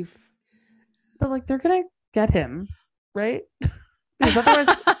life. But like they're gonna get him, right? Because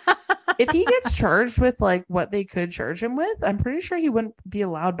otherwise, if he gets charged with like what they could charge him with, I'm pretty sure he wouldn't be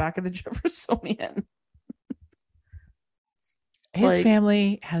allowed back in the Jeffersonian. His Like-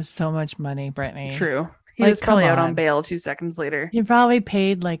 family has so much money, Brittany. True. He Like, was probably come out on on. bail 2 seconds later. He probably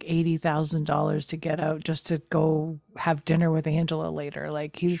paid like $80,000 to get out just to go have dinner with Angela later.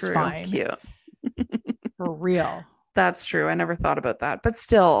 Like he's True. fine. Cute. For real. That's true. I never thought about that. But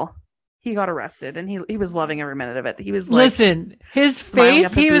still, he got arrested and he was loving every minute of it. He was like, Listen, his smiling face,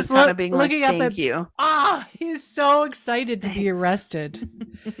 up at he Booth, was kind of being like, looking up thank at, you. he's so excited to be Thanks. arrested.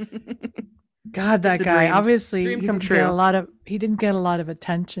 God, that It's a guy, dream. obviously, Dream he come didn't true. get he didn't get a lot of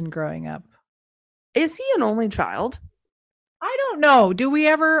attention growing up. Is he an only child? I don't know.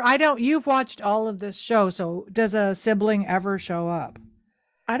 You've watched all of this show, so does a sibling ever show up?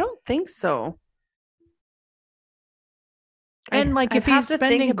 I don't think so. And like I'd if have he's to think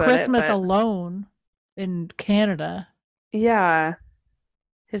spending about it, Christmas but- alone in Canada, Yeah.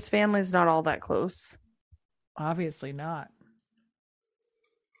 His family's not all that close. obviously not.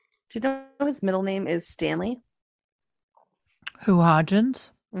 Do you know his middle name is Stanley? Who, Hodgins?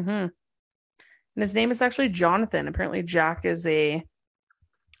 Mm-hmm. And his name is actually Jonathan. Apparently, Jack is a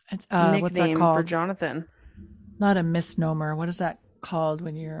It's what's that nickname for called? Jonathan. Not a misnomer. What is that called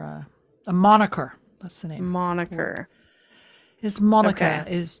when you're a moniker? That's the name. Moniker. His moniker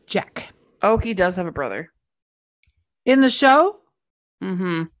Okay. is Jack. Oh, he does have a brother. In the show?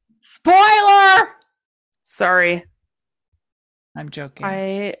 Mm-hmm. Spoiler! Sorry. I'm joking.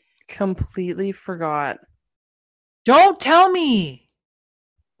 I completely forgot. Don't tell me.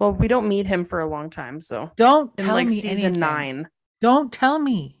 Well, we don't meet him for a long time, so Don't in tell like me season anything. 9. Don't tell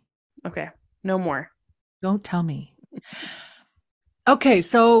me. Okay, no more. Don't tell me. Okay,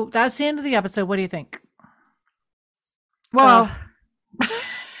 so that's the end of the episode. What do you think? Well,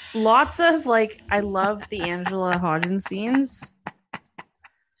 Lots of like, I love the Angela Hodgins scenes,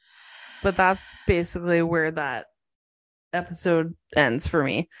 but that's basically where that episode ends for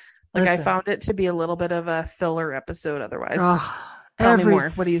me. Like, I Listen. found it to be a little bit of a filler episode otherwise. Oh, Tell me more.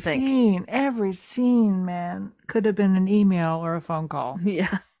 What do you think? Every scene, man, could have been an email or a phone call.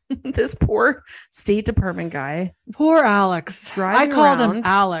 Yeah. This poor State Department guy. Poor Alex. Driving I called him around.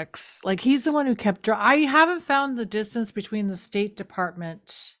 Alex. Like, he's the one who kept I haven't found the distance between the State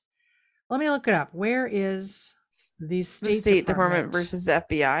Department. Let me look it up. Where is the State Department versus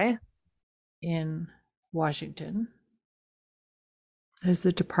FBI in Washington? There's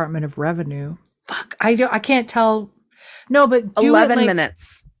the Department of Revenue. Fuck, I can't tell. No, but 11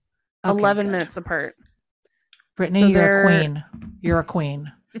 minutes. Okay, 11 good. minutes apart. Brittany, So you're a queen. You're a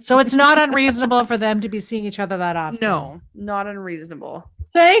queen. So it's not unreasonable for them to be seeing each other that often. No, not unreasonable.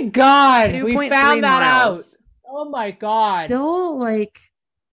 Thank God we 2.3 found that out. miles. Oh my God. Still, like,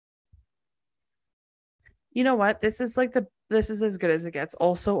 you know what? This is as good as it gets.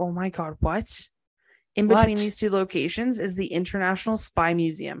 Also, oh my God, what? In between these two locations is the International Spy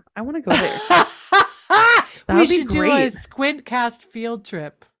Museum. I want to go there. We should do a Squintcast field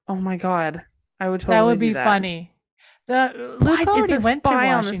trip. Oh my God. I would totally That would be do that. funny. Luke already it's a went spy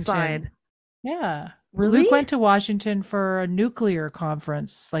to on the Washington. side. Yeah. Really? Luke went to Washington for a nuclear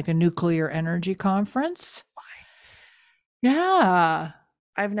conference, like a nuclear energy conference. What? Yeah.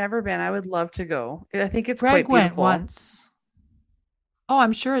 I've never been. I would love to go. I think it's Greg quite beautiful. went once. Oh,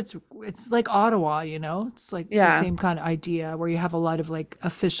 I'm sure it's like Ottawa, you know? It's like the same kind of idea where you have a lot of like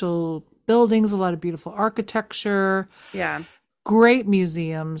official buildings, a lot of beautiful architecture. Yeah. Great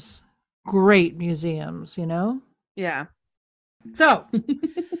museums, you know? Yeah. So,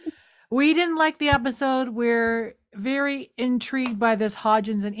 we didn't like the episode. We're very intrigued by this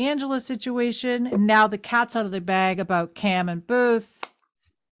Hodgins and Angela situation. And now the cat's out of the bag about Cam and Booth.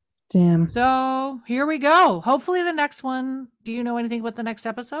 Damn. So here we go. Hopefully the next one. Do you know anything about the next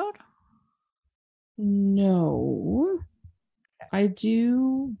episode? No. I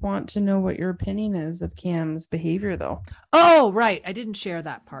do want to know what your opinion is of Cam's behavior, though. Oh, right. I didn't share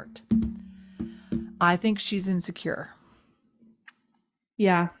that part. I think she's insecure.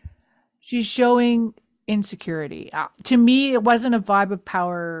 Yeah. She's showing insecurity. To me, it wasn't a vibe of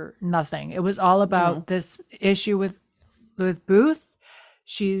power, nothing. It was all about this issue with Booth.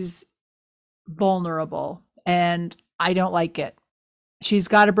 She's vulnerable and I don't like it. She's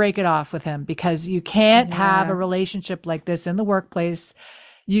got to break it off with him because you can't have a relationship like this in the workplace.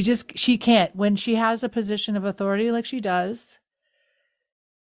 She can't. When she has a position of authority like she does,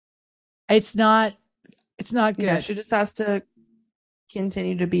 it's not good. Yeah, she just has to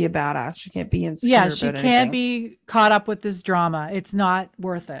continue to be a badass. She can't be insecure. Yeah, she can't be caught up with this drama. It's not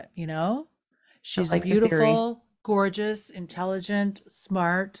worth it, you know? She's beautiful, gorgeous, intelligent,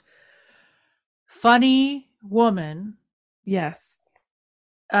 smart, funny woman. Yes.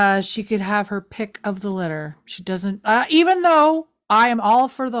 She could have her pick of the litter. She doesn't, even though I am all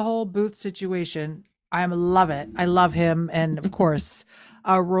for the whole Booth situation. Love it. I love him. And of course,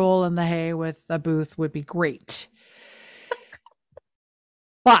 a roll in the hay with a Booth would be great.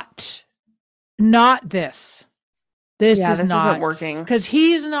 But not this. This isn't working. Because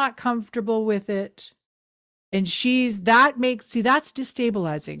he's not comfortable with it. And that's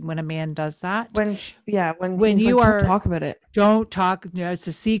destabilizing when a man does that. When he's like, don't talk about it. Don't talk. It's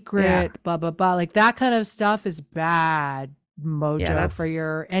a secret, blah, blah, blah. Like that kind of stuff is bad mojo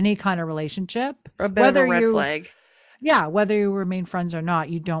for any kind of relationship. A bit of a red flag. Yeah. Whether you remain friends or not,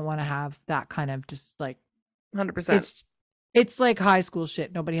 you don't want to have that kind of just like 100%. It's like high school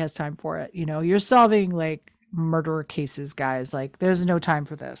shit. Nobody has time for it. You know, you're solving like murder cases, guys. Like there's no time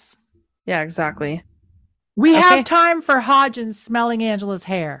for this. Yeah, exactly. We have time for Hodgins smelling Angela's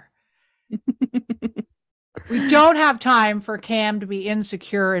hair. We don't have time for Cam to be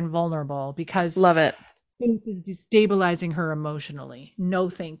insecure and vulnerable because love it. It's destabilizing her emotionally. No,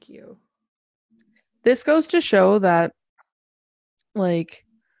 thank you. This goes to show that like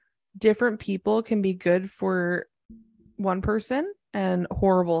different people can be good for one person and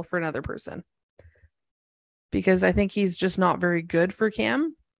horrible for another person. Because I think he's just not very good for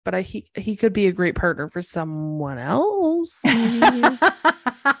Cam. But he could be a great partner for someone else.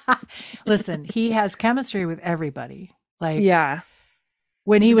 Listen, he has chemistry with everybody. Like, yeah,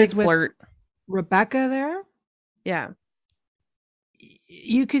 when he was with flirt. Rebecca there,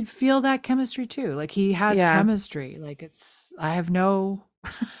 you could feel that chemistry too. Like he has chemistry. Like I have no,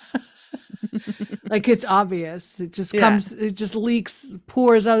 like it's obvious. It just comes. It just leaks,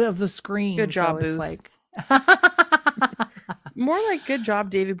 pours out of the screen. Good job, so Booth. It's like. More like good job,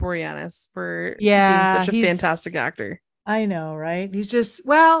 David Boreanaz, for being Yeah, such a fantastic actor. I know, right? He's just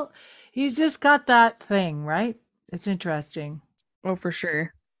got that thing, right? It's interesting. Oh, for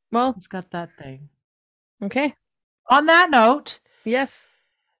sure. Well, He's got that thing. okay. On that note, Yes.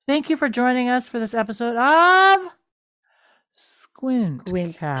 thank you for joining us for this episode of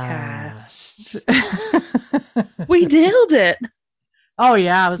Squintcast. Squintcast. We nailed it. Oh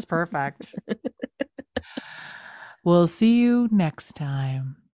yeah, it was perfect. We'll see you next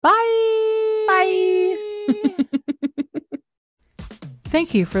time. Bye. Bye.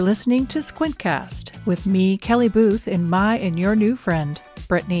 Thank you for listening to Squintcast with me, Kelly Booth, and your new friend,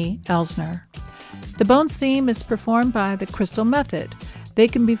 Brittany Elsner. The Bones theme is performed by The Crystal Method. They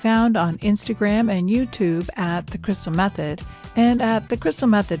can be found on Instagram and YouTube at The Crystal Method and at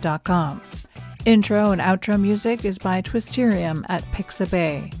thecrystalmethod.com. Intro and outro music is by Twisterium at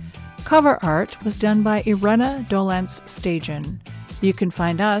Pixabay. Cover art was done by Irena Dolence Stajan. You can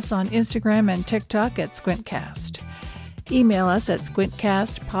find us on Instagram and TikTok at Squintcast. Email us at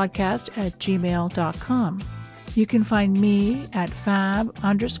squintcastpodcast@gmail.com. You can find me at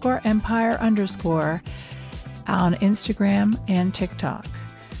fab_empire_ on Instagram and TikTok.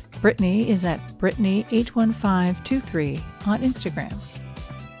 Brittany is at Brittany81523 on Instagram.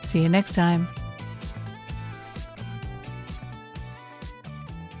 See you next time.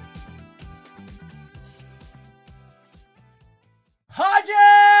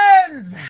 Hodgins!